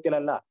ಅನ್ನೋ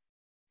ರೀತಿಯಲ್ಲ,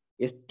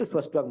 ಎಷ್ಟು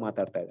ಸ್ಪಷ್ಟವಾಗಿ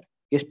ಮಾತಾಡ್ತಾ ಇದ್ದಾರೆ,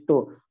 ಎಷ್ಟು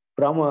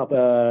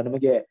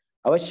ನಮಗೆ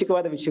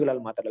ಅವಶ್ಯಕವಾದ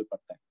ವಿಷಯಗಳಲ್ಲಿ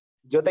ಮಾತಾಡಲ್ಪಡ್ತಾರೆ.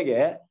 ಜೊತೆಗೆ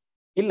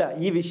ಇಲ್ಲ,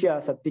 ಈ ವಿಷಯ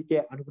ಸತ್ಯಕ್ಕೆ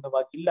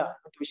ಅನುಗುಣವಾಗಿಲ್ಲ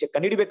ಅನ್ನೋ ವಿಷಯ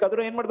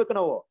ಕಂಡುಹಿಡಿಬೇಕಾದ್ರೂ ಏನ್ ಮಾಡ್ಬೇಕು?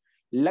 ನಾವು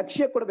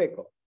ಲಕ್ಷ್ಯ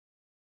ಕೊಡ್ಬೇಕು.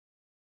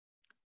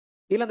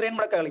 ಇಲ್ಲಾಂದ್ರೆ ಏನ್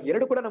ಮಾಡಕ್ಕಾಗಲ್ಲ,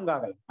 2 ಕೂಡ ನಮ್ಗೆ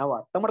ಆಗಲ್ಲ. ನಾವು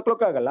ಅರ್ಥ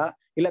ಮಾಡ್ಕೊಳಕ್ಕೂ ಆಗಲ್ಲ,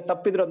 ಇಲ್ಲ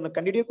ತಪ್ಪಿದ್ರು ಅದನ್ನ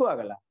ಕಂಡುಹಿಡಿಯೋಕ್ಕೂ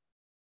ಆಗಲ್ಲ.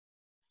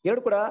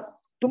 2 ಕೂಡ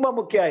ತುಂಬಾ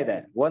ಮುಖ್ಯ ಇದೆ.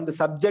 ಒಂದು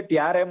ಸಬ್ಜೆಕ್ಟ್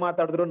ಯಾರೇ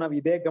ಮಾತಾಡಿದ್ರು ನಾವು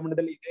ಇದೇ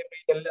ಗಮನದಲ್ಲಿ, ಇದೇ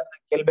ಮೈಂಡಲ್ಲಿ ಅದನ್ನ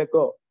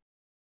ಕೇಳ್ಬೇಕು.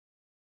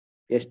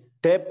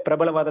 ಎಷ್ಟೇ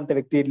ಪ್ರಬಲವಾದಂತ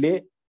ವ್ಯಕ್ತಿ ಇರ್ಲಿ,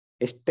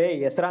 ಎಷ್ಟೇ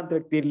ಹೆಸರಾಂತ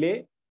ವ್ಯಕ್ತಿ ಇರ್ಲಿ,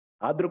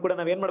 ಆದ್ರೂ ಕೂಡ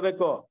ನಾವೇನ್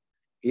ಮಾಡ್ಬೇಕು?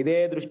 ಇದೇ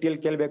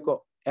ದೃಷ್ಟಿಯಲ್ಲಿ ಕೇಳ್ಬೇಕು.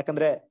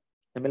 ಯಾಕಂದ್ರೆ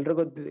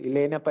ನಮ್ಮೆಲ್ರಿಗೂ ಇಲ್ಲಿ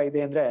ಏನಪ್ಪಾ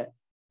ಇದೆ ಅಂದ್ರೆ,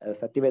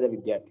 ಸತ್ಯವೇದ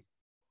ವಿದ್ಯಾರ್ಥಿ,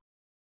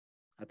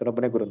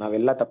 ಆತನೊಬ್ಬನೇ ಗುರು.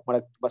 ನಾವೆಲ್ಲ ತಪ್ಪು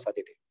ಮಾಡಕ್ ತುಂಬಾ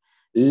ಸಾಧ್ಯತೆ.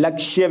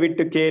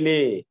 ಲಕ್ಷ್ಯವಿಟ್ಟು ಕೇಳಿ,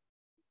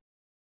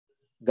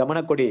 ಗಮನ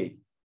ಕೊಡಿ,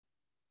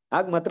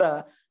 ಆಗ ಮಾತ್ರ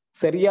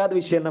ಸರಿಯಾದ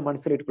ವಿಷಯನ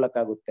ಮನಸ್ಸಲ್ಲಿ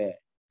ಇಟ್ಕೊಳಕ್ಕಾಗುತ್ತೆ.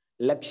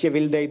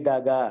 ಲಕ್ಷ್ಯವಿಲ್ದೆ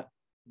ಇದ್ದಾಗ,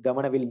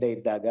 ಗಮನವಿಲ್ದೆ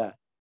ಇದ್ದಾಗ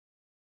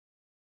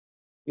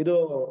ಇದು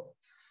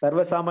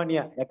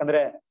ಸರ್ವಸಾಮಾನ್ಯ.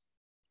 ಯಾಕಂದ್ರೆ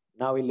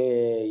ನಾವಿಲ್ಲಿ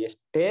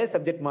ಎಷ್ಟೇ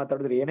ಸಬ್ಜೆಕ್ಟ್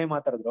ಮಾತಾಡಿದ್ರು, ಏನೇ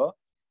ಮಾತಾಡಿದ್ರು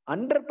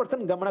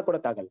 100% ಗಮನ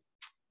ಕೊಡಕ್ಕಾಗಲ್ಲ.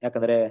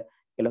 ಯಾಕಂದ್ರೆ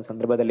ಕೆಲವೊಂದು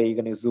ಸಂದರ್ಭದಲ್ಲಿ, ಈಗ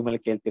ನೀವು ಝೂಮ್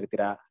ಅಲ್ಲಿ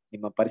ಕೇಳ್ತಿರ್ತೀರಾ,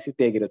 ನಿಮ್ಮ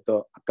ಪರಿಸ್ಥಿತಿ ಹೇಗಿರುತ್ತೋ,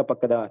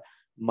 ಅಕ್ಕಪಕ್ಕದ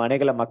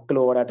ಮನೆಗಳ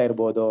ಮಕ್ಕಳು ಓಡಾಟ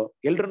ಇರ್ಬೋದು,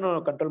 ಎಲ್ರನ್ನು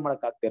ಕಂಟ್ರೋಲ್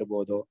ಮಾಡಕ್ ಆಗ್ತಾ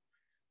ಇರ್ಬೋದು.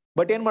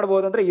 ಬಟ್ ಏನ್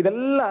ಮಾಡ್ಬೋದು ಅಂದ್ರೆ,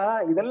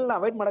 ಇದೆಲ್ಲ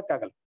ಅವಾಯ್ಡ್ ಮಾಡಕ್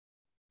ಆಗಲ್ಲ.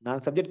 ನಾನ್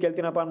ಸಬ್ಜೆಕ್ಟ್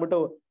ಕೇಳ್ತೀನಪ್ಪ ಅನ್ಬಿಟ್ಟು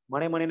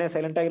ಮನೆನೇ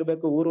ಸೈಲೆಂಟ್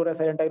ಆಗಿರ್ಬೇಕು, ಊರೇ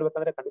ಸೈಲೆಂಟ್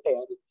ಆಗಿರ್ಬೇಕಂದ್ರೆ ಖಂಡಿತ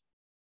ಯಾವ್ದು.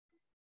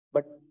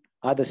 ಬಟ್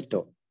ಆದಷ್ಟು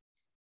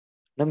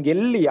ನಮ್ಗೆ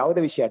ಎಲ್ಲಿ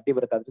ಯಾವುದೇ ವಿಷಯ ಅಡ್ಡಿ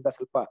ಬರುತ್ತೆ, ಅದರಿಂದ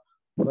ಸ್ವಲ್ಪ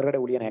ಹೊರಗಡೆ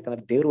ಉಳಿಯೋಣ,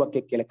 ಯಾಕಂದ್ರೆ ದೇವ್ರ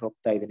ವಾಕ್ಯ ಕೇಳಕ್ಕೆ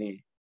ಹೋಗ್ತಾ ಇದೀನಿ.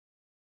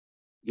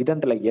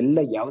 ಇದಂತಲ್ಲ, ಎಲ್ಲ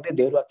ಯಾವುದೇ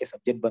ದೇವ್ರ ವಾಕ್ಯ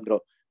ಸಬ್ಜೆಕ್ಟ್ ಬಂದ್ರು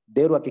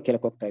ದೇವ್ರ ವಾಕ್ಯ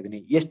ಕೇಳಕ್ ಹೋಗ್ತಾ ಇದೀನಿ.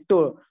 ಎಷ್ಟು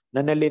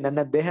ನನ್ನಲ್ಲಿ ನನ್ನ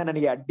ದೇಹ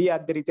ನನಗೆ ಅಡ್ಡಿ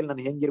ಆಗದ ರೀತಿಯಲ್ಲಿ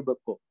ನಾನು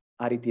ಹೆಂಗಿರ್ಬೇಕು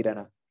ಆ ರೀತಿ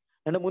ಇರೋಣ.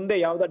 ನನ್ನ ಮುಂದೆ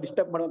ಯಾವ್ದೋ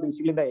ಡಿಸ್ಟರ್ಬ್ ಮಾಡುವಂತ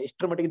ವಿಷಯಗಳಿಂದ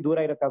ಎಷ್ಟರ ಮಟ್ಟಿಗೆ ದೂರ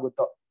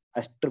ಇರಕ್ಕಾಗುತ್ತೋ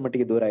ಅಷ್ಟರ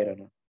ಮಟ್ಟಿಗೆ ದೂರ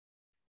ಇರೋಣ.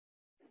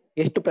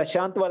 ಎಷ್ಟು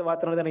ಪ್ರಶಾಂತವಾದ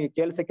ವಾತಾವರಣ ನನಗೆ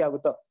ಕೇಳಿಸಕ್ಕೆ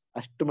ಆಗುತ್ತೋ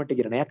ಅಷ್ಟು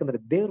ಮಟ್ಟಿಗೆ ಇರೋಣ. ಯಾಕಂದ್ರೆ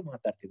ದೇವ್ರು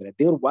ಮಾತಾಡ್ತಿದ್ರೆ,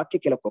 ದೇವ್ರ ವಾಕ್ಯ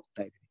ಕೇಳಕ್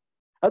ಹೋಗ್ತಾ ಇದೀನಿ,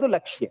 ಅದು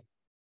ಲಕ್ಷ್ಯ.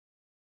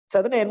 ಸೊ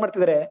ಅದನ್ನ ಏನ್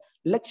ಮಾಡ್ತಿದಾರೆ,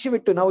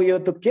 ಲಕ್ಷ್ಯವಿಟ್ಟು ನಾವು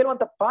ಇವತ್ತು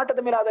ಕೇಳುವಂತ ಪಾಠದ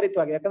ಮೇಲೆ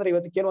ಆಧಾರಿತವಾಗಿ, ಯಾಕಂದ್ರೆ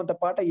ಇವತ್ತು ಕೇಳುವಂತ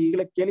ಪಾಠ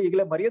ಈಗಲೇ ಕೇಳಿ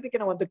ಈಗಲೇ ಮರೆಯೋದಕ್ಕೆ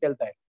ನಾವಂತೂ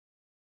ಕೇಳ್ತಾ ಇದ್ದೀವಿ.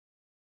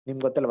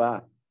 ನಿಮ್ಗೆ ಗೊತ್ತಲ್ವಾ,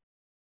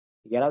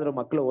 ಯಾರಾದ್ರೂ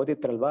ಮಕ್ಕಳು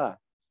ಓದಿರ್ತಾರಲ್ವಾ,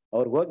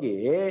 ಅವ್ರಿಗೆ ಹೋಗಿ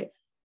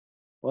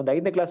ಒಂದ್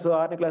 5ನೇ ಕ್ಲಾಸ್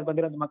 6ನೇ ಕ್ಲಾಸ್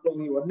ಬಂದಿರೋಂತ ಮಕ್ಕಳು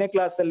 1ನೇ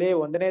ಕ್ಲಾಸ್ ಅಲ್ಲಿ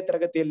 1ನೇ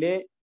ತರಗತಿಯಲ್ಲಿ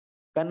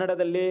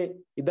ಕನ್ನಡದಲ್ಲಿ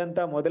ಇದ್ದಂತ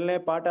ಮೊದಲನೇ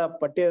ಪಾಠ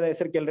ಪಠ್ಯದ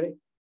ಹೆಸರು ಕೇಳ್ರಿ,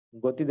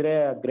 ಗೊತ್ತಿದ್ರೆ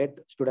ಗ್ರೇಟ್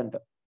ಸ್ಟೂಡೆಂಟ್.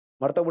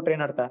 ಮರ್ತೋಗ್ಬಿಟ್ರೆ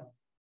ಏನರ್ಥ?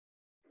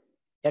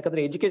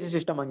 ಯಾಕಂದ್ರೆ ಎಜುಕೇಶನ್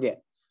ಸಿಸ್ಟಮ್ ಹಂಗೆ,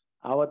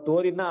 ಅವತ್ತು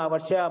ಓದಿದ್ನ ಆ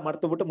ವರ್ಷ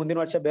ಮರ್ತೋಗ್ಬಿಟ್ಟು ಮುಂದಿನ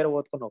ವರ್ಷ ಬೇರೆ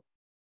ಓದ್ಕೊಂಡು ಹೋಗ್.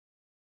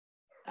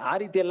 ಆ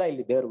ರೀತಿ ಎಲ್ಲ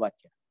ಇಲ್ಲಿ ದೇವ್ರ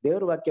ವಾಕ್ಯ.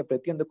 ದೇವ್ರ ವಾಕ್ಯ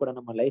ಪ್ರತಿಯೊಂದು ಕೂಡ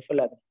ನಮ್ಮ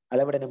ಲೈಫಲ್ಲಿ ಅದನ್ನ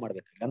ಅಳವಡನೆ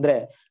ಮಾಡ್ಬೇಕು. ಅಂದ್ರೆ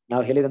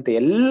ನಾವು ಹೇಳಿದಂತೆ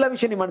ಎಲ್ಲ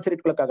ವಿಷಯ ನಿಮ್ಮ ಮನಸ್ಸಲ್ಲಿ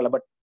ಇಟ್ಕೊಳಕ್ಕಾಗಲ್ಲ,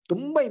 ಬಟ್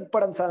ತುಂಬಾ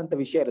ಇಂಪಾರ್ಟೆನ್ಸ್ ಆದಂತ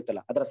ವಿಷಯ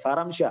ಇರುತ್ತಲ್ಲ, ಅದರ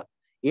ಸಾರಾಂಶ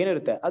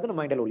ಏನಿರುತ್ತೆ ಅದನ್ನ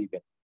ಮೈಂಡಲ್ಲಿ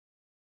ಉಳಿಬೇಕು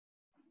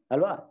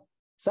ಅಲ್ವಾ.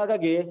 ಸೊ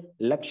ಹಾಗಾಗಿ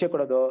ಲಕ್ಷ್ಯ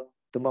ಕೊಡೋದು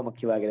ತುಂಬಾ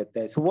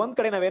ಮುಖ್ಯವಾಗಿರುತ್ತೆ. ಸೊ ಒಂದ್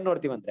ಕಡೆ ನಾವೇನ್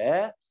ನೋಡ್ತೀವಿ ಅಂದ್ರೆ,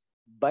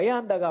 ಭಯ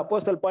ಅಂದಾಗ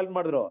ಅಪೊಸ್ತಲ ಪಾಲ್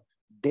ಮಾಡಿದ್ರು,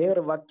 ದೇವರ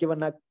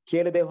ವಾಕ್ಯವನ್ನ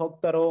ಕೇಳದೆ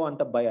ಹೋಗ್ತಾರೋ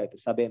ಅಂತ ಭಯ ಆಯ್ತು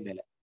ಸಭೆ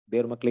ಮೇಲೆ.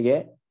 ದೇವ್ರ ಮಕ್ಳಿಗೆ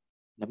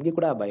ನಮ್ಗೆ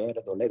ಕೂಡ ಭಯ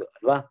ಇರೋದು ಒಳ್ಳೇದು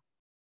ಅಲ್ವಾ.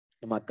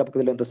 ನಮ್ಮ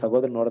ಅಕ್ಕಪಕ್ಕದಲ್ಲಿ ಅಂತೂ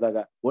ಸಹೋದರ ನೋಡಿದಾಗ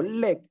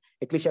ಒಳ್ಳೆ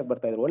ಎಕ್ಲಿಶಿಯಾಗಿ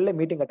ಬರ್ತಾ ಇದ್ರು, ಒಳ್ಳೆ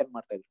ಮೀಟಿಂಗ್ ಅಟೆಂಡ್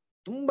ಮಾಡ್ತಾ ಇದ್ರು,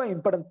 ತುಂಬಾ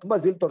ಇಂಪಾರ್ಟೆಂಟ್, ತುಂಬಾ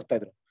ಝೀಲ್ ತೋರಿಸ್ತಾ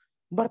ಇದ್ರು.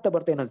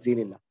 ಬರ್ತಾ ಏನೋ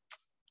ಝೀಲ್ ಇಲ್ಲ.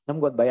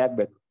 ನಮ್ಗೊಂದು ಭಯ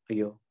ಆಗ್ಬೇಕು,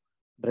 ಅಯ್ಯೋ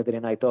ಬ್ರದರ್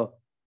ಏನಾಯ್ತೋ,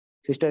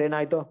 ಸಿಸ್ಟರ್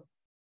ಏನಾಯ್ತೋ,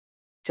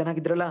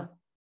 ಚೆನ್ನಾಗಿದ್ರಲ್ಲ,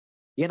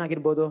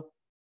 ಏನಾಗಿರ್ಬೋದು.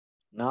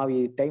 ನಾವ್ ಈ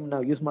ಟೈಮ್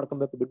ನಾವು ಯೂಸ್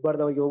ಮಾಡ್ಕೊಬೇಕು,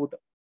 ಬಿಡ್ಬಾರ್ದ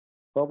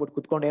ಹೋಗ್ಬಿಟ್ಟು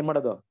ಕುತ್ಕೊಂಡು ಏನ್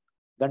ಮಾಡೋದು,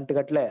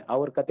 ಗಂಟೆಗಟ್ಲೆ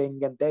ಅವ್ರ ಕತೆ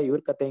ಹಿಂಗಂತೆ, ಇವ್ರ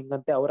ಕತೆ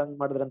ಹಿಂಗಂತೆ, ಅವ್ರ ಹಂಗ್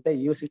ಮಾಡಿದ್ರಂತೆ,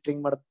 ಇವ್ರ ಸಿಸ್ಟರ್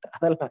ಹಿಂಗ್ ಮಾಡುತ್ತೆ,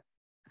 ಅದಲ್ಲ.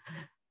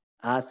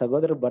 ಆ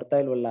ಸಹೋದರರು ಬರ್ತಾ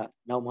ಇಲ್ವಲ್ಲ,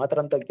 ನಾವು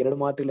ಮಾತಾಡಂತ 2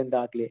 ಮಾತುಗಳಿಂದ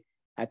ಆಗ್ಲಿ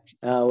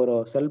ಅವರು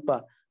ಸ್ವಲ್ಪ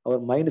ಅವ್ರ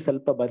ಮೈಂಡ್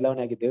ಸ್ವಲ್ಪ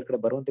ಬದಲಾವಣೆ ಆಗಿ ದೇವ್ರ ಕಡೆ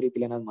ಬರುವಂತ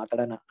ರೀತಿಲಿ ಏನಾದ್ರು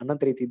ಮಾತಾಡೋಣ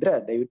ಅನ್ನೋಂತ ರೀತಿ ಇದ್ರೆ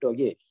ದಯವಿಟ್ಟು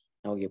ಹೋಗಿ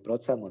ನಾವಿಗೆ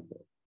ಪ್ರೋತ್ಸಾಹ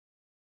ಮಾಡ್ಬೋದು.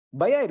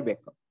 ಭಯ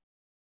ಇರ್ಬೇಕು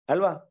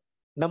ಅಲ್ವಾ.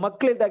 ನಮ್ಮ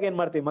ಮಕ್ಳಿದ್ದಾಗ ಏನ್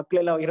ಮಾಡ್ತೀವಿ,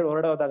 ಮಕ್ಳೆಲ್ಲ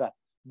ಹೊರಡೆ ಹೋದಾಗ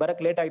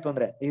ಬರಕ್ ಲೇಟ್ ಆಯ್ತು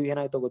ಅಂದ್ರೆ, ನೀವು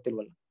ಏನಾಯ್ತೋ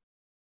ಗೊತ್ತಿಲ್ವಲ್ಲ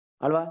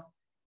ಅಲ್ವಾ.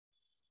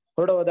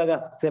 ಹೊರಡೆ ಹೋದಾಗ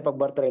ಸೇಫ್ ಆಗಿ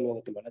ಬರ್ತಾರ ಇಲ್ವೋ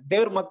ಗೊತ್ತಿಲ್ವಲ್ಲ.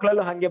 ದೇವ್ರ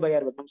ಮಕ್ಳಲ್ಲೂ ಹಂಗೆ ಭಯ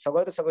ಇರ್ಬೇಕು. ನಮ್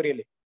ಸಹೋದರ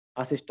ಸಹೋದರಿಯಲ್ಲಿ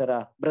ಆ ಸಿಸ್ಟರ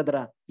ಬ್ರದರ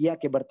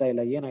ಯಾಕೆ ಬರ್ತಾ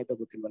ಇಲ್ಲ, ಏನಾಯ್ತೋ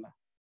ಗೊತ್ತಿಲ್ವಲ್ಲ,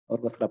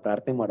 ಅವ್ರಿಗೋಸ್ಕರ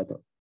ಪ್ರಾರ್ಥನೆ ಮಾಡೋದು,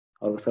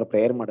 ಅವ್ರಿಗೋಸ್ಕರ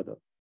ಪ್ರೇಯರ್ ಮಾಡೋದು.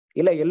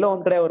 ಇಲ್ಲ ಎಲ್ಲೋ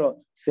ಒಂದ್ ಕಡೆ ಅವರು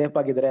ಸೇಫ್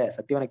ಆಗಿದ್ರೆ,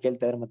 ಸತ್ಯವನ್ನ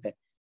ಕೇಳ್ತಾ ಇದ್ರೆ, ಮತ್ತೆ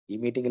ಈ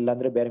ಮೀಟಿಂಗ್ ಇಲ್ಲ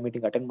ಅಂದ್ರೆ ಬೇರೆ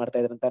ಮೀಟಿಂಗ್ ಅಟೆಂಡ್ ಮಾಡ್ತಾ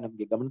ಇದ್ರ ಅಂತ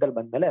ನಮ್ಗೆ ಗಮನದಲ್ಲಿ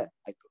ಬಂದ್ಮೇಲೆ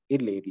ಆಯ್ತು,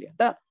 ಇರ್ಲಿ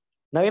ಅಂತ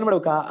ನಾವೇನ್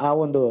ಮಾಡ್ಬೇಕು, ಆ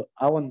ಒಂದು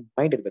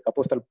ಮೈಂಡ್ ಇರ್ಬೇಕು.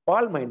 ಅಪೊಸ್ತಲ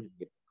ಪಾಲ್ ಮೈಂಡ್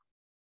ಇರ್ಬೇಕು.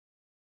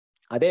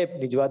 ಅದೇ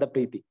ನಿಜವಾದ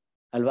ಪ್ರೀತಿ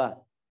ಅಲ್ವಾ.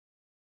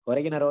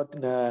 ಹೊರಗಿನ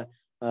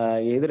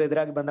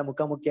ಎದುರಾಗಿ ಬಂದ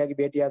ಮುಖಾಮುಖಿಯಾಗಿ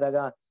ಭೇಟಿಯಾದಾಗ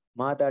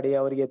ಮಾತಾಡಿ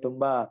ಅವರಿಗೆ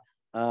ತುಂಬಾ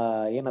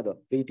ಏನದು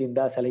ಪ್ರೀತಿಯಿಂದ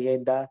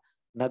ಸಲಹೆಯಿಂದ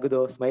ನಗದು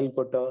ಸ್ಮೈಲ್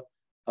ಕೊಟ್ಟು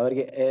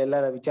ಅವ್ರಿಗೆ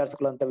ಎಲ್ಲರ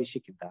ವಿಚಾರಿಸ್ಕೊಳ್ಳುವಂತ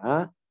ವಿಷಯಕ್ಕಿಂತ,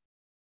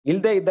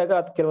 ಇಲ್ದೇ ಇದ್ದಾಗ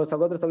ಕೆಲವು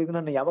ಸಹೋದರ ಸಹೋದರಿ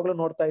ನಾನು ಯಾವಾಗ್ಲೂ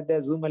ನೋಡ್ತಾ ಇದ್ದೆ,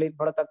 ಝೂಮ್ ಅಲ್ಲಿ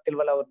ನೋಡಕ್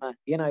ಆಗ್ತಿಲ್ವಲ್ಲ ಅವ್ರನ್ನ,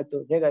 ಏನಾಯ್ತು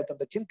ಹೇಗಾಯ್ತು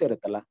ಅಂತ ಚಿಂತೆ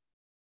ಇರುತ್ತಲ್ಲ,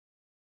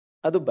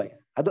 ಅದು ಭಯ.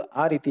 ಅದು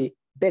ಆ ರೀತಿ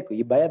ಬೇಕು,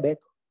 ಈ ಭಯ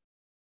ಬೇಕು.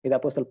 ಇದು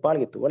ಅಪೊಸ್ತಲ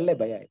ಪಾಲ್ಗಿತ್ತು, ಒಳ್ಳೆ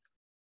ಭಯ ಆಯ್ತು.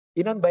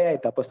 ಇನ್ನೊಂದು ಭಯ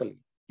ಆಯ್ತು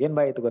ಅಪೊಸ್ತಲಿಗೆ. ಏನ್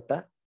ಭಯ ಆಯ್ತು ಗೊತ್ತಾ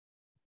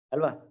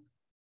ಅಲ್ವಾ.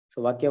 ಸೊ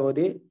ವಾಕ್ಯ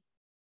ಓದಿ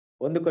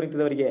 1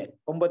 ಕೊರಿಂಥದವರಿಗೆ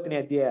 9ನೇ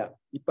ಅಧ್ಯಾಯ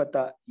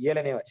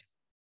 27ನೇ ವಚನ.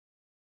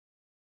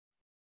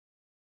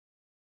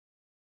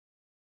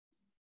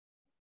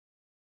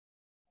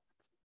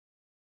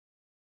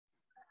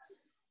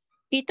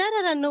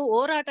 ಇತರರನ್ನು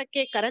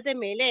ಹೋರಾಟಕ್ಕೆ ಕರೆದ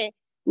ಮೇಲೆ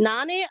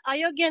ನಾನೇ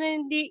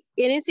ಅಯೋಗ್ಯನೆಂದು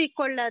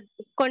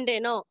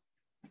ಎನಿಸಿಕೊಂಡೇನೋ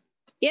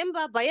ಎಂಬ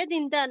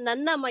ಭಯದಿಂದ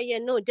ನನ್ನ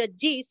ಮೈಯನ್ನು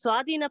ಜಜ್ಜಿ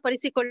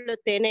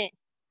ಸ್ವಾಧೀನಪಡಿಸಿಕೊಳ್ಳುತ್ತೇನೆ.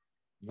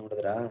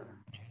 ನೋಡಿದ್ರ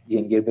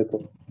ಹೆಂಗಿರ್ಬೇಕು.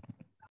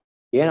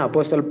 ಏನ್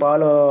ಅಪೊಸ್ತಲ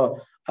ಪಾಲ್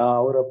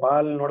ಅವರು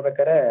ಪಾಲ್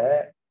ನೋಡ್ಬೇಕಾರೆ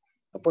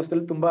ಅಪೊಸ್ತಲ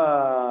ತುಂಬಾ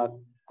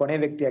ಕೊನೆ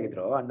ವ್ಯಕ್ತಿ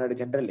ಆಗಿದ್ರು. 12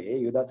 ಜನರಲ್ಲಿ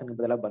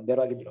ಯೂದಾಸನ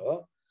ಬಂದೇರೋ ಆಗಿದ್ರು.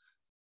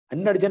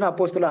 12 ಜನ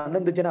ಅಪೊಸ್ತಲ,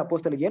 11 ಜನ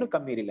ಅಪೊಸ್ತಲಿಗೆ ಏನು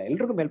ಕಮ್ಮಿ ಇರಲಿಲ್ಲ,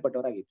 ಎಲ್ರಿಗೂ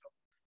ಮೇಲ್ಪಟ್ಟವರಾಗಿದ್ರು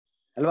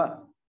ಅಲ್ವಾ.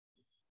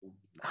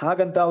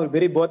 ಹಾಗಂತ ಅವ್ರು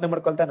ಬರೀ ಬೋಧನೆ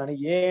ಮಾಡ್ಕೊಳ್ತಾ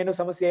ನನಗೆ ಏನು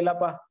ಸಮಸ್ಯೆ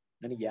ಇಲ್ಲಪ್ಪ,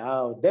 ನನಗೆ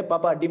ಯಾವುದೇ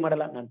ಪಾಪ ಅಡ್ಡಿ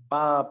ಮಾಡಲ್ಲ, ನನ್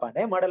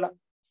ಪಾಪನೇ ಮಾಡಲ್ಲ,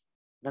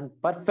 ನಾನ್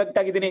ಪರ್ಫೆಕ್ಟ್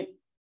ಆಗಿದ್ದೀನಿ,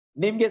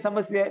 ನಿಮ್ಗೆ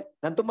ಸಮಸ್ಯೆ,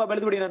 ನಾನ್ ತುಂಬಾ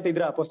ಬೆಳೆದ್ಬಿಡಿನ ಅಂತ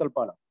ಇದ್ರ ಅಪೊಸ್ತಲ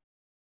ಪಾಲ್.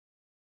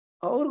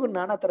 ಅವ್ರಿಗೂ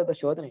ನಾನಾ ತರದ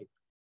ಶೋಧನೆ ಇತ್ತು.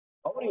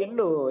 ಅವ್ರು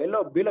ಎಲ್ಲೋ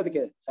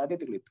ಬೀಳೋದಕ್ಕೆ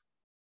ಸಾಧ್ಯತೆಗಳಿತ್ತು.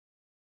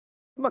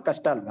 ತುಂಬಾ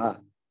ಕಷ್ಟ ಅಲ್ವಾ.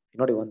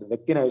 ನೋಡಿ, ಒಂದು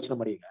ವ್ಯಕ್ತಿನ ಯೋಚನೆ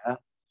ಮಾಡಿ. ಈಗ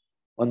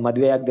ಒಂದ್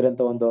ಮದ್ವೆ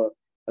ಆಗ್ದಿರಂತ ಒಂದು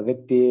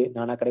ವ್ಯಕ್ತಿ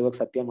ನಾನಾ ಕಡೆ ಹೋಗಿ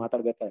ಸತ್ಯ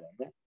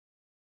ಮಾತಾಡ್ಬೇಕಾದ್ರೆ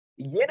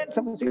ಏನೇನ್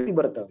ಸಮಸ್ಯೆಗಳು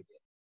ಬರುತ್ತೆ ಅವ್ರಿಗೆ.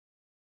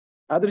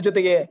 ಅದ್ರ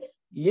ಜೊತೆಗೆ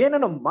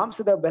ಏನೇನೋ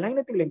ಮಾಂಸದ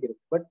ಬಲಹೀನತೆಗಳು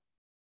ಹೆಂಗಿರುತ್ತೆ. ಬಟ್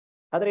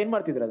ಆದ್ರೆ ಏನ್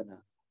ಮಾಡ್ತಿದ್ರು, ಅದನ್ನ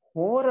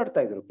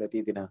ಹೋರಾಡ್ತಾ ಇದ್ರು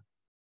ಪ್ರತಿದಿನ.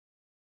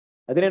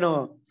 ಅದೇನೇನೋ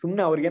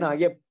ಸುಮ್ನೆ ಅವ್ರಿಗೇನೋ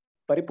ಹಾಗೆ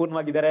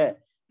ಪರಿಪೂರ್ಣವಾಗಿದ್ದಾರೆ,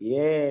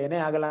 ಏನೇ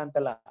ಆಗಲ್ಲ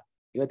ಅಂತಲ್ಲ.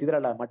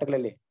 ಇವತ್ತಿದ್ರಲ್ಲ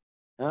ಮಠಗಳಲ್ಲಿ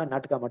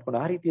ನಾಟಕ ಮಾಡ್ಕೊಂಡು,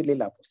 ಆ ರೀತಿ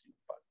ಇರ್ಲಿಲ್ಲ ಅಪೊಸ್ತಲ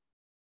ಪಾಲ್.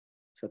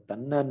 ಸೊ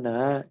ತನ್ನನ್ನ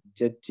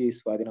ಜಜ್ಜಿ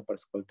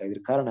ಸ್ವಾಧೀನಪಡಿಸ್ಕೊಳ್ತಾ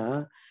ಇದ್ರ ಕಾರಣ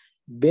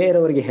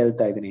ಬೇರೆಯವ್ರಿಗೆ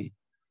ಹೇಳ್ತಾ ಇದೀನಿ,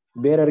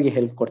 ಬೇರೆಯವ್ರಿಗೆ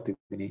ಹೆಲ್ಪ್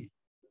ಕೊಡ್ತಿದ್ದೀನಿ,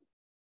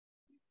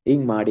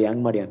 ಹಿಂಗ್ ಮಾಡಿ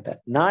ಹಂಗ್ ಮಾಡಿ ಅಂತ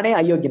ನಾನೇ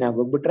ಅಯೋಗ್ಯನಾಗಿ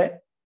ಹೋಗ್ಬಿಟ್ರೆ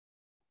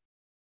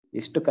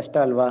ಎಷ್ಟು ಕಷ್ಟ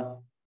ಅಲ್ವಾ.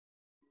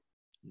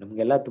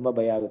 ನಮ್ಗೆಲ್ಲ ತುಂಬಾ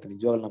ಭಯ ಆಗುತ್ತೆ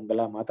ನಿಜವಾಗ್ಲು.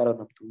 ನಮ್ಗೆಲ್ಲ ಮಾತಾಡೋದು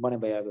ನಮ್ಗೆ ತುಂಬಾನೇ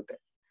ಭಯ ಆಗುತ್ತೆ.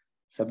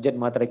 ಸಬ್ಜೆಕ್ಟ್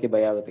ಮಾತಾಡಕ್ಕೆ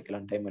ಭಯ ಆಗುತ್ತೆ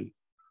ಕೆಲವೊಂದು ಟೈಮಲ್ಲಿ,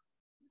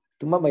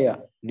 ತುಂಬಾ ಭಯ,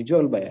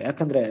 ನಿಜವಾಗ್ಲು ಭಯ.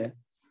 ಯಾಕಂದ್ರೆ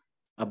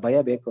ಆ ಭಯ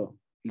ಬೇಕು,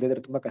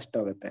 ಇಲ್ಲದಿದ್ರೆ ತುಂಬಾ ಕಷ್ಟ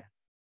ಆಗುತ್ತೆ.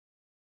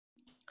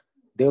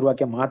 ದೇವ್ರ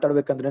ವಾಕ್ಯ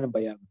ಮಾತಾಡ್ಬೇಕಂದ್ರೆ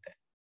ಭಯ ಆಗುತ್ತೆ.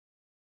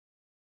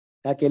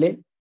 ಯಾಕೆ ಹೇಳಿ?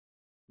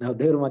 ನಾವು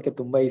ದೇವ್ರ ವಾಕ್ಯ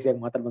ತುಂಬಾ ಈಸಿಯಾಗಿ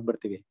ಮಾತಾಡ್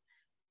ಬಂದ್ಬಿಡ್ತೀವಿ.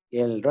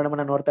 ಎಲ್ರೂ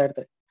ನಮ್ಮನ್ನ ನೋಡ್ತಾ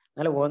ಇರ್ತಾರೆ.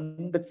 ನಾಳೆ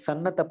ಒಂದು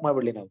ಸಣ್ಣ ತಪ್ಪು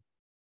ಮಾಡ್ಬಿಡ್ಲಿ ನಾವು,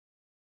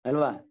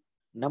 ಅಲ್ವಾ?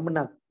 ನಮ್ಮನ್ನ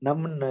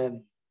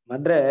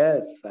ಅಂದ್ರೆ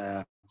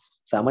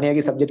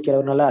ಸಾಮಾನ್ಯವಾಗಿ ಸಬ್ಜೆಕ್ಟ್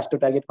ಕೆಲವ್ರನ್ನೆಲ್ಲ ಅಷ್ಟು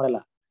ಟಾರ್ಗೆಟ್ ಮಾಡಲ್ಲ.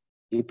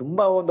 ಈ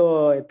ತುಂಬಾ ಒಂದು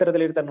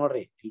ಎತ್ತರದಲ್ಲಿ ಇರ್ತಾರೆ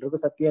ನೋಡ್ರಿ, ಎಲ್ರಿಗೂ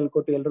ಸತ್ಯ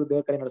ಹೇಳ್ಕೊಟ್ಟು ಎಲ್ರಿಗೂ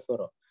ದೇವ್ರ ಕಡೆ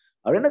ನಡೆಸೋರು.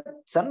 ಅವ್ರೇನ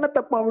ಸಣ್ಣ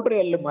ತಪ್ಪು ಮಾಡ್ಬಿಟ್ರೆ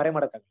ಎಲ್ಲಿ ಮರೆ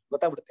ಮಾಡಕ್ಕಾಗಲ್ಲ,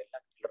 ಗೊತ್ತಾಗ್ಬಿಡುತ್ತೆ ಎಲ್ಲ.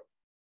 ಎಲ್ರು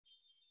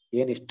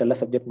ಏನ್ ಇಷ್ಟೆಲ್ಲ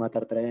ಸಬ್ಜೆಕ್ಟ್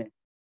ಮಾತಾಡ್ತಾರೆ,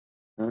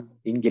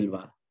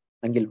 ಹಿಂಗಿಲ್ವಾ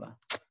ಹಂಗಿಲ್ವಾ,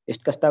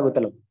 ಎಷ್ಟ್ ಕಷ್ಟ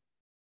ಆಗುತ್ತಲ್ಲ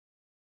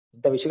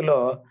ಇಂಥ ವಿಷಯಗಳು.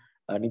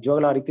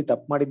 ನಿಜವಾಗ್ಲೂ ಆ ರೀತಿ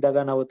ತಪ್ಪು ಮಾಡಿದ್ದಾಗ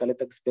ನಾವು ತಲೆ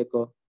ತಗ್ಸ್ಬೇಕು.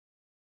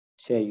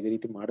 ಇದೇ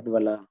ರೀತಿ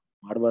ಮಾಡಿದ್ವಲ್ಲ,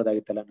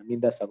 ಮಾಡ್ಬಾರ್ದಾಗಿತ್ತಲ್ಲ,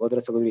 ನನ್ನಿಂದ ಸಹೋದರ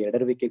ಸಹೋದರಿ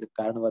ಎಡರ್ವಿಕೆಗೆ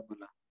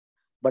ಕಾರಣವಾದ್ವಲ್ಲ.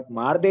 ಬಟ್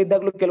ಮಾಡದೇ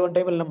ಇದ್ದಾಗ್ಲೂ ಕೆಲವೊಂದ್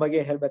ಟೈಮಲ್ಲಿ ನಮ್ಮ ಬಗ್ಗೆ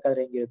ಹೇಳ್ಬೇಕಾದ್ರೆ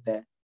ಹೆಂಗಿರುತ್ತೆ,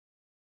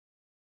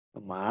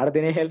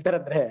 ಮಾಡ್ದೇನೆ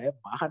ಹೇಳ್ತಾರಂದ್ರೆ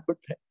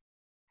ಮಾಡ್ಬಿಟ್ರೆ.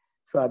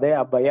 ಸೊ ಅದೇ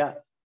ಆ ಭಯ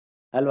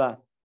ಅಲ್ವಾ?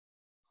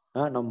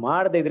 ನಾವ್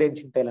ಮಾಡದೇ ಇದ್ರೆ ಏನ್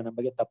ಚಿಂತೆ ಇಲ್ಲ, ನಮ್ಮ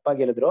ಬಗ್ಗೆ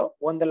ತಪ್ಪಾಗಿ ಹೇಳಿದ್ರು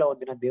ಒಂದಲ್ಲ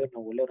ಒಂದಿನ ದೇವ್ರು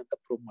ನಾವು ಒಳ್ಳೆಯವ್ರಂತ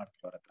ಪ್ರೂವ್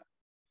ಮಾಡ್ತೀವಿ ಅವ್ರ ಹತ್ರ,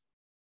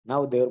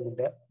 ನಾವು ದೇವ್ರ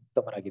ಮುಂದೆ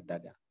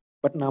ಉತ್ತಮರಾಗಿದ್ದಾಗ.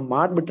 ಬಟ್ ನಾವ್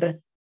ಮಾಡ್ಬಿಟ್ರೆ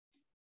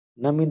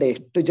ನಮ್ಮಿಂದ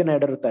ಎಷ್ಟು ಜನ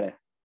ಎಡರುತ್ತಾರೆ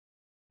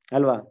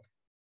ಅಲ್ವಾ?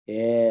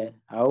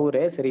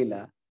 ಅವರೇ ಸರಿ ಇಲ್ಲ,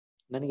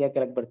 ನನ್ಗೆ ಯಾಕೆ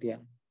ಕೆಳಗ್ ಬರ್ತೀಯ?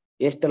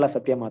 ಎಷ್ಟೆಲ್ಲ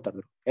ಸತ್ಯ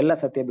ಮಾತಾಡಿದ್ರು, ಎಲ್ಲ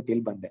ಸತ್ಯ ಬಿಟ್ಟು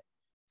ಇಲ್ಲಿ ಬಂದೆ,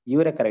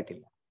 ಇವರೇ ಕರೆಕ್ಟ್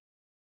ಇಲ್ಲ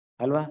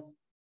ಅಲ್ವಾ?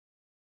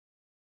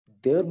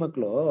 ದೇವ್ರ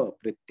ಮಕ್ಳು,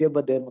 ಪ್ರತಿಯೊಬ್ಬ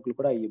ದೇವ್ರ ಮಕ್ಳು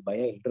ಕೂಡ ಈ ಭಯ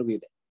ಎಲ್ರಿಗೂ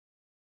ಇದೆ.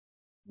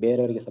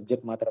 ಬೇರೆಯವ್ರಿಗೆ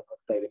ಸಬ್ಜೆಕ್ಟ್ ಮಾತಾಡಕ್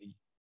ಹೋಗ್ತಾ ಇದೀನಿ,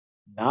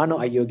 ನಾನು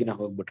ಅಯೋಗ್ಯನ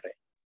ಹೋಗ್ಬಿಟ್ರೆ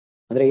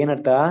ಅಂದ್ರೆ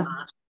ಏನರ್ಥ?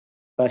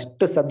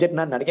 ಫಸ್ಟ್ ಸಬ್ಜೆಕ್ಟ್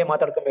ನನಗೆ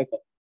ಮಾತಾಡ್ಕೊಬೇಕು,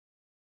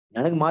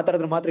 ನನಗ್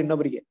ಮಾತಾಡಿದ್ರೆ ಮಾತ್ರ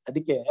ಇನ್ನೊಬ್ಬರಿಗೆ.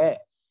 ಅದಕ್ಕೆ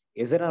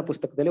ಎಜ್ರನ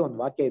ಪುಸ್ತಕದಲ್ಲಿ ಒಂದು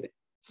ವಾಕ್ಯ ಇದೆ.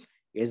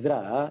 ಎಜ್ರ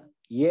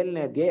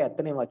 7ನೇ ಅಧ್ಯಾಯ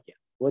 10ನೇ ವಾಕ್ಯ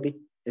ಓದಿ.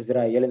 ಎಜ್ರ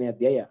 7ನೇ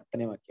ಅಧ್ಯಾಯ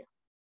 10ನೇ ವಾಕ್ಯ.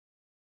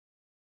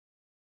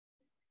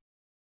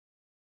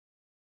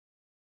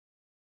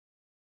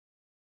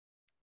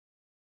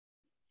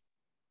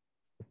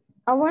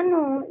 ಅವನು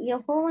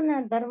ಯೆಹೋವನ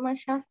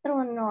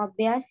ಧರ್ಮಶಾಸ್ತ್ರವನ್ನು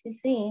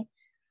ಅಭ್ಯಾಸಿಸಿ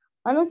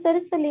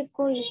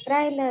ಅನುಸರಿಸಲಿಕ್ಕೂ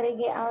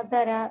ಇಸ್ರಾಯೇಲರಿಗೆ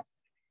ಅದರ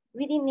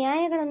ವಿಧಿ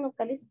ನ್ಯಾಯಗಳನ್ನು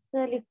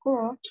ಕಲಿಸಲಿಕ್ಕೂ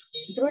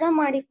ದೃಢ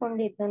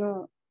ಮಾಡಿಕೊಂಡಿದ್ದನು.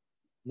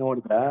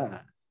 ನೋಡಿದ್ರಾ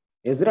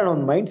ಎಜ್ರನ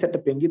ಒಂದು ಮೈಂಡ್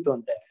ಸೆಟಪ್ ಹೆಂಗಿತ್ತು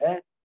ಅಂದ್ರೆ,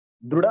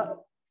 ದೃಢ,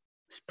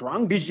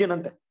 ಸ್ಟ್ರಾಂಗ್ ಡಿಸಿಷನ್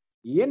ಅಂತೆ.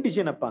 ಏನ್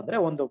ಡಿಸಿಷನ್ ಅಪ್ಪ ಅಂದ್ರೆ,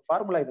 ಒಂದು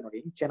ಫಾರ್ಮುಲಾ ಇದೆ ನೋಡಿ,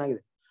 ಹಿಂಗ್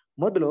ಚೆನ್ನಾಗಿದೆ.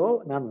 ಮೊದಲು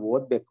ನಾನು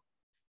ಓದ್ಬೇಕು,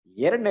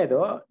 2ನೇದು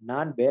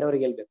ನಾನ್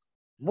ಬೇರೆಯವ್ರಿಗೆ ಹೇಳ್ಬೇಕು,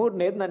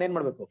 3ನೇದು ನಾನು ಏನ್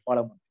ಮಾಡ್ಬೇಕು?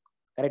 ಫಾಲೋ ಮಾಡ್ಬೇಕು.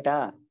 ಕರೆಕ್ಟಾ?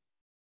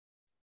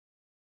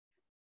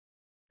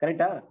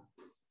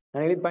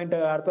 ನಾನು ಹೇಳಿದ ಪಾಯಿಂಟ್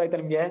ಅರ್ಥ ಆಯ್ತಾ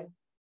ನಿಮ್ಗೆ?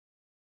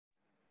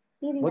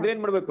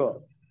 ಮೊದಲೇನ್ ಮಾಡ್ಬೇಕು?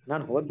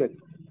 ನಾನು ಓದ್ಬೇಕು,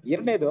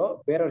 2ನೇದು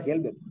ಬೇರೆಯವ್ರಿಗೆ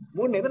ಹೇಳ್ಬೇಕು,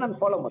 3ನೇದು ನಾನು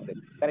ಫಾಲೋ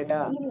ಮಾಡ್ಬೇಕು. ಕರೆಕ್ಟಾ?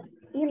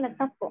 ಇಲ್ಲ,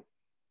 ತಪ್ಪು.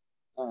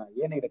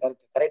 ಏನಿದೆ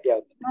ಕರೆಕ್ಟ್?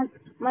 ಯಾವ್ದು?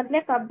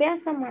 ಮೊದ್ಲಕ್ಕೆ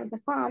ಅಭ್ಯಾಸ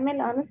ಮಾಡ್ಬೇಕು,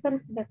 ಆಮೇಲೆ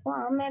ಅನುಸರಿಸ್ಬೇಕು,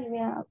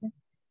 ಆಮೇಲೆ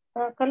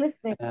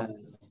ಕಲಿಸ್ಬೇಕು.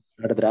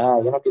 ನೋಡಿದ್ರ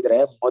ಏನಂತಿದ್ರೆ,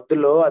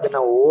 ಮೊದಲು ಅದನ್ನ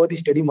ಓದಿ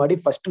ಸ್ಟಡಿ ಮಾಡಿ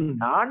ಫಸ್ಟ್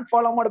ನಾನ್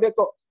ಫಾಲೋ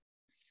ಮಾಡ್ಬೇಕು.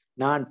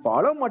 ನಾನ್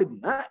ಫಾಲೋ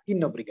ಮಾಡಿದ್ನ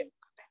ಇನ್ನೊಬ್ರಿಗೆ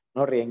ಹೇಳ್ಬೇಕಂತೆ.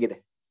 ನೋಡ್ರಿ ಹೆಂಗಿದೆ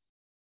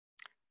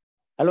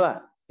ಅಲ್ವಾ?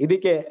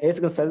 ಇದಕ್ಕೆ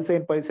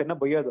ಸಲ್ಸೇನ್ ಪರಿಸರನ್ನ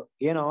ಬೈಯೋದು.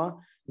 ಏನೋ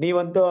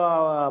ನೀವಂತೂ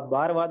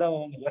ಭಾರವಾದ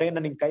ಒಂದು ಹೊರೆಯನ್ನ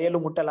ನಿಮ್ ಕೈಯಲ್ಲೂ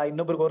ಮುಟ್ಟಲ್ಲ,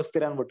 ಇನ್ನೊಬ್ರಿಗೆ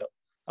ಹೊರಿಸ್ತೀರ ಅನ್ಬಿಟ್ಟು.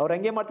 ಅವ್ರು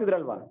ಹಂಗೆ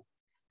ಮಾಡ್ತಿದ್ರಲ್ವಾ?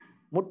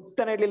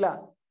 ಮುಟ್ಟನೇ ಇರ್ಲಿಲ್ಲ.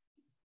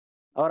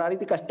 ಅವ್ರ ಆ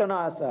ರೀತಿ ಕಷ್ಟನ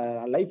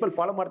ಲೈಫಲ್ಲಿ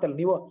ಫಾಲೋ ಮಾಡ್ತಾರೆ.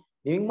 ನೀವು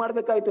ಹಿಂಗ್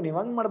ಮಾಡ್ಬೇಕಾಯ್ತು, ನೀವ್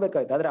ಹಂಗ್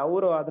ಮಾಡ್ಬೇಕಾಯ್ತು, ಆದ್ರೆ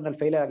ಅವರು ಅದನ್ನಲ್ಲಿ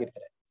ಫೇಲಿಯರ್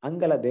ಆಗಿರ್ತಾರೆ.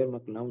 ಹಂಗಲ್ಲ ದೇವ್ರ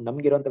ಮಕ್ಳು,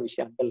 ನಮ್ಗಿರುವಂತ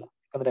ವಿಷಯ ಹಂಗಲ್ಲ.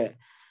 ಯಾಕಂದ್ರೆ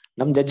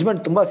ನಮ್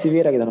ಜಜ್ಮೆಂಟ್ ತುಂಬಾ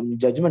ಸಿವಿಯರ್ ಆಗಿದೆ. ನಮ್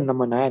ಜಜ್ಮೆಂಟ್,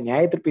 ನಮ್ಮ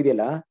ನ್ಯಾಯ ತೀರ್ಪು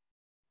ಇದೆಯಲ್ಲ,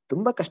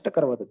 ತುಂಬಾ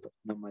ಕಷ್ಟಕರವಾದದ್ದು.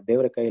 ನಮ್ಮ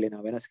ದೇವರ ಕೈಯಲ್ಲಿ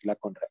ನಾವೇನೋ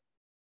ಸಿಕ್ಕಾಕೊಂಡ್ರೆ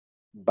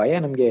ಭಯ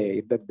ನಮ್ಗೆ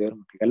ಇರ್ಬೇಕು ದೇವ್ರ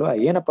ಮಕ್ಳಿಗೆ ಅಲ್ವಾ?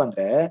 ಏನಪ್ಪಾ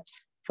ಅಂದ್ರೆ,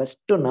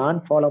 ಫಸ್ಟ್ ನಾನ್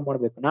ಫಾಲೋ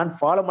ಮಾಡ್ಬೇಕು. ನಾನ್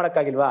ಫಾಲೋ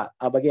ಮಾಡಕ್ಕಾಗಿಲ್ವಾ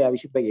ಆ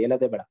ವಿಷಯದ ಬಗ್ಗೆ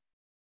ಹೇಳೋದೇ ಬೇಡ.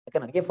 ಯಾಕೆ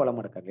ನನಗೆ ಫಾಲೋ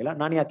ಮಾಡಕ್ಕಾಗಿಲ್ಲ,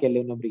 ನಾನು ಯಾಕೆ ಹೇಳಿ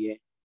ಇನ್ನೊಬ್ರಿಗೆ?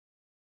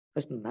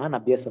 ಫಸ್ಟ್ ನಾನ್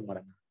ಅಭ್ಯಾಸ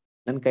ಮಾಡೋಣ.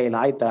 ನನ್ ಕೈಯಲ್ಲಿ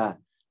ಆಯ್ತಾ,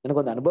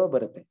 ನನಗೊಂದು ಅನುಭವ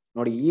ಬರುತ್ತೆ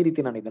ನೋಡಿ, ಈ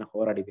ರೀತಿ ನಾನು ಇದನ್ನ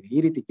ಹೋರಾಡಿದ್ದೀನಿ, ಈ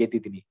ರೀತಿ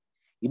ಗೆದ್ದಿದ್ದೀನಿ.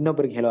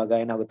 ಇನ್ನೊಬ್ರಿಗೆ ಹೇಳುವಾಗ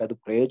ಏನಾಗುತ್ತೆ, ಅದು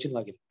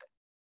ಪ್ರಯೋಜನವಾಗಿರುತ್ತೆ.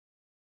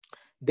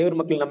 ದೇವ್ರ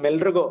ಮಕ್ಳು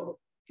ನಮ್ಮೆಲ್ರಿಗೂ,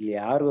 ಇಲ್ಲಿ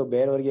ಯಾರಿಗೂ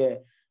ಬೇರೆಯವ್ರಿಗೆ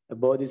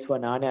ಬೋಧಿಸುವ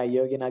ನಾನೇ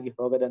ಅಯೋಗ್ಯನಾಗಿ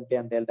ಹೋಗದಂತೆ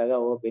ಅಂತ ಹೇಳಿದಾಗ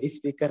ಬರೀ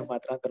ಸ್ಪೀಕರ್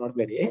ಮಾತ್ರ ಅಂತ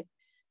ನೋಡ್ಬೇಡಿ.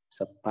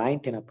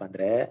 ಪಾಯಿಂಟ್ ಏನಪ್ಪಾ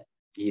ಅಂದ್ರೆ,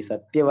 ಈ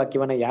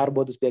ಸತ್ಯವಾಕ್ಯವನ್ನ ಯಾರು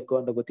ಬೋಧಿಸ್ಬೇಕು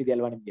ಅಂತ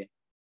ಗೊತ್ತಿದೆಯಲ್ವಾ ನಿಮ್ಗೆ?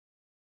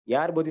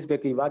 ಯಾರು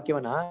ಬೋಧಿಸ್ಬೇಕು ಈ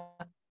ವಾಕ್ಯವನ್ನ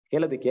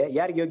ಹೇಳೋದಕ್ಕೆ?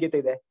 ಯಾರಿಗೆ ಯೋಗ್ಯತೆ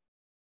ಇದೆ?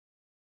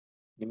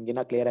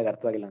 ನಿಮ್ಗಿನ್ನ ಕ್ಲಿಯರ್ ಆಗಿ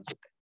ಅರ್ಥವಾಗಿಲ್ಲ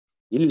ಅನ್ಸುತ್ತೆ.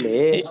 ಇಲ್ಲಿ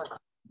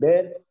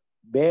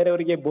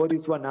ಬೇರೆಯವರಿಗೆ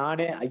ಬೋಧಿಸುವ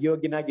ನಾನೇ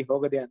ಅಯೋಗ್ಯನಾಗಿ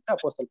ಹೋಗದೆ ಅಂತ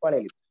ಅಪೊಸ್ತಲ ಪಾಲ್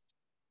ಹೇಳಿದ್ರು.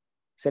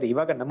 ಸರಿ,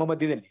 ಇವಾಗ ನಮ್ಮ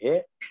ಮಧ್ಯದಲ್ಲಿ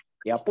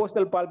ಈ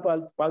ಅಪೊಸ್ತಲ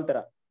ಪಾಲ್ ತರ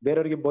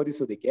ಬೇರೆಯವರಿಗೆ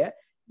ಬೋಧಿಸೋದಕ್ಕೆ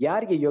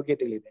ಯಾರಿಗೆ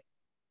ಯೋಗ್ಯತೆಗಳಿದೆ?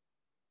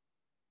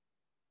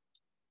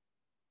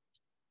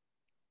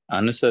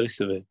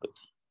 ಅನುಸರಿಸಬೇಕು,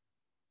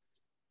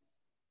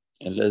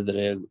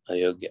 ಎಲ್ಲದ್ರೆ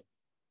ಅಯೋಗ್ಯ.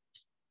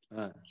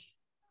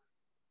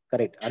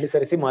 ಕರೆಕ್ಟ್,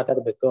 ಅನುಸರಿಸಿ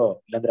ಮಾತಾಡ್ಬೇಕು,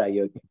 ಇಲ್ಲಾಂದ್ರೆ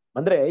ಅಯೋಗ್ಯ.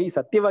 ಅಂದ್ರೆ ಈ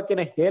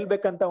ಸತ್ಯವಾಕ್ಯನ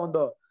ಹೇಳ್ಬೇಕಂತ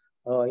ಒಂದು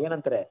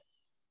ಏನಂತಾರೆ,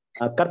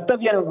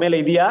 ಕರ್ತವ್ಯ ಮೇಲೆ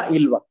ಇದೆಯಾ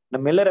ಇಲ್ವಾ?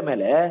 ನಮ್ಮೆಲ್ಲರ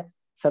ಮೇಲೆ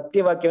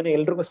ಸತ್ಯವಾಕ್ಯವನ್ನು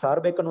ಎಲ್ರಿಗೂ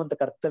ಸಾರ್ಬೇಕು ಅನ್ನುವಂತ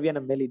ಕರ್ತವ್ಯ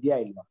ನಮ್ಮ ಮೇಲೆ ಇದೆಯಾ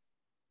ಇಲ್ವಾ?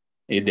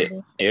 ಇದೆ,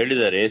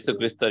 ಹೇಳಿದ್ದಾರೆ, ಯೇಸು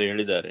ಕ್ರಿಸ್ತರು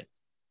ಹೇಳಿದ್ದಾರೆ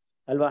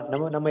ಅಲ್ವಾ?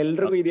 ನಮ್ಮ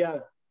ಎಲ್ರಿಗೂ ಇದೆಯಾ?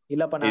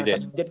 ಇಲ್ಲಪ್ಪ, ನಾನು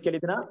ಸಬ್ಜೆಕ್ಟ್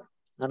ಕೇಳಿದಿನ,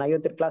 ನಾನು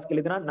 50 ಕ್ಲಾಸ್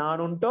ಕೇಳಿದಿನ,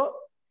 ನಾನುಂಟು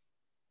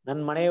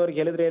ನನ್ ಮನೆಯವ್ರಿಗೆ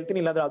ಹೇಳಿದ್ರೆ ಹೇಳ್ತೀನಿ,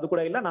 ಇಲ್ಲಾಂದ್ರೆ ಅದು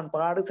ಕೂಡ ಇಲ್ಲ. ನಾನು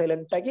ಪಾಡು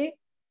ಸೈಲೆಂಟ್ ಆಗಿ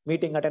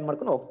ಮೀಟಿಂಗ್ ಅಟೆಂಡ್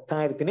ಮಾಡ್ಕೊಂಡು ಹೋಗ್ತಾ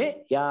ಇರ್ತೀನಿ.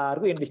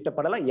 ಯಾರಿಗೂ ಏನ್ ಇಷ್ಟ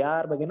ಪಡಲ್ಲ,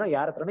 ಯಾರ ಬಗ್ಗೆನೋ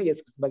ಯಾರ ಹತ್ರನೋ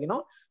ಯೇಸು ಕ್ರಿಸ್ತನ ಬಗ್ಗೆನೋ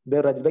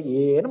ದೇವ್ರ ರಾಜ್ಯದ ಬಗ್ಗೆ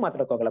ಏನು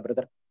ಮಾತಾಡಕ್ ಹೋಗಲ್ಲ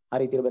ಬ್ರದರ್. ಆ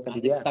ರೀತಿ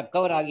ಇರ್ಬೇಕಂತಿದ್ಯಾ?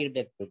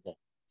 ತಕ್ಕವರಾಗಿರ್ಬೇಕು ಬ್ರದರ್,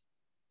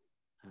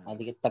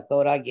 ಅದಕ್ಕೆ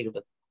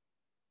ತಕ್ಕವರಾಗಿರ್ಬೇಕು.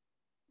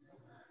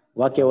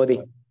 ವಾಕ್ಯ ಓದಿ.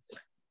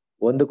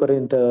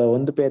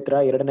 1 ಪೇತ್ರ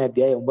 2ನೇ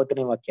ಅಧ್ಯಾಯ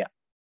 9ನೇ ವಾಕ್ಯ.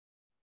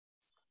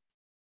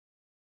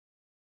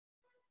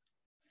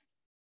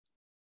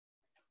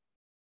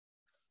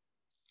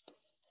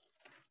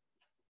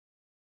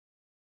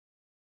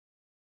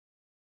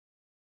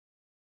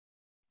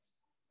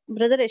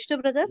 ಬ್ರದರ್ ಎಷ್ಟು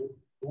ಬ್ರದರ್?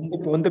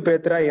 1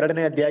 ಪೇತ್ರ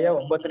 2ನೇ ಅಧ್ಯಾಯ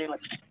 9ನೇ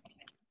ವಚನ.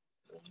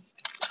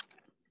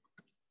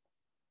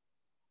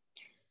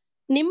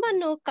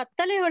 ನಿಮ್ಮನ್ನು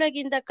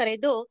ಕತ್ತಲೆಯೊಳಗಿಂದ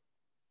ಕರೆದು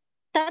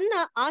ತನ್ನ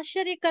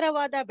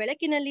ಆಶ್ಚರ್ಯಕರವಾದ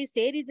ಬೆಳಕಿನಲ್ಲಿ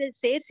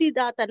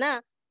ಸೇರಿಸಿದಾತನ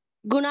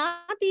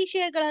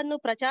ಗುಣಾತಿಶಯಗಳನ್ನು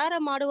ಪ್ರಚಾರ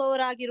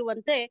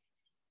ಮಾಡುವವರಾಗಿರುವಂತೆ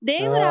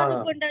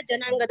ದೇವರಾದುಕೊಂಡ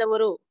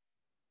ಜನಾಂಗದವರು.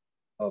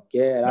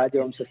 ಓಕೆ,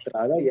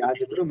 ರಾಜವಂಶಸ್ಥರಾದ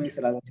ಯಾಜಕರು,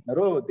 ಮೀಸಲಾದ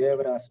ಜನರು,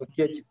 ದೇವರ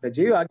ಸ್ವಕೀಯ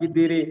ಚಿತ್ರಜೀವಿ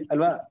ಆಗಿದ್ದೀರಿ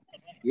ಅಲ್ವಾ?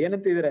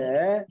 ಏನಂತಿದ್ರೆ,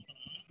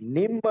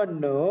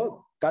 ನಿಮ್ಮನ್ನು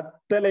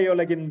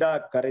ಕತ್ತಲೆಯೊಳಗಿಂದ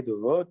ಕರೆದು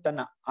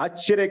ತನ್ನ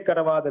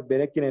ಆಶ್ಚರ್ಯಕರವಾದ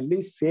ಬೆಳಕಿನಲ್ಲಿ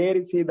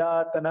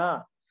ಸೇರಿಸಿದಾತನ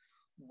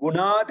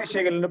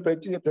ಗುಣಾತಿಶಯಗಳನ್ನು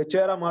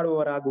ಪ್ರಚಾರ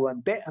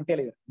ಮಾಡುವವರಾಗುವಂತೆ ಅಂತ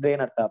ಹೇಳಿದ್ರು. ಅಂದ್ರೆ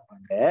ಏನರ್ಥಪ್ಪ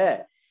ಅಂದ್ರೆ,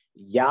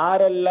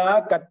 ಯಾರೆಲ್ಲ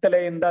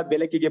ಕತ್ತಲೆಯಿಂದ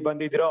ಬೆಳಕಿಗೆ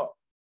ಬಂದಿದ್ರೋ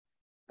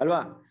ಅಲ್ವಾ,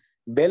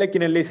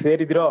 ಬೆಳಕಿನಲ್ಲಿ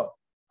ಸೇರಿದ್ರೋ,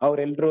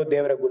 ಅವರೆಲ್ಲರೂ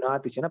ದೇವರ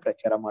ಗುಣಾತಿಶಯನ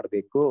ಪ್ರಚಾರ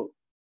ಮಾಡ್ಬೇಕು.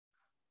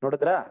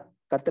 ನೋಡಿದ್ರ,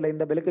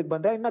 ಕತ್ತಲೆಯಿಂದ ಬೆಳಕಿಗೆ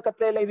ಬಂದ್ರೆ ಇನ್ನ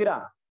ಕತ್ತಲೆ ಎಲ್ಲ ಇದ್ದೀರಾ?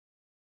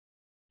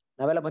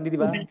 ನಾವೆಲ್ಲ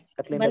ಬಂದಿದೀವಾ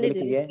ಕತ್ತಲೆಯಿಂದ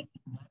ಬೆಳಕಿಗೆ?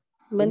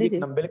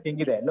 ನಮ್ ಬೆಳಕು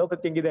ಹೆಂಗಿದೆ?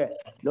 ಲೋಕಕ್ಕೆ ಹೆಂಗಿದೆ?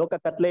 ಲೋಕ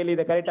ಕತ್ಲೆಯಲ್ಲಿ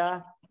ಇದೆ, ಕರೆಕ್ಟಾ?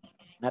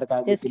 ನರಕ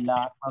ಗೊತ್ತಿಲ್ಲ,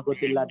 ಆತ್ಮ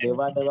ಗೊತ್ತಿಲ್ಲ,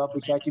 ದೇವ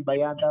ಪಿಶಾಚಿ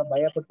ಭಯ ಅಂತ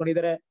ಭಯ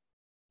ಪಟ್ಕೊಂಡಿದ್ದಾರೆ.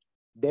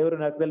 ದೇವ್ರು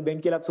ನರಕದಲ್ಲಿ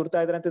ಬೆಂಕಿ ಹಾಕಿ ಸುಡ್ತಾ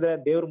ಇದಾರೆ ಅಂತಿದ್ರೆ,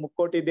 ದೇವ್ರು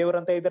ಮುಕ್ಕೋಟಿ ದೇವ್ರು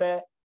ಅಂತ ಇದಾರೆ.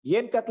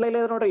 ಏನ್ ಕತ್ಲೆ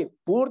ಇಲ್ಲ ನೋಡ್ರಿ,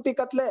 ಪೂರ್ತಿ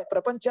ಕತ್ಲೆ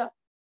ಪ್ರಪಂಚ.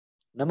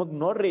 ನಮಗ್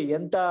ನೋಡ್ರಿ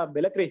ಎಂತ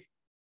ಬೆಳಕ್ರಿ,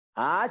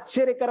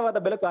 ಆಶ್ಚರ್ಯಕರವಾದ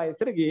ಬೆಳಕು. ಆ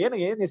ಹೆಸರಿಗೆ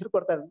ಏನ್ ಹೆಸರು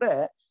ಕೊಡ್ತಾರೆ ಅಂದ್ರೆ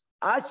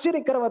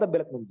ಆಶ್ಚರ್ಯಕರವಾದ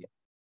ಬೆಳಕು. ನಮ್ಗೆ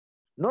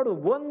ನೋಡು,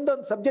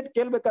 ಒಂದೊಂದು ಸಬ್ಜೆಕ್ಟ್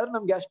ಕೇಳ್ಬೇಕಾದ್ರೆ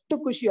ನಮ್ಗೆ ಅಷ್ಟು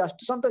ಖುಷಿ,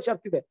 ಅಷ್ಟು ಸಂತೋಷ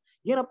ಆಗ್ತಿದೆ.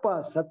 ಏನಪ್ಪಾ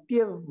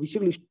ಸತ್ಯ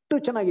ವಿಷಯಗಳು ಇಷ್ಟು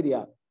ಚೆನ್ನಾಗಿದ್ಯಾ,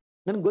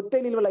 ನನ್ಗೆ ಗೊತ್ತೇ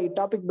ಇಲ್ವಲ್ಲ ಈ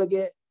ಟಾಪಿಕ್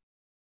ಬಗ್ಗೆ.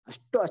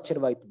 ಅಷ್ಟು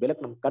ಆಶ್ಚರ್ಯವಾಯ್ತು.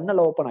 ಬೆಳಕು ನಮ್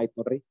ಕಣ್ಣೆಲ್ಲ ಓಪನ್ ಆಯ್ತು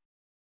ನೋಡ್ರಿ.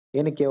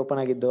 ಏನಕ್ಕೆ ಓಪನ್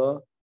ಆಗಿದ್ದು?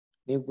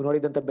 ನೀವು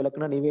ನೋಡಿದಂತ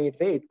ಬೆಳಕನ್ನ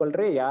ನೀವೇ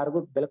ಇಟ್ಕೊಳ್ರಿ, ಯಾರಿಗೂ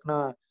ಬೆಳಕನ್ನ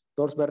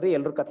ತೋರ್ಸ್ಬರ್ರಿ,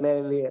 ಎಲ್ರು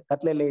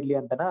ಕತ್ಲೆಯಲ್ಲೇ ಇರ್ಲಿ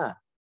ಅಂತನಾ?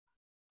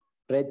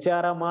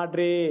 ಪ್ರಚಾರ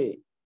ಮಾಡ್ರಿ,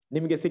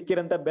 ನಿಮ್ಗೆ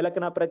ಸಿಕ್ಕಿರಂತ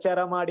ಬೆಳಕನ್ನ ಪ್ರಚಾರ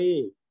ಮಾಡಿ.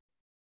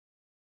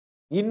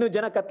 ಇನ್ನು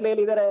ಜನ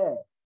ಕತ್ಲೆಯಲ್ಲಿ ಇದಾರೆ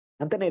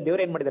ಅಂತಾನೆ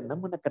ದೇವ್ರು ಏನ್ ಮಾಡಿದಾರೆ,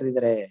 ನಮ್ಮನ್ನ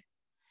ಕರೆದಿದ್ದಾರೆ.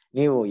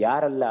 ನೀವು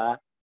ಯಾರೆಲ್ಲ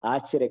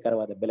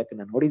ಆಶ್ಚರ್ಯಕರವಾದ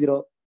ಬೆಳಕನ್ನ ನೋಡಿದಿರೋ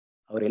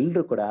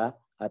ಅವರೆಲ್ಲರೂ ಕೂಡ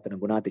ಆತನ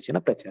ಗುಣಾತಿಶಯನ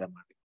ಪ್ರಚಾರ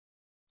ಮಾಡ್ಬೇಕು.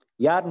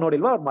 ಯಾರು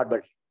ನೋಡಿಲ್ವೋ ಅವ್ರು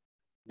ಮಾಡ್ಬೇಡ್ರಿ.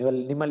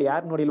 ನಿಮ್ಮಲ್ಲಿ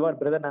ಯಾರು ನೋಡಿಲ್ವೋ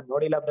ಬ್ರದರ್ ನಾನು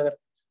ನೋಡಿಲ್ಲ ಬ್ರದರ್,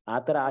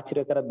 ಆತರ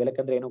ಆಶ್ಚರ್ಯಕರ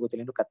ಬೆಳಕಂದ್ರೆ ಏನೋ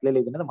ಗೊತ್ತಿಲ್ಲ, ಇನ್ನು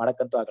ಕತ್ಲೆಯಲ್ಲಿ ಇದನ್ನ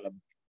ಮಾಡಕ್ಕಂತೂ ಆಗಲ್ಲ.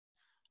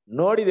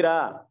 ನೋಡಿದಿರಾ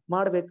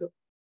ಮಾಡ್ಬೇಕು,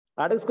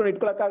 ಅಡಗಿಸ್ಕೊಂಡು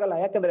ಇಟ್ಕೊಳಕ್ ಆಗಲ್ಲ.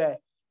 ಯಾಕಂದ್ರೆ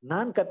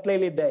ನಾನ್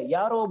ಕತ್ಲೆಯಲ್ಲಿ ಇದ್ದೆ,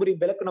 ಯಾರೋ ಒಬ್ರಿಗೆ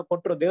ಬೆಳಕನ್ನ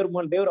ಕೊಟ್ರು,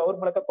 ದೇವ್ರು ಅವ್ರ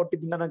ಮೂಲಕ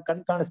ಕೊಟ್ಟಿದ್ದಿಂದ ನನ್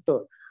ಕಣ್ ಕಾಣಿಸ್ತು.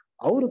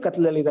 ಅವ್ರು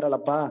ಕತ್ಲೆಯಲ್ಲಿ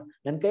ಇದಾರಲ್ಲಪ್ಪ,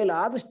 ನನ್ ಕೈಯಲ್ಲಿ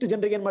ಆದಷ್ಟು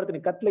ಜನರಿಗೆ ಏನ್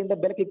ಮಾಡ್ತೀನಿ, ಕತ್ಲೆಯಿಂದ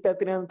ಬೆಳಕು ಇಕ್ತಾ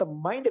ಇರ್ತೀನಿ ಅಂತ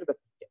ಮೈಂಡ್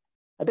ಇರ್ಬೇಕು.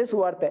 ಅದೇ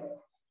ಸುವಾರ್ತೆ.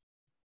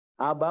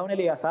 ಆ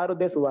ಭಾವನೆಯಲ್ಲಿ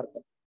ಸಾರುದೇ ಸುವಾರ್ತೆ.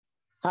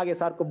 ಹಾಗೆ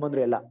ಸಾರ್ಕೊಂಡ್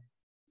ಬಂದ್ರು ಎಲ್ಲ.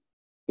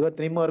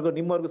 ಇವತ್ತು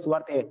ನಿಮ್ಮವರೆಗೂ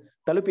ಸುವಾರ್ತೆ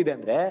ತಲುಪಿದೆ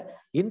ಅಂದ್ರೆ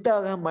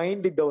ಇಂತಹ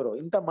ಮೈಂಡ್ ಇದ್ದವರು,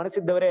 ಇಂಥ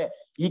ಮನಸ್ಸಿದ್ದವರೇ,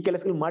 ಈ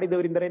ಕೆಲಸಗಳು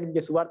ಮಾಡಿದವರಿಂದಲೇ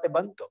ನಿಮ್ಗೆ ಸುವಾರ್ತೆ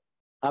ಬಂತು.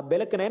 ಆ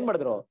ಬೆಳಕನ್ನ ಏನ್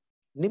ಮಾಡಿದ್ರು,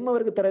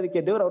 ನಿಮ್ಮವರೆಗೂ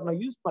ತರೋದಕ್ಕೆ ದೇವ್ರು ಅವ್ರನ್ನ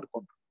ಯೂಸ್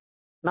ಮಾಡ್ಕೊಂಡ್ರು.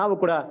 ನಾವು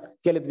ಕೂಡ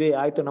ಕೇಳಿದ್ವಿ,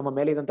 ಆಯ್ತು ನಮ್ಮ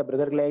ಮೇಲೆ ಇದಂತ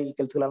ಬ್ರದರ್ಗಳೇ ಈ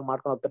ಕೆಲಸಗಳನ್ನ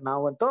ಮಾಡ್ಕೊಂಡು ಹೋಗ್ತಾರೆ,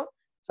 ನಾವಂತೂ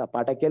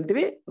ಪಾಠ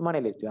ಕೇಳ್ತೀವಿ,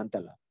 ಮನೇಲಿ ಇರ್ತೀವಿ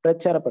ಅಂತಲ್ಲ,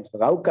 ಪ್ರಚಾರ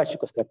ಪಡಿಸ್ಬೇಕು.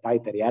 ಅವಕಾಶಕ್ಕೋಸ್ಕರ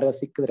ಕಾಯ್ತಾರೆ. ಯಾರೋ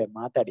ಸಿಕ್ಕಿದ್ರೆ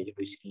ಮಾತಾಡಿ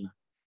ವಿಷಯನ,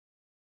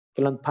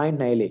 ಕೆಲವೊಂದು ಪಾಯಿಂಟ್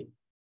ನ ಹೇಳಿ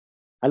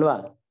ಅಲ್ವಾ?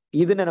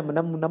 ಇದನ್ನ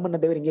ನಮ್ಮನ್ನ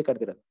ದೇವ್ರು ಹಿಂಗೆ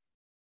ಕಟ್ತಿರೋದು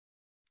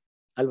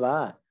ಅಲ್ವಾ?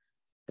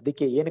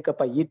 ಅದಕ್ಕೆ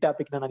ಏನಕ್ಕಪ್ಪ ಈ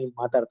ಟಾಪಿಕ್ ನಾನು ಈಗ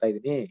ಮಾತಾಡ್ತಾ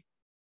ಇದೀನಿ,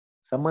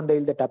 ಸಂಬಂಧ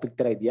ಇಲ್ಲದೆ ಟಾಪಿಕ್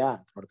ತರ ಇದ್ಯಾ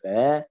ಅಂತ ನೋಡಿದ್ರೆ,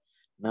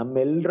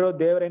 ನಮ್ಮೆಲ್ರೂ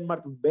ದೇವ್ರ ಏನ್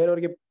ಮಾಡ್ತೀವಿ,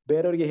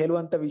 ಬೇರೆಯವ್ರಿಗೆ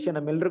ಹೇಳುವಂತ ವಿಷಯ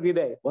ನಮ್ಮೆಲ್ರಿಗೂ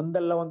ಇದೆ.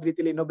 ಒಂದಲ್ಲ ಒಂದ್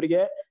ರೀತಿಲಿ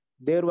ಇನ್ನೊಬ್ರಿಗೆ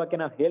ದೇವ್ರ ವಾಕ್ಯ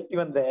ನಾವ್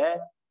ಹೇಳ್ತೀವಂದ್ರೆ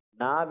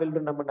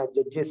ನಾವೆಲ್ರು ನಮ್ಮನ್ನ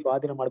ಜಡ್ಜಿ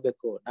ಸ್ವಾಧೀನ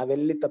ಮಾಡ್ಬೇಕು.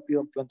 ನಾವೆಲ್ಲಿ ತಪ್ಪಿ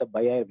ಹೋಗ್ತೀವಿ ಅಂತ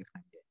ಭಯ ಇರ್ಬೇಕು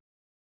ನಮ್ಗೆ.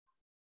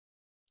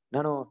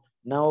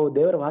 ನಾವು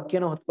ದೇವರ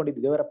ವಾಕ್ಯನ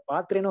ಹೊತ್ಕೊಂಡಿದ್ವಿ, ದೇವರ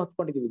ಪಾತ್ರೆನೂ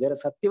ಹೊತ್ಕೊಂಡಿದೀವಿ, ದೇವರ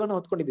ಸತ್ಯವನ್ನ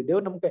ಹೊತ್ಕೊಂಡಿದ್ವಿ.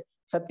 ದೇವ್ರು ನಮ್ಗೆ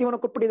ಸತ್ಯವನ್ನ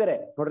ಕೊಟ್ಬಿಟ್ಟಿದ್ದಾರೆ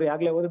ನೋಡ್ರಿ.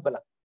 ಆಗ್ಲೇ ಓದಿದ್ವಲ್ಲ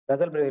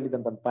ರಸಲ್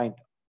ಹೇಳಿದಂತ ಒಂದು ಪಾಯಿಂಟ್,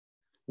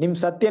 ನಿಮ್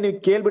ಸತ್ಯ ನೀವು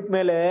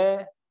ಕೇಳ್ಬಿಟ್ಮೇಲೆ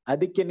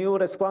ಅದಕ್ಕೆ ನೀವು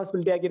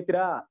ರೆಸ್ಪಾನ್ಸಿಬಿಲಿಟಿ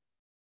ಆಗಿರ್ತೀರಾ.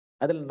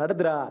 ಅದ್ರಲ್ಲಿ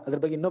ನಡೆದ್ರ, ಅದ್ರ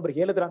ಬಗ್ಗೆ ಇನ್ನೊಬ್ರು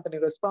ಹೇಳಿದ್ರ ಅಂತ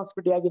ನೀವು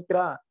ರೆಸ್ಪಾನ್ಸಿಬಿಲಿಟಿ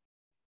ಆಗಿರ್ತೀರಾ.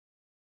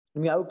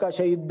 ನಿಮ್ಗೆ ಅವಕಾಶ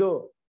ಇದ್ದು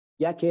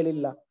ಯಾಕೆ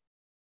ಹೇಳಿಲ್ಲ?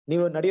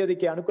 ನೀವು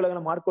ನಡೆಯೋದಕ್ಕೆ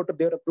ಅನುಕೂಲಗಳನ್ನ ಮಾಡ್ಕೊಟ್ರು,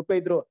 ದೇವರ ಕೃಪೆ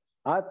ಇದ್ರು,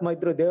 ಆತ್ಮ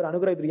ಇದ್ರು, ದೇವರ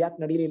ಅನುಗ್ರಹ ಇದ್ರು, ಯಾಕೆ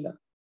ನಡೀಲಿಲ್ಲ?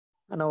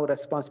 ನಾವು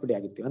ರೆಸ್ಪಾನ್ಸಿಬಿಲಿಟಿ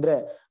ಆಗಿರ್ತೀವಿ. ಅಂದ್ರೆ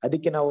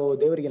ಅದಕ್ಕೆ ನಾವು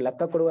ದೇವರಿಗೆ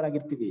ಲೆಕ್ಕ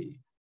ಕೊಡುವವರಾಗಿರ್ತೀವಿ.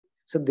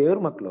 ಸೊ ದೇವ್ರ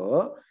ಮಕ್ಕಳು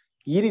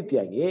ಈ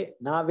ರೀತಿಯಾಗಿ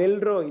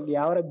ನಾವೆಲ್ರು ಇಲ್ಲಿ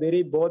ಯಾವ ಬೇರೆ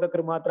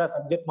ಬೋಧಕರು ಮಾತ್ರ,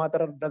 ಸಬ್ಜೆಕ್ಟ್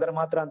ಮಾತ್ರ, ಬ್ರದರ್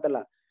ಮಾತ್ರ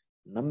ಅಂತಲ್ಲ,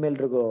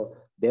 ನಮ್ಮೆಲ್ರಿಗೂ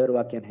ದೇವ್ರ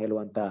ವಾಕ್ಯನ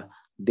ಹೇಳುವಂತ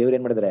ದೇವ್ರ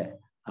ಏನ್ ಮಾಡಿದ್ರೆ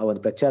ಆ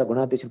ಒಂದು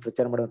ಗುಣಾತಿಶನ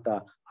ಪ್ರಚಾರ ಮಾಡುವಂತ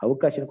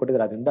ಅವಕಾಶ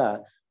ಕೊಟ್ಟಿದ್ರೆ, ಅದರಿಂದ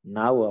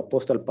ನಾವು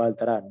ಅಪೋಸ್ತಲ ಪಾಲ್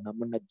ತರ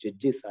ನಮ್ಮನ್ನ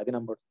ಜಡ್ಜಿ ಸ್ವಾಧೀನ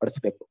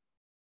ಪಡಿಸ್ಬೇಕು,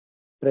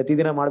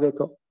 ಪ್ರತಿದಿನ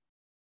ಮಾಡ್ಬೇಕು.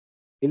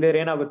 ಇಲ್ಲದ್ರೆ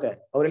ಏನಾಗುತ್ತೆ,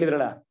 ಅವ್ರು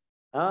ಹೇಳಿದ್ರಲ್ಲ,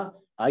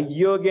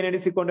 ಅಯೋಗ್ಯ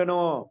ನೆನೆಸಿಕೊಂಡನು.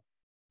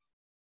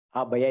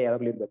 ಆ ಭಯ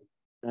ಯಾವಾಗ್ಲೂ ಇರ್ಬೇಕು.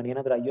 ನಾನು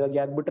ಏನಾದ್ರೂ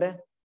ಅಯೋಗ್ಯ ಆಗ್ಬಿಟ್ರೆ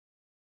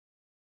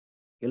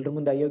ಎಲ್ರ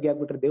ಮುಂದೆ ಅಯೋಗ್ಯ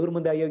ಆಗ್ಬಿಟ್ರೆ, ದೇವ್ರ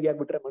ಮುಂದೆ ಅಯೋಗ್ಯ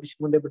ಆಗ್ಬಿಟ್ರೆ, ಮನುಷ್ಯ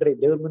ಮುಂದೆ ಬಿಟ್ರೆ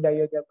ದೇವ್ರ ಮುಂದೆ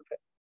ಅಯೋಗ್ಯ ಆಗ್ಬಿಟ್ರೆ,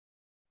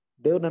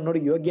 ದೇವ್ರ ನನ್ನ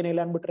ನೋಡಿ ಯೋಗ್ಯನೇ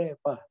ಇಲ್ಲ ಅನ್ಬಿಟ್ರೆ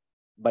ಅಪ್ಪ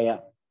ಭಯ.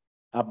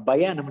 ಆ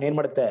ಭಯ ನಮ್ಮನ್ನ ಏನ್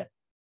ಮಾಡುತ್ತೆ,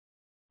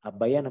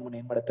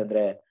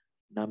 ಅಂದ್ರೆ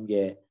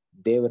ನಮ್ಗೆ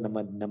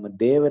ನಮ್ಮ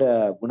ದೇವರ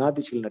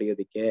ಗುಣಾದೇಶಗಳು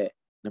ನಡೆಯೋದಿಕ್ಕೆ,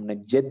 ನಮ್ಮನ್ನ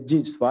ಜಡ್ಜಿ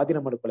ಸ್ವಾಧೀನ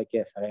ಮಾಡ್ಕೊಳಕ್ಕೆ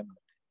ಸಹಾಯ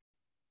ಮಾಡುತ್ತೆ.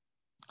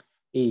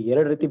 ಈ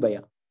ಎರಡು ರೀತಿ ಭಯ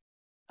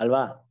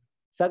ಅಲ್ವಾ.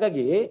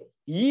 ಹಾಗಾಗಿ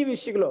ಈ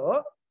ವಿಷಯಗಳು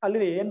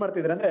ಅಲ್ಲಿ ಏನ್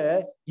ಮಾಡ್ತಿದ್ರೆ ಅಂದ್ರೆ,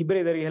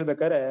 ಇಬ್ರಿಯರಿಗೆ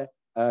ಹೇಳ್ಬೇಕಾದ್ರೆ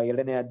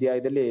 2ನೇ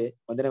ಅಧ್ಯಾಯದಲ್ಲಿ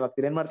 1ನೇ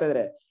ವಾಕ್ಯದಲ್ಲಿ ಏನ್ ಮಾಡ್ತಾ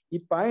ಇದಾರೆ, ಈ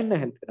ಪಾಯಿಂಟ್ ನ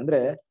ಹೇಳ್ತಾರೆ. ಅಂದ್ರೆ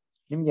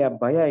ನಿಮ್ಗೆ ಆ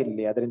ಭಯ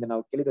ಇಲ್ಲಿ, ಅದರಿಂದ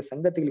ನಾವು ಕೇಳಿದ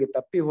ಸಂಗತಿಗಳಿಗೆ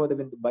ತಪ್ಪಿ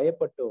ಹೋದವೆಂದು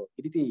ಭಯಪಟ್ಟು,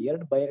 ಈ ರೀತಿ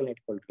 2 ಭಯಗಳನ್ನ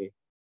ಇಟ್ಕೊಳ್ರಿ.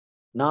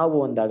 ನಾವು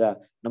ಅಂದಾಗ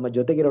ನಮ್ಮ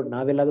ಜೊತೆಗಿರೋ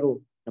ನಾವೆಲ್ಲಾದ್ರೂ,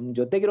 ನಮ್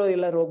ಜೊತೆಗಿರೋ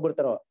ಎಲ್ಲಾದ್ರೂ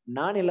ಹೋಗ್ಬಿಡ್ತಾರೋ,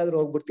 ನಾನು ಎಲ್ಲಾದ್ರೂ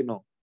ಹೋಗ್ಬಿಡ್ತೀನೋ,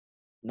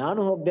 ನಾನು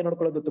ಹೋಗದೆ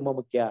ನೋಡ್ಕೊಳ್ಳೋದು ತುಂಬಾ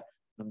ಮುಖ್ಯ,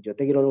 ನಮ್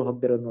ಜೊತೆಗಿರೋರು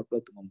ಹೋಗದಿರೋದು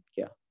ನೋಡ್ಕೊಳ್ಳೋದು ತುಂಬಾ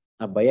ಮುಖ್ಯ.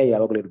 ಆ ಭಯ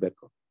ಯಾವಾಗ್ಲೂ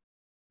ಇರ್ಬೇಕು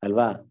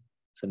ಅಲ್ವಾ.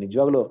 ಸೊ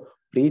ನಿಜವಾಗ್ಲೂ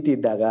ಪ್ರೀತಿ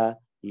ಇದ್ದಾಗ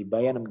ಈ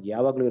ಭಯ ನಮ್ಗೆ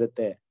ಯಾವಾಗ್ಲೂ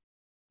ಇರುತ್ತೆ.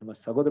 ನಮ್ಮ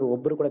ಸಹೋದರರು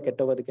ಒಬ್ರು ಕೂಡ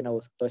ಕೆಟ್ಟೋಗೋದಕ್ಕೆ ನಾವು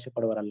ಸಂತೋಷ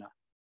ಪಡುವರಲ್ಲ,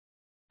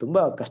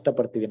 ತುಂಬಾ ಕಷ್ಟ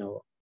ಪಡ್ತೀವಿ ನಾವು.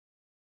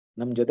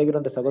 ನಮ್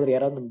ಜೊತೆಗಿರುವಂತ ಸಹೋದರ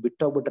ಯಾರಾದ್ರೂ ನಮ್ಗೆ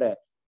ಬಿಟ್ಟು ಹೋಗ್ಬಿಟ್ರೆ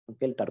ನಮ್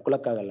ಕೈಲಿ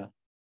ತಡ್ಕೊಳಕ್ಕಾಗಲ್ಲ,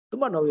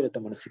 ತುಂಬಾ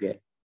ನೋವಿರುತ್ತೆ ಮನಸ್ಸಿಗೆ.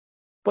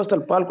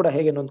 ಪೋಸ್ಟಲ್ ಪಾಲ್ ಕೂಡ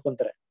ಹೇಗೆ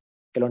ನೊಂದ್ಕೊಂತಾರೆ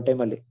ಕೆಲವೊಂದ್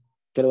ಟೈಮಲ್ಲಿ,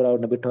 ಕೆಲವರು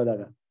ಅವ್ರನ್ನ ಬಿಟ್ಟು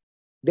ಹೋದಾಗ.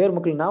 ದೇವ್ರ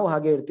ಮಕ್ಳು ನಾವು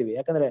ಹಾಗೆ ಇರ್ತೀವಿ,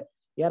 ಯಾಕಂದ್ರೆ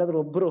ಯಾರಾದ್ರೂ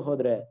ಒಬ್ರು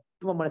ಹೋದ್ರೆ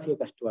ತುಂಬಾ ಮನಸ್ಸಿಗೆ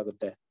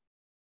ಕಷ್ಟವಾಗುತ್ತೆ.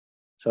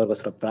 ಸೊ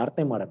ಅವ್ರಿಗೋಸ್ಕರ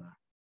ಪ್ರಾರ್ಥನೆ ಮಾಡೋಣ.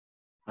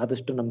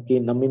 ಆದಷ್ಟು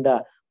ನಮ್ಮಿಂದ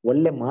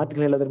ಒಳ್ಳೆ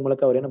ಮಾತುಗಳು ಹೇಳೋದ್ರ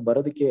ಮೂಲಕ ಅವ್ರೇನೋ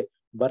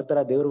ಬರ್ತಾರ,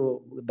 ದೇವ್ರು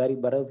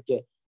ದಾರಿಗೆ ಬರೋದಕ್ಕೆ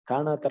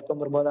ಕಾರಣ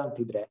ಕರ್ಕೊಂಡ್ ಬರ್ಬೋದಾ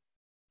ಅಂತಿದ್ರೆ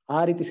ಆ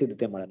ರೀತಿ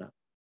ಸಿದ್ಧತೆ ಮಾಡೋಣ.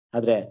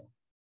 ಆದ್ರೆ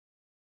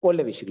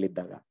ಒಳ್ಳೆ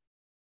ವಿಷಯಗಳಿದ್ದಾಗ,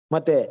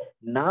 ಮತ್ತೆ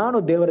ನಾನು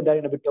ದೇವರ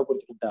ದಾರಿನ ಬಿಟ್ಟು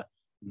ಹೋಗ್ಬಿಡ್ತೀನಿ ಅಂತ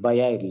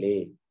ಭಯ ಇರ್ಲಿ.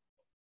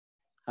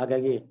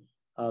 ಹಾಗಾಗಿ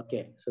ಓಕೆ,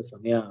 ಸೊ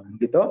ಸಮಯ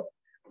ಮುಗಿತು.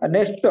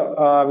 ನೆಕ್ಸ್ಟ್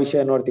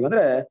ವಿಷಯ ನೋಡ್ತೀವಿ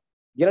ಅಂದ್ರೆ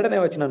 2ನೇ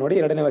ವಚನ ನೋಡಿ.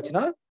 2ನೇ ವಚನ,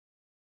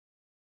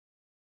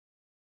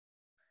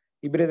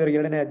 ಇಬ್ರಿಯರಿಗೆ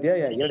 2ನೇ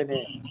ಅಧ್ಯಾಯ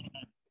 2ನೇ.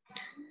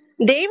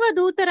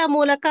 ದೇವದೂತರ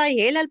ಮೂಲಕ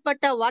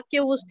ಹೇಳಲ್ಪಟ್ಟ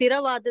ವಾಕ್ಯವು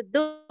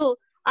ಸ್ಥಿರವಾದದ್ದು,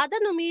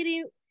 ಅದನ್ನು ಮೀರಿ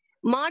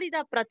ಮಾಡಿದ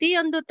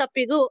ಪ್ರತಿಯೊಂದು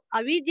ತಪ್ಪಿಗೂ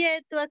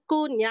ಅವಿಧೇಯತ್ವಕ್ಕೂ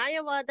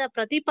ನ್ಯಾಯವಾದ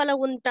ಪ್ರತಿಫಲ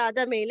ಉಂಟಾದ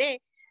ಮೇಲೆ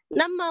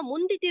ನಮ್ಮ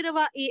ಮುಂದಿಟ್ಟಿರುವ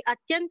ಈ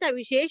ಅತ್ಯಂತ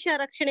ವಿಶೇಷ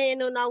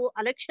ರಕ್ಷಣೆಯನ್ನು ನಾವು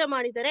ಅಲಕ್ಷ್ಯ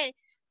ಮಾಡಿದರೆ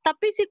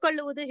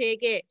ತಪ್ಪಿಸಿಕೊಳ್ಳುವುದು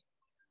ಹೇಗೆ?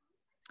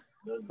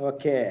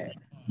 ಓಕೆ,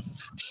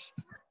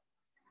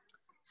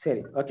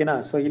 ಸರಿ, ಓಕೆನಾ.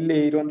 ಸೊ ಇಲ್ಲಿ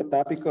ಇರುವಂತ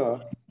ಟಾಪಿಕ್,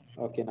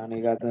 ಓಕೆ,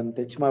 ನಾನೀಗ ಅದನ್ನ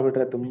ಟಚ್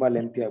ಮಾಡ್ಬಿಟ್ರೆ ತುಂಬಾ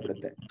ಲೆಂತಿ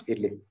ಆಗ್ಬಿಡುತ್ತೆ,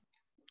 ಇರ್ಲಿ,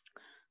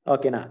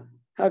 ಓಕೆನಾ.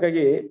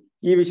 ಹಾಗಾಗಿ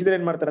ಈ ವಿಷಯದಲ್ಲಿ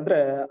ಏನ್ ಮಾಡ್ತಾರೆ ಅಂದ್ರೆ,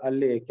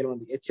 ಅಲ್ಲಿ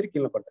ಕೆಲವೊಂದು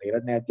ಎಚ್ಚರಿಕೆಗಳನ್ನ ಕೊಡ್ತಾರೆ.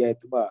 2ನೇ ಅಧ್ಯಾಯ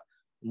ತುಂಬಾ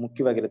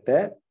ಮುಖ್ಯವಾಗಿರುತ್ತೆ.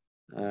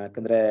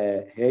 ಯಾಕಂದ್ರೆ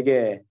ಹೇಗೆ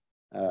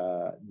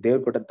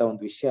ದೇವ್ರು ಕೊಟ್ಟಂತ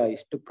ಒಂದು ವಿಷಯ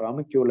ಎಷ್ಟು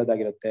ಪ್ರಾಮುಖ್ಯ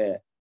ಉಳ್ಳದಾಗಿರುತ್ತೆ,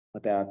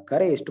 ಮತ್ತೆ ಆ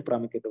ಕರೆ ಎಷ್ಟು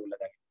ಪ್ರಾಮುಖ್ಯತೆ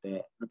ಉಳ್ಳದಾಗಿರುತ್ತೆ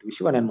ಅಂತ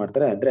ವಿಷಯವನ್ನ ಏನ್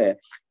ಮಾಡ್ತಾರೆ ಅಂದ್ರೆ,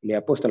 ಇಲ್ಲಿ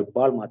ಅಪೊಸ್ತಲ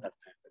ಪಾಲ್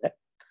ಮಾತಾಡ್ತಾ ಇರ್ತಾರೆ.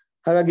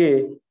 ಹಾಗಾಗಿ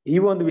ಈ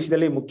ಒಂದು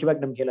ವಿಷಯದಲ್ಲಿ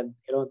ಮುಖ್ಯವಾಗಿ ನಮ್ಗೆ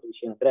ಹೇಳುವಂತ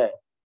ವಿಷಯ ಅಂದ್ರೆ,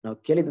 ನಾವು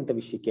ಕೇಳಿದಂತ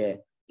ವಿಷಯಕ್ಕೆ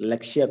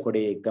ಲಕ್ಷ್ಯ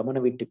ಕೊಡಿ,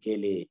 ಗಮನವಿಟ್ಟು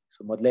ಕೇಳಿ. ಸೊ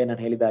ಮೊದ್ಲೇ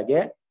ನಾನು ಹೇಳಿದ ಹಾಗೆ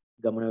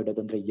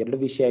ಗಮನವಿಡೋದಂದ್ರೆ 2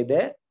 ವಿಷಯ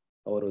ಇದೆ.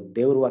 ಅವರು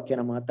ದೇವ್ರ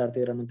ವಾಕ್ಯನ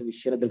ಮಾತಾಡ್ತಿದ್ರ ಅನ್ನೋ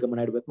ವಿಷಯದ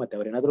ಗಮನ ಇಡ್ಬೇಕು, ಮತ್ತೆ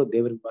ಅವ್ರೇನಾದ್ರೂ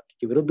ದೇವ್ರ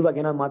ವಾಕ್ಯಕ್ಕೆ ವಿರುದ್ಧವಾಗಿ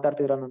ಏನಾದ್ರು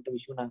ಮಾತಾಡ್ತಿದ್ರ ಅನ್ನೋ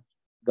ವಿಷಯನ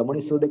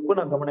ಗಮನಿಸೋದಕ್ಕೂ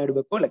ನಾವು ಗಮನ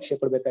ಇಡಬೇಕು, ಲಕ್ಷ್ಯ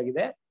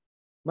ಕೊಡ್ಬೇಕಾಗಿದೆ.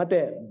 ಮತ್ತೆ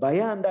ಭಯ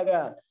ಅಂದಾಗ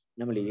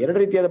ನಮ್ಮಲ್ಲಿ 2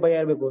 ರೀತಿಯಾದ ಭಯ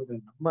ಇರ್ಬೇಕು. ಒಂದು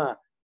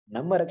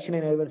ನಮ್ಮ ರಕ್ಷಣೆ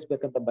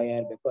ನೆರವೇರಿಸಬೇಕಂತ ಭಯ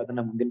ಇರ್ಬೇಕು.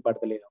 ಅದನ್ನ ಮುಂದಿನ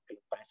ಪಾಠದಲ್ಲಿ ನಾವು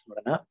ಕೆಲವು ಪಾಯಿಂಟ್ಸ್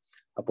ನೋಡೋಣ.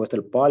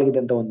 ಅಪೊಸ್ತಲ ಪಾಲ್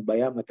ಗಿದಂತ ಒಂದು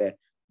ಭಯ, ಮತ್ತೆ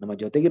ನಮ್ಮ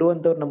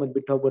ಜೊತೆಗಿರುವಂತವ್ರು ನಮ್ಮನ್ನ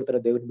ಬಿಟ್ಟು ಹೋಗ್ಬಿಡ್ತಾರೆ,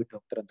 ದೇವ್ರನ್ನ ಬಿಟ್ಟು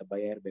ಹೋಗ್ತಾರೆ ಅಂತ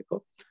ಭಯ ಇರ್ಬೇಕು.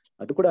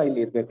 ಅದು ಕೂಡ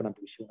ಇಲ್ಲಿ ಇರ್ಬೇಕು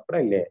ಅನ್ನೋ ವಿಷಯನ ಕೂಡ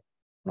ಇಲ್ಲಿ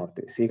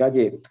ನೋಡ್ತೀವಿ.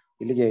 ಹೀಗಾಗಿ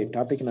ಇಲ್ಲಿಗೆ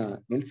ಟಾಪಿಕ್ ನ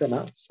ನಿಲ್ಸೋಣ.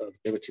 ಸೊ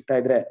ದೇವ್ರ ಚಿತ್ತ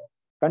ಇದ್ರೆ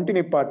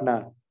ಕಂಟಿನ್ಯೂ ಪಾರ್ಟ್ ನ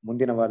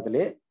ಮುಂದಿನ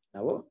ವಾರದಲ್ಲಿ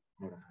ನಾವು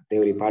ನೋಡೋಣ.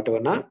 ದೇವ್ರ ಈ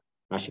ಪಾಠವನ್ನ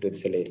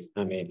ಆಶೀರ್ವದಿಸಲಿ.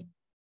 ಆಮೇಲೆ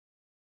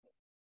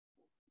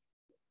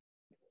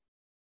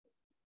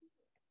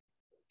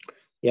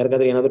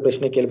ಯಾರಿಗಾದ್ರೂ ಏನಾದ್ರು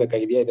ಪ್ರಶ್ನೆ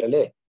ಕೇಳ್ಬೇಕಾಗಿದೆಯಾ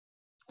ಇದ್ರಲ್ಲಿ?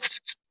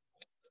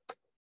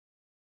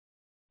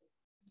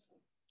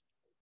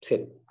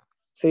 ಸರಿ,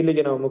 ಸೊ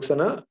ಇಲ್ಲಿಗೆ ನಾವು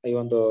ಮುಗಿಸೋಣ ಈ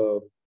ಒಂದು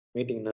ಮೀಟಿಂಗ್ ನ.